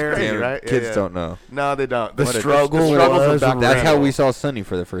there. crazy, Damn, right? Kids don't know. No, they don't. The What struggle struggles was of Dr. That's how Randall. we saw Sunny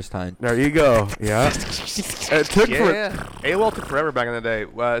for the first time. There you go. Yeah. It took AOL took forever back in the day.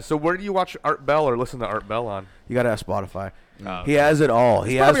 So where do you watch Art Bell or listen to Art Bell on? You gotta have Spotify. Oh, He has it all.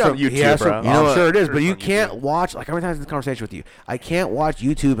 He has probably on some. He has YouTube, some. bro. I'm sure it is, Sure but it's you on can't YouTube. watch. Like how many times in this conversation with you, I can't watch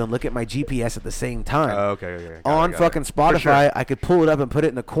YouTube and look at my GPS at the same time. Okay. Got On it. fucking For Spotify, sure. I could pull it up and put it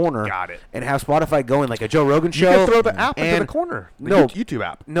in the corner. Got it. And have Spotify going like a Joe Rogan You show. can throw the app into and the corner. The no, YouTube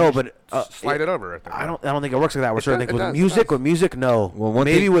app. No, You but just slide it over right there. I don't think it works like that with certain does- things. it With does, music, it does. with music, no. Well, one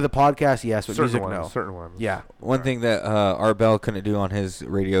maybe thing- with a podcast, yes. With Certain music, ones, no. certain ones. Yeah. One thing that Art Bell couldn't do on his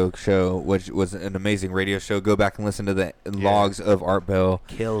radio show, which was an amazing radio show, go back and listen to the logs of Art Bell.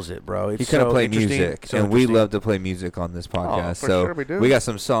 Kills it, bro. It's He couldn't so play interesting, music, so and we interesting. love to play music on this podcast. for so sure we do. got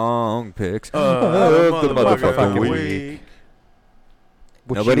some song picks the motherfucking week.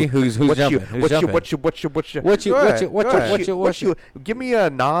 Nobody? Who's jumping? Who's jumping? What you? Give me a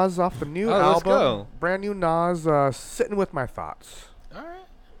Nas off the new album. Let's go. Brand new Nas, Sitting With My Thoughts. All right.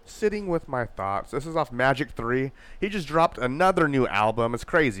 Sitting With My Thoughts. This is off Magic 3. He just dropped another new album. It's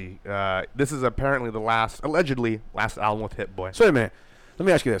crazy. This is apparently allegedly last album with Hit Boy. So wait a minute. Let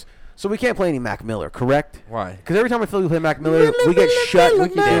me ask you this. So we can't play any Mac Miller, correct? Why? Because every time I feel we play Mac Miller, we get shut. We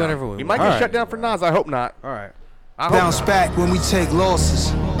can do whatever we You want. might get shut down for Nas. I hope not. All right. I hope Bounce not. back when we take losses.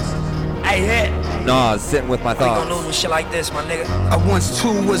 Hey, hit. Nas, Sitting With My We gon' Thoughts. lose with shit like this, my nigga. I once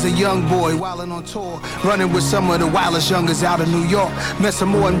too was a young boy wildin' on tour, running with some of the wildest youngers out of New York. Met some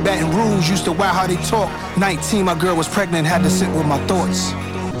more in Baton Rouge, used to wow how they talk. 19, my girl was pregnant, had to sit with my thoughts.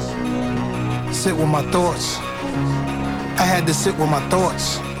 Sit with my thoughts. I had to sit with my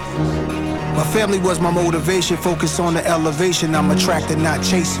thoughts. My family was my motivation, focus on the elevation. I'm attracted, not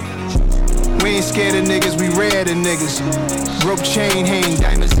chasing. We ain't scared of niggas, we rare than niggas. Rope chain hang,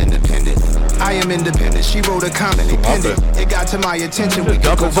 diamonds independent. I am independent, she wrote a comment independent. It got to my attention, we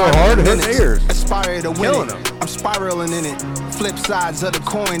can go so viral hard, in hitting minutes. ears. Aspire to win it, I'm spiraling in it. Flip sides of the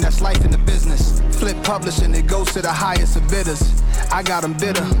coin, that's life in the business. Flip publishing, it goes to the highest of bidders. I got them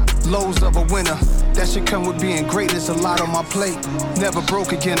bitter, lows of a winner. That should come with being great, there's a lot on my plate. Never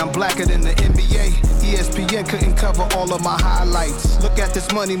broke again, I'm blacker than the NBA. ESPN couldn't cover all of my highlights. Look at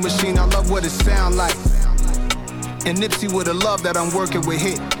this money machine, I love what it sound like. And Nipsey would've loved that I'm working with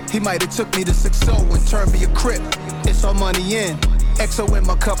Hit. He might've took me to 6-0 and turned me a crip. It's all money in. XO in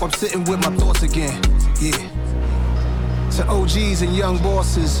my cup, I'm sitting with my thoughts again. Yeah. To OGs and young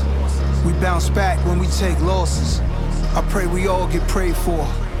bosses, we bounce back when we take losses. I pray we all get prayed for.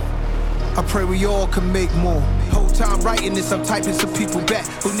 I pray we all can make more. Whole time writing this, I'm typing some people back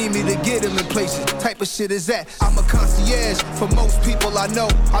who need me to get them in places. Type of shit is that? I'm a concierge for most people I know.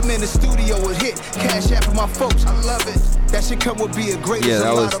 I'm in the studio with Hit, cash app for my folks. I love it. That should come with being great. Yeah, It's a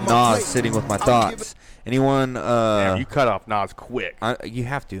that lot was on my Nas, plate. Sitting With My I'm Thoughts. Anyone? Damn, you cut off Nas quick. You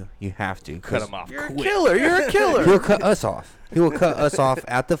have to. You have to. Cut him off quick. Killer, you're a killer. He'll cut us off. He will cut us off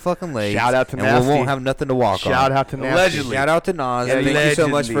at the fucking legs. Shout out to and Nasty. we won't have nothing to walk on. Shout out to Nasty. Allegedly. Shout out to Nas. Yeah, Thank you so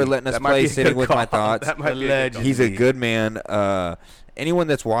much for allegedly. letting us That might play be a Sitting good With My call. Thoughts. That might be a good call. He's a good man. Anyone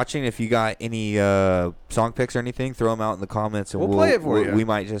that's watching, if you got any song picks or anything, throw them out in the comments, and We'll play it for you. We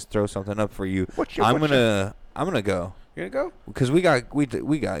might just throw something up for you. I'm gonna go You gonna go? because we got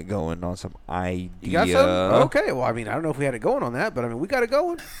going on some idea. You got some? Okay. Well, I mean, I don't know if we had it going on that, but I mean, we got it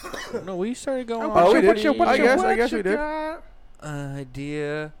going. No, we started going. Oh, we did. I guess we did.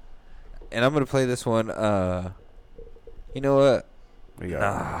 Idea, and I'm gonna play this one. You know what? All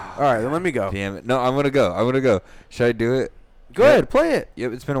right, then let me go. Damn it! No, I'm gonna go. Should I do it? Go ahead, play it.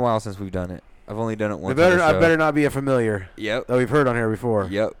 Yep, it's been a while since we've done it. I've only done it once. I on the better show. not be a familiar Yep. that we've heard on here before.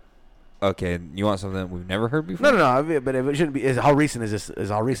 Yep. Okay, you want something that we've never heard before? No. But it shouldn't be. How recent is this?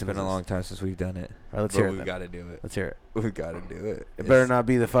 How recent? It's been a long time since we've done it. All right, let's hear it. We've got to do it. Let's hear it. We've got to do it. It better not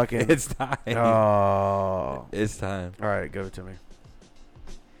be the fucking. It's time. Oh, it's time. All right, give it to me.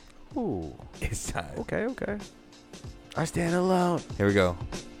 Ooh, it's time. Okay. I stand alone. Here we go.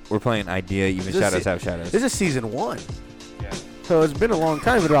 We're playing Idea. Even shadows have shadows. This is season 1. Yeah. So it's been a long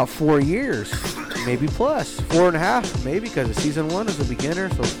time. It's been about 4 years, maybe plus 4.5, maybe because of season 1 is a beginner.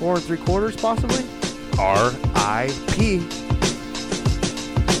 So 4 3/4 possibly. R.I.P.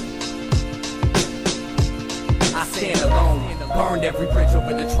 I stand alone, burned every bridge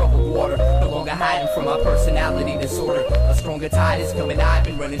over the troubled water. No longer hiding from my personality disorder. A stronger tide is coming. I've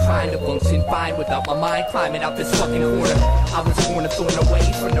been running, trying to function fine without my mind climbing out this fucking corner. I was born a thorn away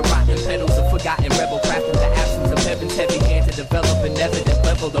from the rotten petals of forgotten rebel craft in the absence of heaven's heavy hand to develop an evident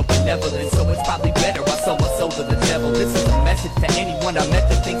level of benevolence. So it's probably better I sell my soul to the devil. This is a message to anyone I met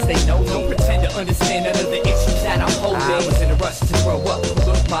that thinks they know me. Don't pretend to understand none of the issues that I'm holding. I was in a rush to grow up.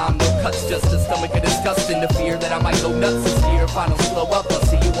 Look, mom, no cuts, just a stomach of disgust and the fear that I might go nuts this year. If I don't slow up, I'll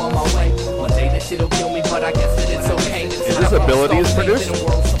see you on my way. One day that shit'll kill me, but I guess that it's okay. Is this Abilities produced? In a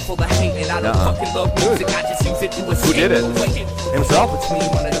world so full of hate, and I don't fucking love music. I just use it to escape. Who did it? Himself? It's me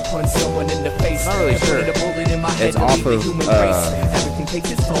wanting to punch someone in the face. Not really sure. It's off of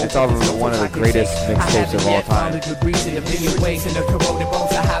it's off of one of the greatest mixtapes of all time.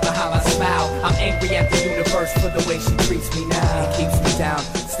 I'm angry at the universe for the way she treats me now. It keeps me down,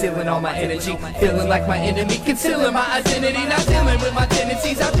 stealing all my energy, feeling like my enemy, concealing my identity, not dealing with my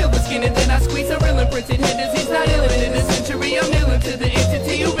tendencies. I peel the skin and then I squeeze a real imprinted head disease. Not ill in the century, I'm kneeling to the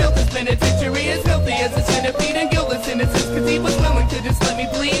entity who built this penitentiary. As filthy as a centipede and guiltless innocence, cause he was willing to just let me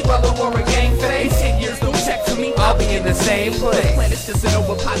bleed while the war again fades. 10 years, no check to me, I'll be in the same place. The planet's just an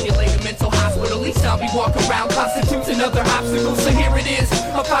overpopulated mental hospital. Each zombie walk around constitutes another obstacle. So here it is,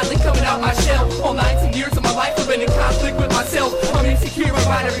 I'm finally coming out my shell. All 19 years of my life I've been in conflict with myself. I'm insecure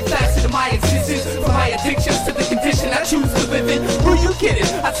about every facet of my existence, from my addictions to the condition I choose to live in. Who you kidding?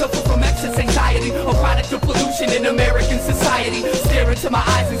 I suffer from excess anxiety, a product of pollution in American society. Stare into my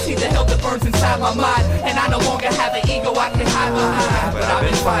eyes and see the hell that burns inside my mind. And I no longer have an ego I can hide behind. But I've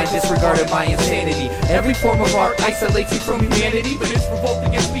been fine disregarding my insanity. Every form of art isolates you from humanity, but it's revolt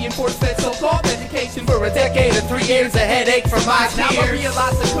against being force-fed so-called education for a decade or 3 years. A headache for my peers. Now I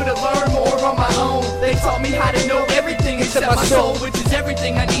realize I could have learned more on my own. They taught me how to know everything except my soul, which is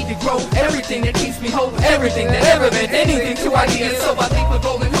everything I need to grow, everything that keeps me hope, everything that ever meant anything to ideas. So I think with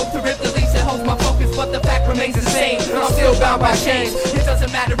golden hope to rip the leash that holds my focus, but the fact remains the same. I'm still bound by chains. It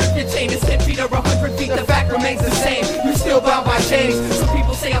doesn't matter if your chain is 10 feet or 100 feet, the fact remains the same. You're still bound by chains. Some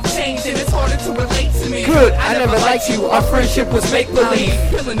people say I've changed and it's harder to relate to me. Good, I never liked you, our friendship was make-believe.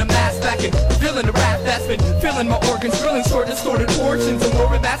 Filling the mask back and revealing the rap that's been filling my organs, drilling short distorted portions of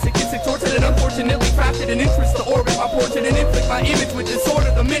morbid masochistic torture that unfortunately crafted an interest to orbit my portrait and inflict my image with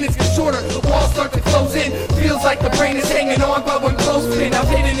disorder. The minutes get shorter, the walls start to close in. Feels like the brain is hanging on by one clothespin. I've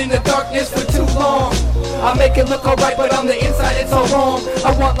hidden in the darkness for too long. I make it look alright, but on the inside it's all wrong.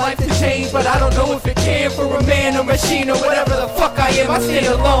 I want life to change, but I don't know if it can. For a man or machine or whatever the fuck I am, I stay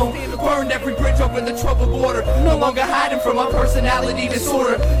alone. Burned every bridge over the troubled water. No longer hiding from my personality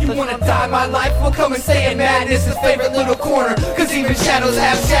disorder. You wanna die my life? Well come and stay in madness, his favorite little corner. Cause even shadows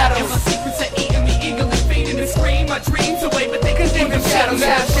have shadows. And my secrets are eating me, eagerly feeding and scream my dreams away. But they cause even shadows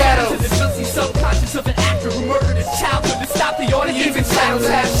have shadows. To the guilty subconscious of an actor who murdered his childhood to stop the audience. Even shadows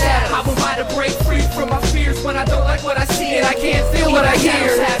have shadows. How am I to break free from my fears when I don't like what I see and I can't feel what I hear?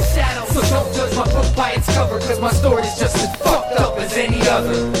 Shadows have shadows. So don't judge my book by its cover, cause my story's just as fucked up as any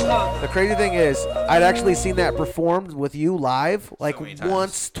other. The crazy thing is, I'd actually seen that performed with you live, like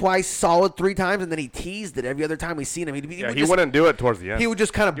once, twice, solid 3 times, and then he teased it every other time we seen him. He wouldn't do it towards the end. He would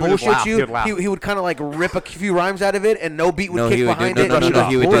just kind of bullshit you. He would kind of like rip a few rhymes out of it, and no beat would kick behind it. No,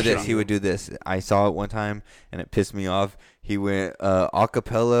 he would do this. He would do this. I saw it one time, and it pissed me off. He went a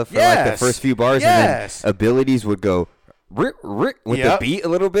cappella for like the first few bars, and then Abilities would go with the beat a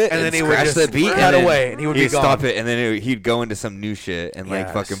little bit, and then he would just the beat right away, and he would be gone. Stop it, and then he'd go into some new shit and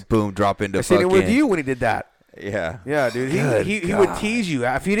like fucking boom, drop into. I seen it with you when he did that. Yeah, dude. He would tease you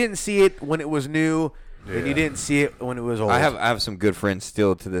if you didn't see it when it was new. And you didn't see it when it was old. I have some good friends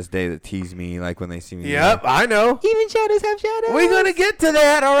still to this day that tease me like when they see me. Yep, I know. Even shadows have shadows. We're gonna get to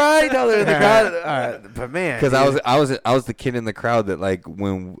that, all right? No, they're in the crowd. All right, but man, because I was the kid in the crowd that like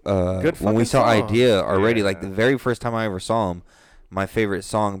when we saw Idea already, like the very first time I ever saw him, my favorite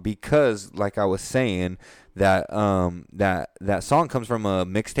song, because like I was saying that that song comes from a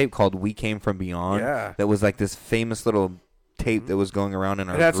mixtape called We Came From Beyond. Yeah, that was like this famous little tape that was going around in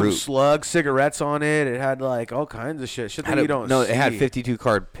our It had group. some Slug cigarettes on it. It had like all kinds of shit. Shit that you don't see. It had 52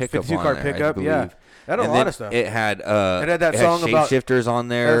 card pickup 52 on card there, pickup, I yeah. believe. It had a And lot then of stuff. It had that song about Shapeshifters on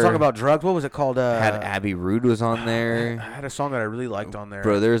there. It had a song about drugs. What was it called? Had Abbey Rude was on there. I had a song that I really liked on there.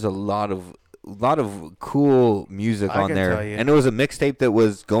 Bro, there's a lot of cool music I on can there, tell you. and it was a mixtape that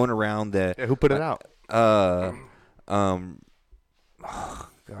was going around that. Yeah, who put it out? Oh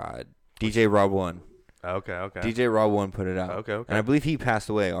God, DJ Rob One. Okay. DJ Rob One put it out. Okay. And I believe he passed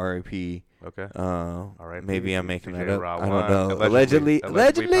away. R.I.P. Okay. All right. Maybe I'm making DJ that up. Rob I One. don't know. Allegedly.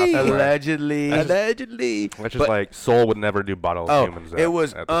 Allegedly. That's just like Soul would never do Bottle of Humans. It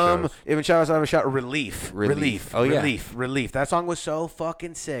was at the shows. even shout out shot Relief. Oh, yeah. Relief. That song was so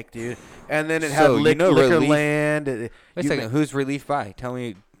fucking sick, dude. And then it So, had you know Relief- Liquorland. Wait a second. Who's Relief by? Tell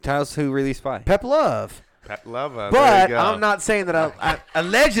us who Released by. Pep Love. Pep Love. But I'm not saying that I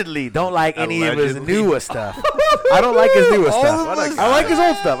allegedly don't like any of his newest stuff. I don't like his newest stuff.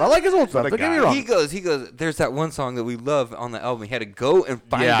 I like his old stuff. Don't get me wrong. He goes, there's that one song that we love on the album. He had to go and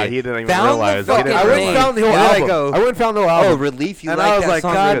find it. Yeah, he didn't even Found realize the it. fucking I went and name. found the whole And then I album. go, I went and found the whole album. Oh, Relief, you and like I was that like,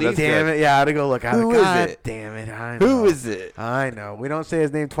 song? God Relief? damn it. Yeah, I had to go look at it. Who is God it? damn it. I know. Who is it? I know. We don't say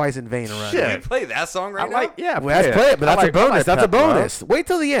his name twice in vain around Should here. we play that song right now? Well, let's play it, but that's a bonus. That's a bonus. Wait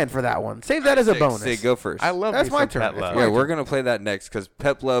till the end for that one. Save that as a bonus. Say, go first. I love That's me my some turn. Pep Love. Yeah, we're gonna play that next because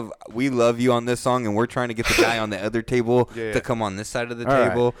Pep Love, we love you on this song, and we're trying to get the guy on the other table Yeah. to come on this side of the All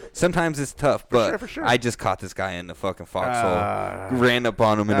table. Sometimes it's tough, but for sure. I just caught this guy in the fucking foxhole, ran up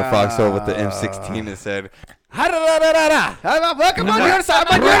on him in the foxhole with the M16 and said, Welcome on your side.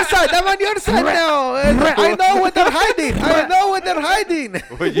 I'm on your side. I'm on your side now. I know what they're hiding.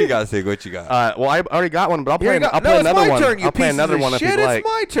 "What you got, Sig? What you got?" Well, I already got one, but I'll play No, another it's my one. turn, you I'll play pieces another of one if shit. you'd like. It's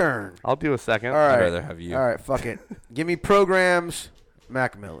my turn. I'll do a second. All right. I'd rather have you. All right, fuck it. Give me Programs,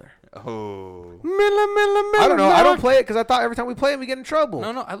 Mac Miller. Oh, I don't know. I don't play it because I thought every time we play it, we get in trouble.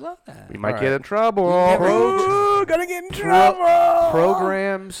 no, I love that. We might All get right. in trouble. Gonna get in trouble.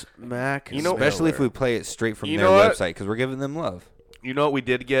 Programs, Mac. Especially if we play it straight from You their know what? website because we're giving them love. You know what? We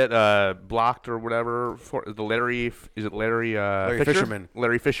did get blocked or whatever for the Larry. Is it Larry? Fisher? Fisherman.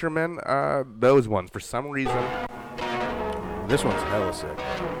 Larry Fisherman. Those ones for some reason. This one's hella sick.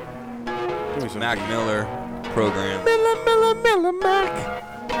 Give me some Mac Miller program. Miller, Mac.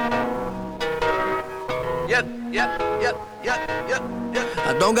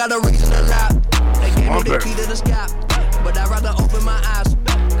 I don't got a reason to lie. They gave me the key to the sky, but I'd rather open my eyes,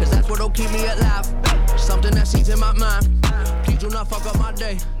 cause that's what'll keep me alive. Something that seeps in my mind. Please do not fuck up my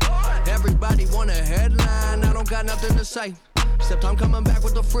day. Everybody want a headline, I don't got nothing to say. Except I'm coming back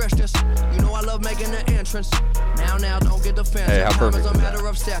with the freshness. You know I love making the entrance. Now, don't get defensive. Hey, how Time perfect is a is matter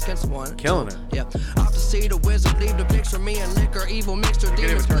of seconds. One, Killing it. yeah. Off to see the wizard, leave the picture. Me and liquor, evil mixture,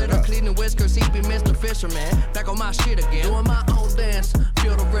 demons, glitter, cleaning whiskers. He be Mr. Fisherman. Back on my shit again. Doing my own dance.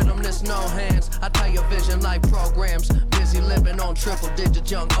 Feel the rhythm, there's no hands. I tell your vision like programs. Busy living on triple digit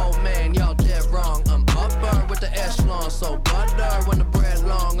young old man. Y'all dead wrong. I'm upper with the echelon. So butter when the bread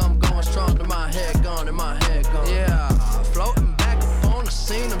long. I'm going strong to my head gone and my head gone. Yeah, floating back up on the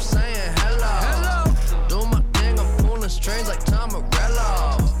scene. I'm saying hello. Do my thing, I'm pulling strings like Tom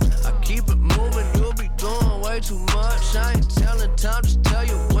Morello. I keep it moving, you'll be doing way too much. I ain't telling time, just tell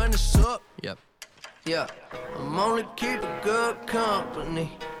you when it's up. Yep. Yeah, I'm only keeping good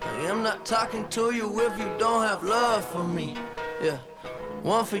company. I am not talking to you if you don't have love for me. Yeah,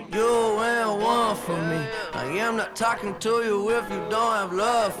 one for you and one for me. I am not talking to you if you don't have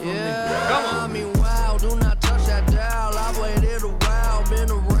love for me. Come on. I mean, wow, do not touch that dial. I've waited a while, been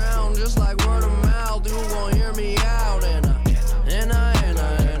around just like word of mouth. You won't hear me out, and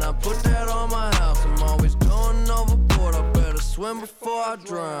I put that on my house. I'm always going overboard. I better swim before I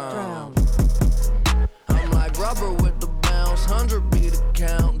drown. I'm like rubber with the bounce, 100 beat a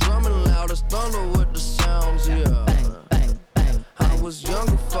count, drumming loud as thunder with the sounds. Yeah. I was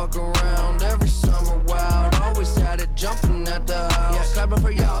younger, fuck around every summer wild. Always had it jumping at the house. Yeah, clapping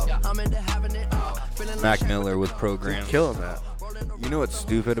for y'all. I'm into having it all. Mac Miller with program. Killing that. You know what's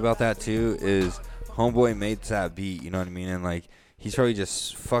stupid about that too is Homeboy made that beat. You know what I mean? And like he's probably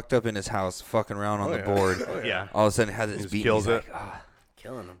just fucked up in his house, fucking around on the board. Yeah. All of a sudden has this beat. kills and it. he's like,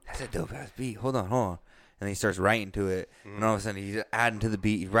 Killing him. that's a dope ass beat. Hold on. And then he starts writing to it. And all of a sudden he's adding to the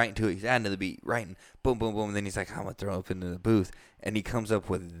beat. He's writing to it. He's adding to the beat. Writing. Boom, boom, boom. And then he's like, I'm going to throw up into the booth. And he comes up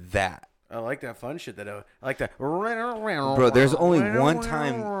with that. I like that fun shit. I like that. Bro, there's only one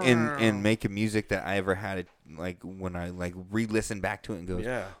time in making music that I ever had it, like when I like re-listen back to it and goes,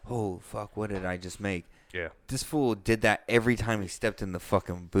 oh, fuck, what did I just make? Yeah. This fool did that every time he stepped in the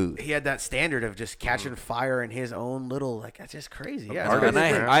fucking booth. He had that standard of just catching fire in his own little, like, that's just crazy. Yeah. And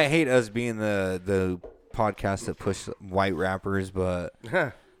I hate us being the podcasts that push white rappers, but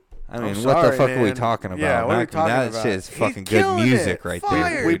I mean, I'm what sorry, the fuck are we man. talking about? Yeah, what are we talking that about? shit is He's fucking good killing music it. right Fire,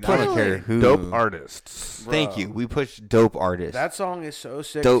 there. We I don't push care who. dope artists. Thank you. We push dope artists. That song is so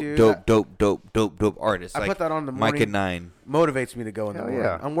sick, dope, dude. dope artists. I like put that on the Micah morning. 9. Motivates me to go in the Hell morning.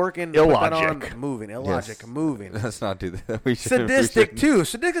 yeah. I'm working. Illogic. Put that on, moving. Illogic. Yes. Moving. Let's not do that. We should. Sadistic too.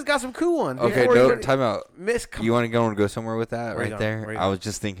 Sadistic's got some cool ones. Okay, Before no, you- time out. Miss. You want to go somewhere with that Where you right going? there? Where you I going? was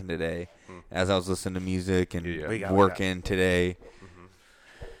just thinking today, as I was listening to music and Yeah. We got- working today.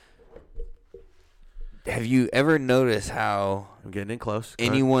 Have you ever noticed how I'm getting in close.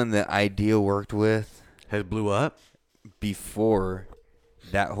 anyone that Idea worked with has blew up before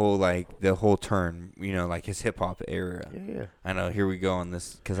that whole the whole turn, like his hip hop era? Yeah. I know. Here we go on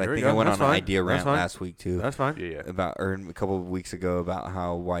this because I Here we think go. I went That's on an fine. Idea That's rant fine. last week too. That's fine. Yeah. Or a couple of weeks ago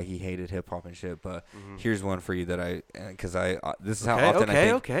about why he hated hip hop and shit. But here's one for you that because this is how often I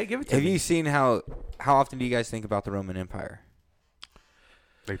think. Okay, give it to Have me. you seen how often do you guys think about the Roman Empire?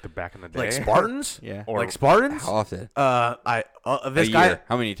 Like the back in the day. Like Spartans? Yeah. Or like Spartans? How often? This a guy. year.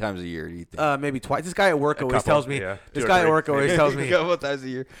 How many times a year do you think? Maybe twice. This guy at work always couple, tells me. yeah. This Two or guy at three. work always tells me. A couple times a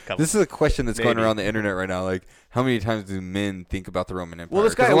year. This is a question that's going around the internet right now. Like, how many times do men think about the Roman Empire? Well,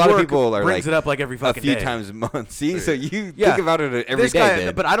 this guy 'Cause at a lot work of people are brings it up like every a fucking few day. times a month. See, so you Yeah. think about it every This day. guy,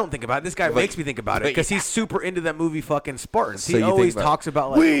 then. but I don't think about it. This guy But- makes me think about it because but- he's super into that movie fucking Spartans. So He you think always about- talks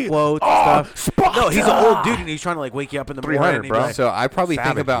about like We quotes are and stuff. No, he's an Sparta! old dude and he's trying to like wake you up in the morning. 300, And he's bro. like, So I probably think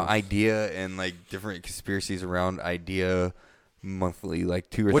Savages. about Idea and like different conspiracies around Idea monthly, like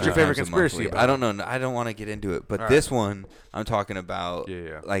 2 or What's 3 your favorite times a conspiracy monthly. about I don't know. I don't want to get into it, but All this one I'm talking about,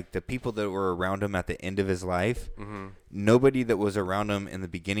 Yeah. like the people that were around him at the end of his life. Nobody that was around him in the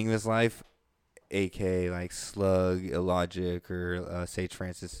beginning of his life, aka like Slug, Illogic, or Sage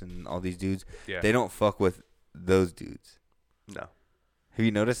Francis, and all these dudes, Yeah. they don't fuck with those dudes. No. Have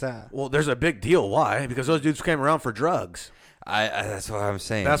you noticed that? well, there's a big deal. Why? Because those dudes came around for drugs. I that's what I'm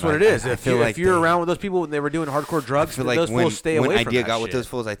saying. That's what Like, it is. I If, feel you, like if you're they- around with those people when they were doing hardcore I drugs, feel like those when fools stay away from Idea that got with shit. those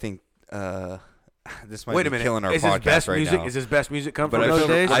fools, I think this might Wait be a minute. killing our Is his podcast best right music? now. Is his best music come But from I those feel,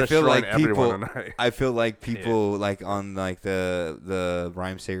 days? I feel like Destroying people. everyone tonight. I feel like people like on like the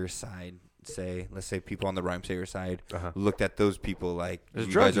rhymesayer side. Let's say people on the rhymesayer side looked at those people like There's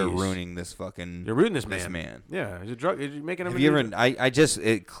you guys are drug use. ruining this fucking. You're ruining this man. Yeah, he's a drug. He's making him. Have you ever?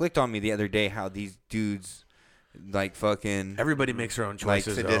 It clicked on me the other day how these dudes like fucking. Everybody makes their own Like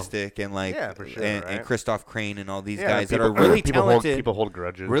choices. though. Sadistic and like Yeah, for sure, and right? Christoph Crane and all these Yeah, guys people, that are really people talented. people hold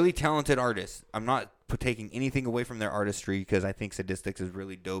grudges. Really talented artists. I'm not taking anything away from their artistry because I think Sadistics is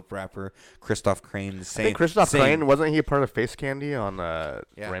really dope rapper. Christoph Crane, the same. I think Christoph same. Crane, wasn't he a part of Face Candy on Yeah.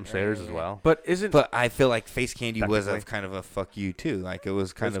 Ramsayers as well? But isn't But I feel like Face Candy was a Technically. kind of a fuck you too. Like it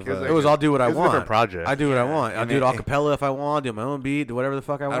was kind of. It was it was I'll do what I It's a want. different project. I do what I want. I'll And do it it- a cappella if I want. Do my own beat. Do whatever the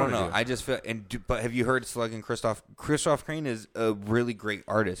fuck I want. I don't know. Do. I just feel but have you heard Slug and Christoph? Christoph Crane is a really great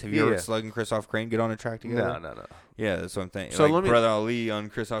artist. Have you Yeah. heard Slug and Christoph Crane get on a track together? No. Yeah, that's what I'm thinking. So like let me- Brother Ali on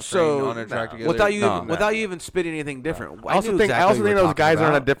Christoph So Crane on a track together. without you, No. without you even spitting anything different. I also knew think exactly I also what you think were those talking guys are on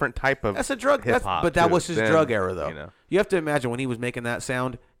about. a different type of That's a drug. hip hop. But that too, was his than, drug era, though. You know. You have to imagine when he was making that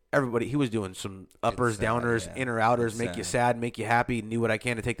sound. Everybody, he was doing some uppers, sad, downers, yeah. inner outers, It's make you sad. sad, make you happy. Knew what I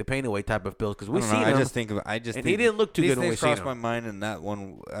can to take the pain away type of pills because we I don't seen know, him. I just think of I just and think he didn't look too these good when we things seen crossed him. my mind, and that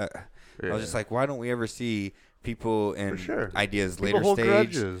one I was just like, why don't we ever see people in Ideas People later hold stage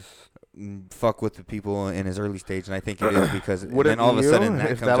grudges. fuck with the people in his early stage? And I think it is because and Wouldn't then all of a you, sudden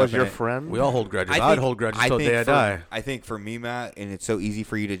that if comes that was up your and it- friend? We all hold grudges. I I'd hold grudges till the day I for- die. I think for me, Matt, and it's so easy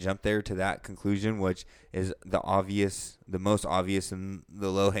for you to jump there to that conclusion, which is the most obvious and the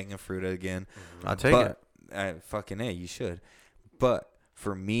low hanging fruit again. I'll take but, it. Fucking A, you should. But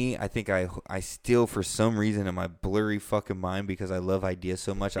for me, I think I still, for some reason, in my blurry fucking mind, because I love Ideas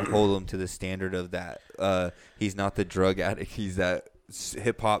so much, I hold him to the standard of that. He's not the drug addict. He's that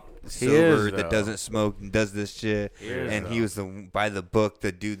hip hop sober that doesn't smoke and does this shit. He was by the book,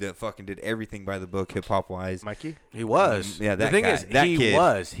 the dude that fucking did everything by the book, hip hop wise. Mikey? He was. Yeah, that the thing guy, is, that he kid.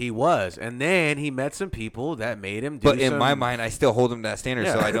 was, and then he met some people that made him do. But in my some- mind, I still hold him to that standard,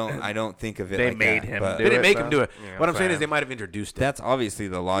 so Yeah. I don't think of it. They like made that, him but do they didn't it, make him do it. Yeah, What I'm saying fam. is they might have introduced it. That's obviously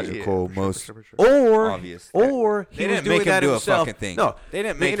the logical, most. For sure. Or obvious. or They he didn't was doing make him that do a himself. fucking thing. No, They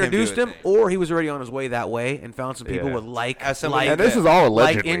didn't they make him do introduced a him, thing. or he was already on his way that way and found some people Yeah. with like As somebody And this is all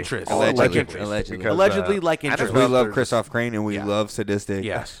like allegedly. interest. All Allegedly. allegedly. Because, Allegedly like I don't interest. We know if love there's- Christoph Crane and we Yeah. love Sadistic.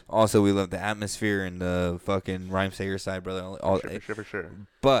 Yes. Also, we love the atmosphere and the fucking rhymesayer side, brother. For sure.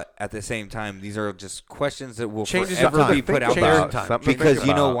 But at the same time, these are just questions that will Changes forever of time. be put out Changes there. of time. Something to Because think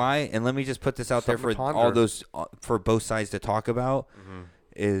you know about. why? And let me just put this out there Something for to all ponder. those, for both sides to talk about,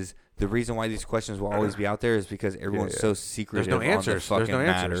 is the reason why these questions will always be out there is because everyone's so secretive There's no answers. on the fucking There's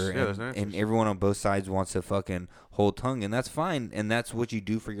no answers. matter. Yeah, there's no answers. And everyone on both sides wants to fucking hold tongue, and that's fine. And that's what you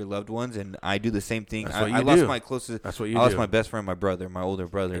do for your loved ones. And I do the same thing. I lost my closest. That's what you do. I lost my best friend, my brother, my older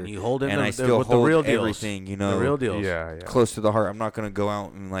brother. And you hold him, and I still with hold the real deals. everything, you know, the real deals. close to the heart. I'm not gonna go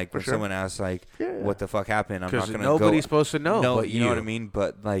out and like when someone asks like, what the fuck happened? I'm not gonna go. Nobody's supposed to know. No, but you know what I mean.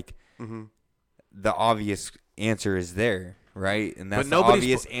 But like, the obvious answer is there. Right, and that's the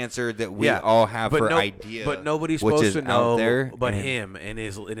obvious answer that we all have for idea. But nobody's supposed to know there, but him and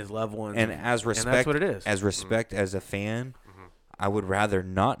his loved ones. And as respect, and that's what it is. As respect as a fan, I would rather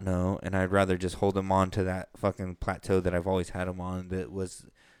not know, and I'd rather just hold him on to that fucking plateau that I've always had him on. That was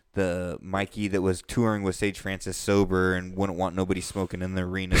the Mikey that was touring with Sage Francis sober and wouldn't want nobody smoking in the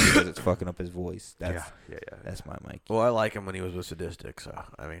arena because it's fucking up his voice. That's my Mikey. Well, I like him when he was with Sadistic, so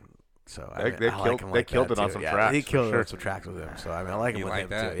I mean. So they killed it on some tracks. He killed it on some tracks with him. So I mean, I like him with him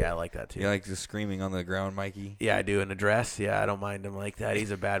too. Yeah, I like that too. You like the screaming on the ground, Mikey? Yeah, I do in the dress. Yeah, I don't mind him like that.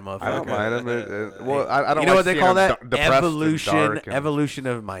 He's a bad motherfucker. I don't mind him. Well, I don't. You know what they call that? Evolution. Evolution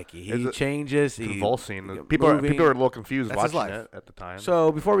of Mikey. He changes. Convulsing. People are a little confused watching it at the time.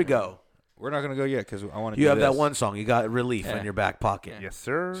 So before we go. We're not going to go yet because I want to You have that one song. You got Relief in your back pocket. Yes,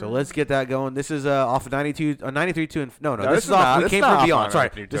 sir. So let's get that going. This is off of 93.2. No, this is off We Came From Beyond. Sorry.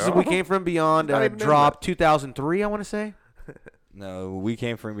 This is We Came From Beyond. Dropped 2003, I want to say. No, We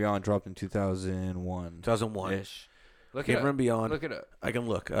Came From Beyond dropped in 2001. 2001-ish. Look Came it up. From Beyond. Look it up. I can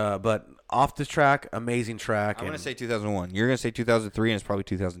look. But off this track, amazing track. I'm going to say 2001. You're going to say 2003, and it's probably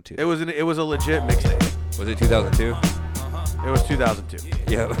 2002. It was a legit mixtape. Was it 2002? It was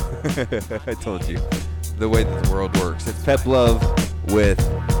 2002. Yeah. I told you. The way that the world works. It's Pep Love with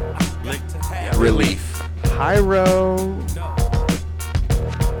Relief. Pyro.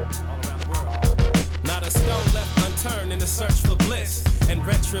 Not a stone left unturned in the search for bliss and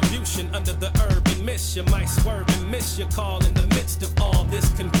retribution under the urban mist. You might swerve and miss your call in the midst of all this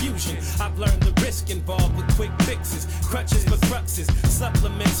confusion. I've learned the risk involved with quick fixes, crutches for cruxes,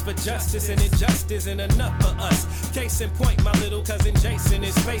 supplements for justice, and injustice isn't enough for us. Case in point, my little cousin Jason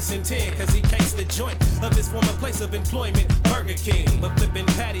is facing 10 cause he cased the joint of his former place of employment, Burger King. But flipping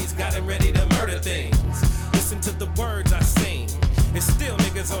patties got him ready to murder things. Listen to the words I sing. It's still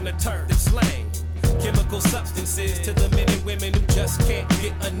niggas on the turf that slang chemical substances to the men and women who just can't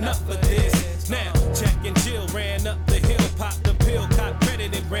get enough of this. Now, Jack and Jill ran up the hill, popped the pill, caught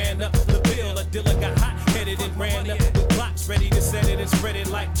credit and ran up the bill. A dealer got hot-headed and ran up with blocks, ready to set it and spread it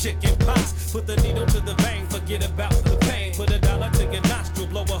like chicken pox. Put the needle to the vein, forget about the pain. Put a dollar to your nostril,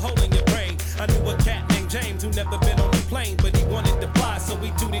 blow a hole in your brain. I knew a cat named James who never been on the plane, but he wanted to fly, so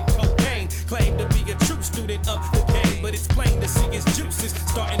he did cocaine. Claimed to be a true student of the game, but it's plain to see his juices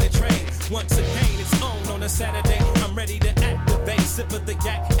starting to drain. Once again, it's on a Saturday. I'm ready to activate. Sip of the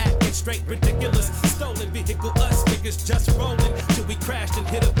yak, acting straight ridiculous. Stolen vehicle, us niggas just rolling till we crashed and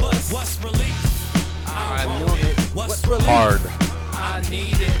hit a bus. What's relief? I want it. What's relief? Hard. I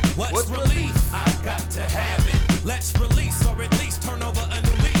need it. What's relief? I got to have it. Let's release or at least turn over a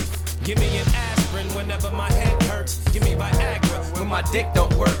new leaf. Give me an aspirin whenever my head hurts. Give me Viagra when my dick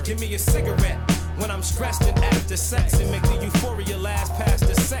don't work. Give me a cigarette when I'm stressed and after sex, and make the euphoria last past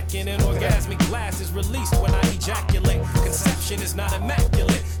a second. An orgasmic blast is released when I ejaculate. Conception is not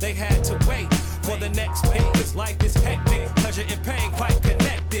immaculate. They had to wait for the next day, cause life is hectic. Pleasure and pain quite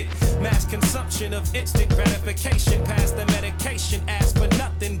connected. Mass consumption of instant gratification. Past the medication, ask for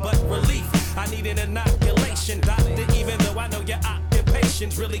nothing but relief. I need an inoculation, doctor, even though I know your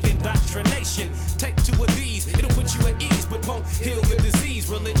occupation's really indoctrination. Take two of these, it'll put you at ease, but won't heal your disease.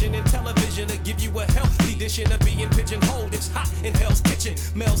 Religion and television will give you a healthy edition of being pigeonholed. It's hot in Hell's Kitchen.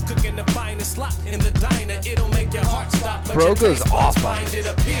 Mel's cooking the finest slot in the diner. It'll make your heart stop. Bro goes off on find it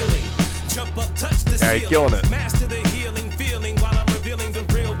appealing. Jump up, touch the ceiling. Killing it. Master the healing feeling while I'm revealing the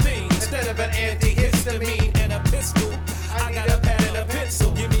real thing. Instead of an antihistamine and a pistol, I got a pad and a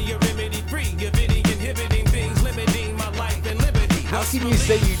pencil. Give me a remedy free, giving inhibiting things, limiting my life and liberty. How can you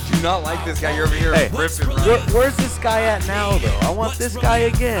say you do not like this guy? You're over here ripping. Where's this guy at now, though? I want this guy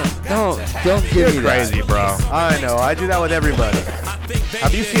again. Don't give me crazy, bro. I know. I do that with everybody.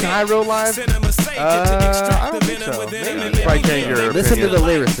 Have you seen Hyro live? I don't think so. Maybe. Probably change your opinion. Listen to the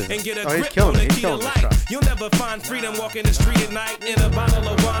lyricism. Oh, he's killing it. He's killing this track. You'll never find freedom walking the street at night in a bottle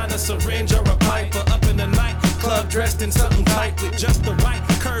of wine, a syringe, or a pipe, or up in the night club dressed in something tight with just the right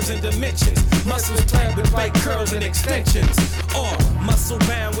curves and dimensions. Muscles clad with fake curls and extensions. Or muscle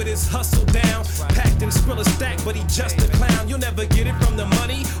bound with his hustle down, packed in Skrilla stack, but he just a clown. You'll never get it from the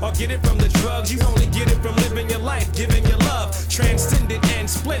money or get it from the drugs. You only get it from living your life, giving your love, transcendent and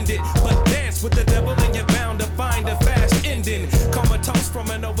splendid. But dance with the devil and you're bound to find a fast ending. Call my comatose from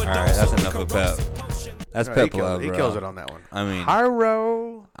an overdose. All right, that's enough of Pep. That's Pep Love, He bro. kills it on that one. I mean,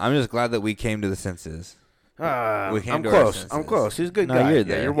 Pyro. I'm just glad that we came to the senses. I'm to our close. senses. I'm close. He's a good No, guy. you're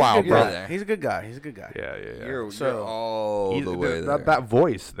there. You're wild, You're bro. there. He's a good guy. He's a good guy. Yeah. You're So- all the way there. That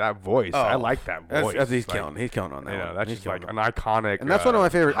voice. I like that voice. He's Like, killing. He's killing on that. You know, one. that's He's just like killing an iconic. And that's one of my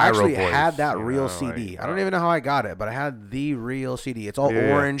favorites. I Pyro actually voice, had that you real know, CD. like, I don't even know how I got it, but I had the real CD. It's all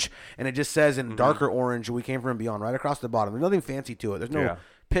Yeah. orange, and it just says in darker orange, "We Came From Beyond," right across the bottom. There's nothing fancy to it. There's no Yeah.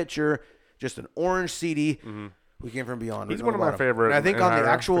 picture, just an orange CD. We Came From Beyond. He's written one on of the my bottom. favorite, And I think and on the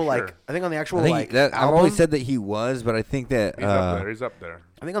I- actual for like, sure. I think on the actual I think like that I've album, always said that he was, but I think that He's up there. He's up there.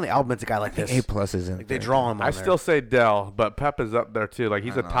 I think on the album it's a guy like this. A+ isn't. Like they draw him on I there. still say Dell, but Pep is up there too. Like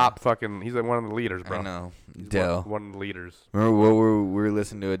he's I a know. top fucking. He's like one of the leaders, bro. I know. He's Dell. one of the leaders. Remember we were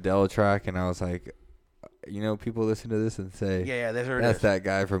listening to a Dell track, and I was like, people listen to this and say, Yeah, that's that's that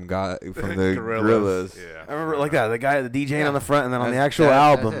guy from the Gorillas. Yeah. I remember like that, the guy, the DJing on the front, and then on the That's- actual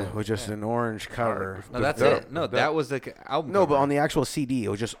that's album it. was just an orange cover. No, that's Dope. it. No, that was the album. No, but cover. on the actual CD, it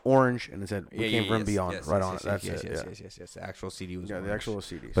was just orange, and it said "We Came From yes, Beyond" yes, right yes, on yes, it. That's yes, it. yes, Yeah, yes. The actual CD was yeah, the orange. actual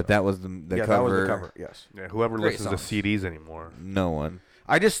CD. But that was the yeah, cover. that was the cover. Yes. Yeah, whoever Great listens to CDs anymore. No one.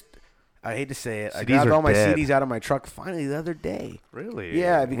 I hate to say it. I CDs grabbed are all my dead. CDs out of my truck finally the other day. Really?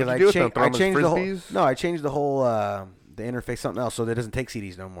 Yeah, because What'd you do with them? Throw I 'em as changed the whole. Frisbees? No, I changed the whole the interface something else so that it doesn't take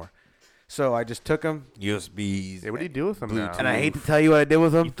CDs no more. So I just took them. USBs. Yeah, what do you do with them now? And I hate to tell you what I did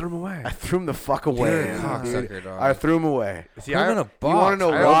with them. You threw them away. I threw them the fuck away. You're a cocksucker, dog. I threw them away. See, Put 'em in a box. You want to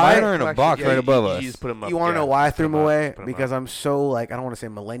know I- why? Mine are in a box right above us. You just put them up. You want to yeah, know why I threw put them 'em up, away? put 'em Because up. I'm so like I don't want to say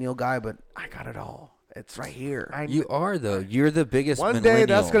millennial guy, but I got it all. It's right here. You are though. You're the biggest. One day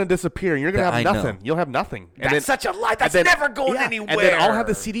that's gonna disappear, and you're gonna That have I know. nothing. You'll have nothing. That's such a lie. That's never going anywhere. And then I'll have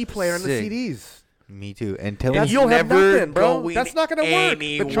the CD player and the Sick. CDs. Me too. And tell And me, you'll have never nothing, bro. going That's not gonna work.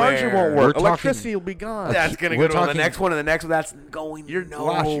 The charger anywhere. won't work. We're Electricity will be gone. That's gonna We're go to the talking- next one and the next one. That's going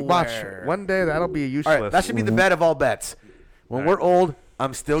nowhere. Watch. One day that'll be useless. All right, that should be the bet of all bets. When we're old,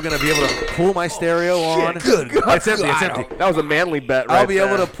 I'm still gonna be able to pull my stereo on. Good God. It's empty. It's empty. That was a manly bet, right I'll be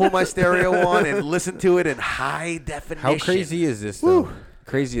able there. to pull my stereo on and listen to it in high definition. how crazy is this though?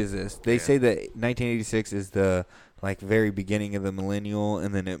 Crazy is this? They say that 1986 is the very beginning of the millennial,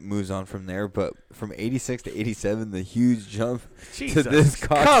 and then it moves on from there. But from 86 to 87, the huge jump to this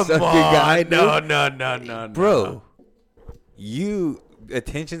cocksucker guy. No. Bro, you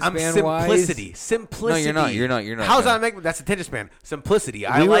attention I'm span wise. Simplicity. No, you're not. How's that make? That's attention span. Simplicity.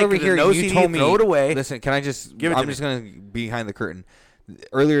 I We were like over the here. no You CD, told me. throw it away. Listen, can I just? Give it to I'm me. just gonna be behind the curtain.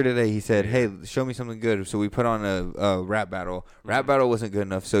 Earlier today, he said, "Hey, show me something good." So we put on a rap battle. Rap battle wasn't good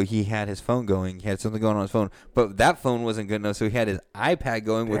enough, so he had his phone going. He had something going on his phone, but that phone wasn't good enough, so he had his iPad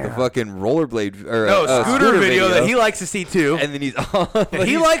going with the fucking rollerblade or scooter video that he likes to see too. And then he's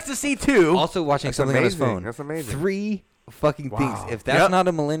He likes to see too. also watching That's something amazing. on his phone. That's amazing. 3 fucking things. Wow. If that's not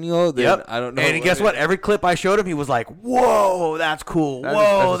a millennial, then I don't know. And guess what? Every clip I showed him, he was like, "Whoa, that's cool.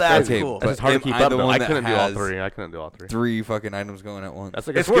 Whoa, that's okay, cool." That's just hard to Am keep I up. the though. one I that couldn't do all has three. I couldn't do all three. 3 fucking items going at once. That's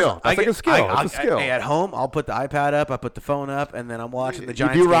like a It's skill. worth it. That's like a skill. It's a skill. Hey, at home, I'll put the iPad up, I put the phone up, and then I'm watching the You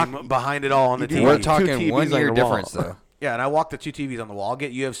Giants do rock- game behind it all on the do TV. We're Two talking TVs 1 on year your wall. difference though. Yeah, and I walk the 2 TVs on the wall.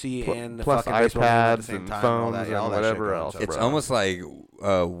 Get UFC and the plus fucking baseball game at the iPads same and time. And all phones that, and all that whatever shit going else. on. It's bro. almost like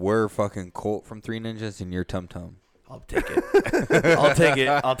we're fucking Colt from 3 Ninjas and you're Tum Tum. I'll take it. I'll take it.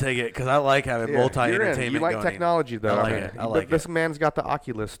 I'll take it because I like having multi-entertainment. You like going. technology, though. I like it. I like This it. man's got the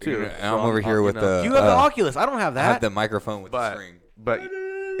Oculus too. And I'm over here with the. You have the Oculus. I don't have I have that. the microphone with the string. But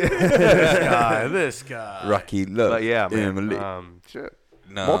This guy. Rocky Love. but yeah, Emily. man. Shit.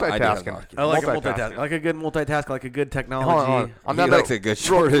 No, I do have the Multitasking. Oculus. I like a Multitasking. multitask. I like a good multitask. I like a good technology. Hold on. I'm He not likes a good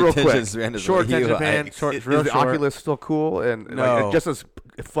short real attention quick. span. is Short what he attention likes. span. Is Real the short. Oculus still cool and No. like, just as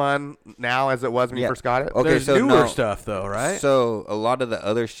fun now as it was when you Yeah. first got it? Okay, There's so newer no. stuff though, right? So a lot of the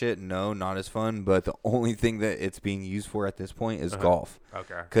other shit, no, not as fun. But the only thing that it's being used for at this point is golf.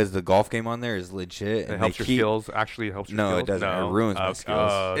 Okay. Because the golf game on there is legit. It And helps they your keep, skills. Actually helps your No, skills. it doesn't. It ruins my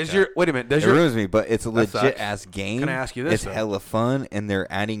skills. Is your wait a minute? Does It your ruins me, but it's a legit sucks. ass game. Can I ask you this, It's though? hella fun, and they're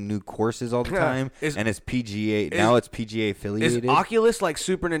adding new courses all the Yeah. time, Is- and it's PGA. Now it's PGA Is affiliated. Oculus like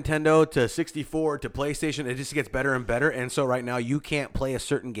Super Nintendo to 64 to PlayStation? It just gets better and better, and so right now you can't play a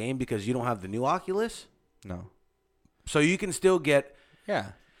certain game because you don't have the new Oculus. No. So you can still get Yeah.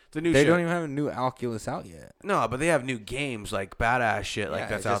 the new. They shit. don't even have a new Oculus out yet. No, but they have new games like badass shit like Yeah,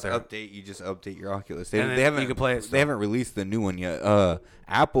 that's it's out just there. You just update your Oculus. And then They haven't. you can play it still. They haven't released the new one yet.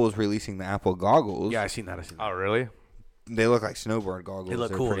 Apple's releasing the Apple goggles. Yeah, I seen that. I seen that. Oh, really? They look like snowboard goggles. They look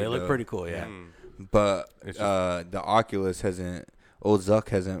They're cool. pretty They look dope. pretty cool. Yeah. But the Oculus hasn't. Old Zuck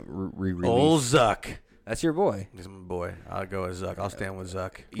hasn't re-released. Old Zuck. That's your boy. He's my boy. I'll go with Zuck. I'll stand with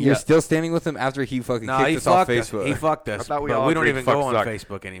Zuck. You're still standing with him after he fucking kicked us off Facebook. He fucked us. I thought But we don't even go on Zuck.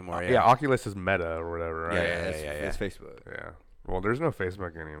 Facebook anymore. Yeah, Oculus is Meta or whatever, right? It's Facebook. Yeah. Well, there's no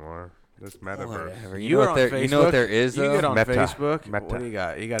Facebook anymore. There's Metaverse. Whatever. You know what there is, though? You get on Meta. Facebook. Meta. What do you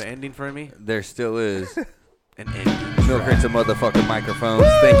got? You got an ending for me? There still is. An ending. Milkcrates of motherfucking microphones.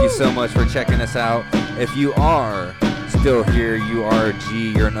 Thank you so much for checking us out. If you are still here, you are a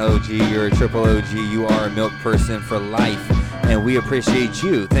G, you're an OG, you're a triple OG, you are a milk person for life, and we appreciate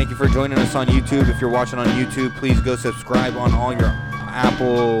you. Thank you for joining us on YouTube. If you're watching on YouTube, please go subscribe on all your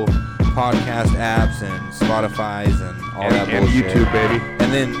Apple podcast apps and Spotify's and all that bullshit. And YouTube, baby.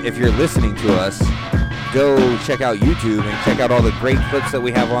 And then if you're listening to us, go check out YouTube and check out all the great clips that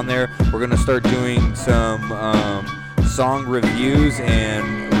we have on there. We're going to start doing some song reviews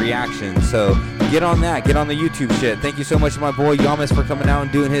and reactions. So get on that. Get on the YouTube shit. Thank you so much to my boy Yamas for coming out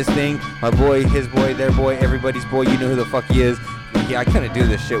and doing his thing. My boy, his boy, their boy, everybody's boy. You know who the fuck he is. Yeah, I couldn't do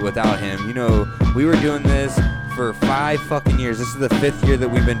this shit without him. You know, we were doing this for 5 fucking years. This is the 5th year that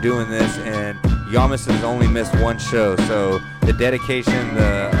we've been doing this, and Yamas has only missed 1 show. So the dedication,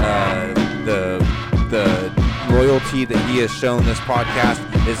 the loyalty that he has shown this podcast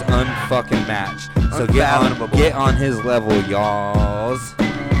is unfucking matched. So get on his level, y'alls.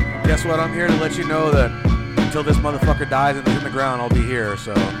 Guess what? I'm here to let you know that until this motherfucker dies and is in the ground, I'll be here.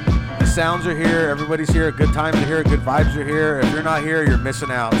 So the sounds are here. Everybody's here. Good times are here. Good vibes are here. If you're not here, you're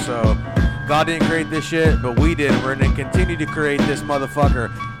missing out. So God didn't create this shit, but we did. We're going to continue to create this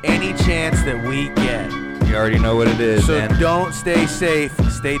motherfucker any chance that we get. You already know what it is. So don't stay safe.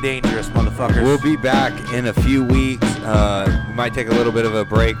 Stay dangerous, motherfuckers. We'll be back in a few weeks. We might take a little bit of a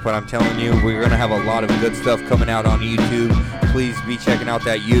break, but I'm telling you, we're going to have a lot of good stuff coming out on YouTube. Please be checking out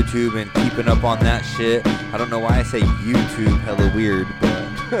that YouTube and keeping up on that shit. I don't know why I say YouTube hella weird, but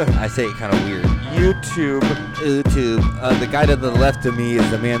I say it kind of weird. YouTube. The guy to the left of me is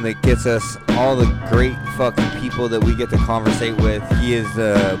the man that gets us all the great fucking people that we get to conversate with. He is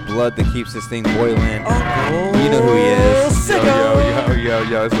the blood that keeps this thing boiling. You know who he is.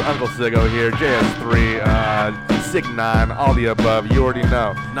 Yo. It's Uncle Siggo here. JS3, Sig 9, all the above. You already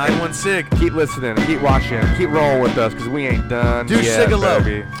know. 9-1 Sig. Keep listening. Keep watching. Keep rolling with us because we ain't done. Do Sig-a-lo.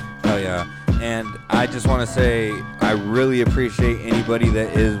 Baby. Oh, yeah. And I just want to say I really appreciate anybody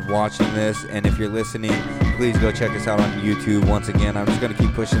that is watching this. And if you're listening, please go check us out on YouTube. Once again, I'm just going to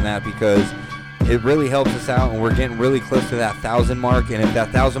keep pushing that because it really helps us out. And we're getting really close to that 1,000 mark. And if that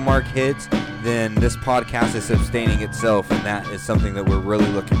 1,000 mark hits, then this podcast is sustaining itself. And that is something that we're really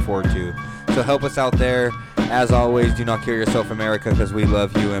looking forward to. So help us out there. As always, do not kill yourself, America, because we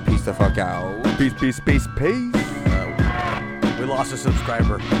love you. And peace the fuck out. Peace, peace, peace, peace. We lost a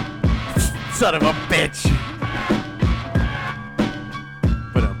subscriber. Son of a bitch.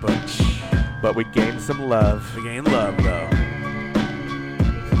 But we gained some love. We gained love, though.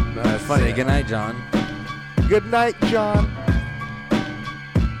 That's funny. Say goodnight, John. Good night, John.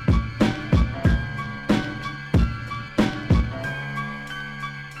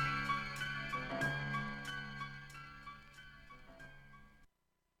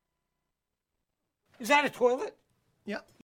 Is that a toilet? Yep.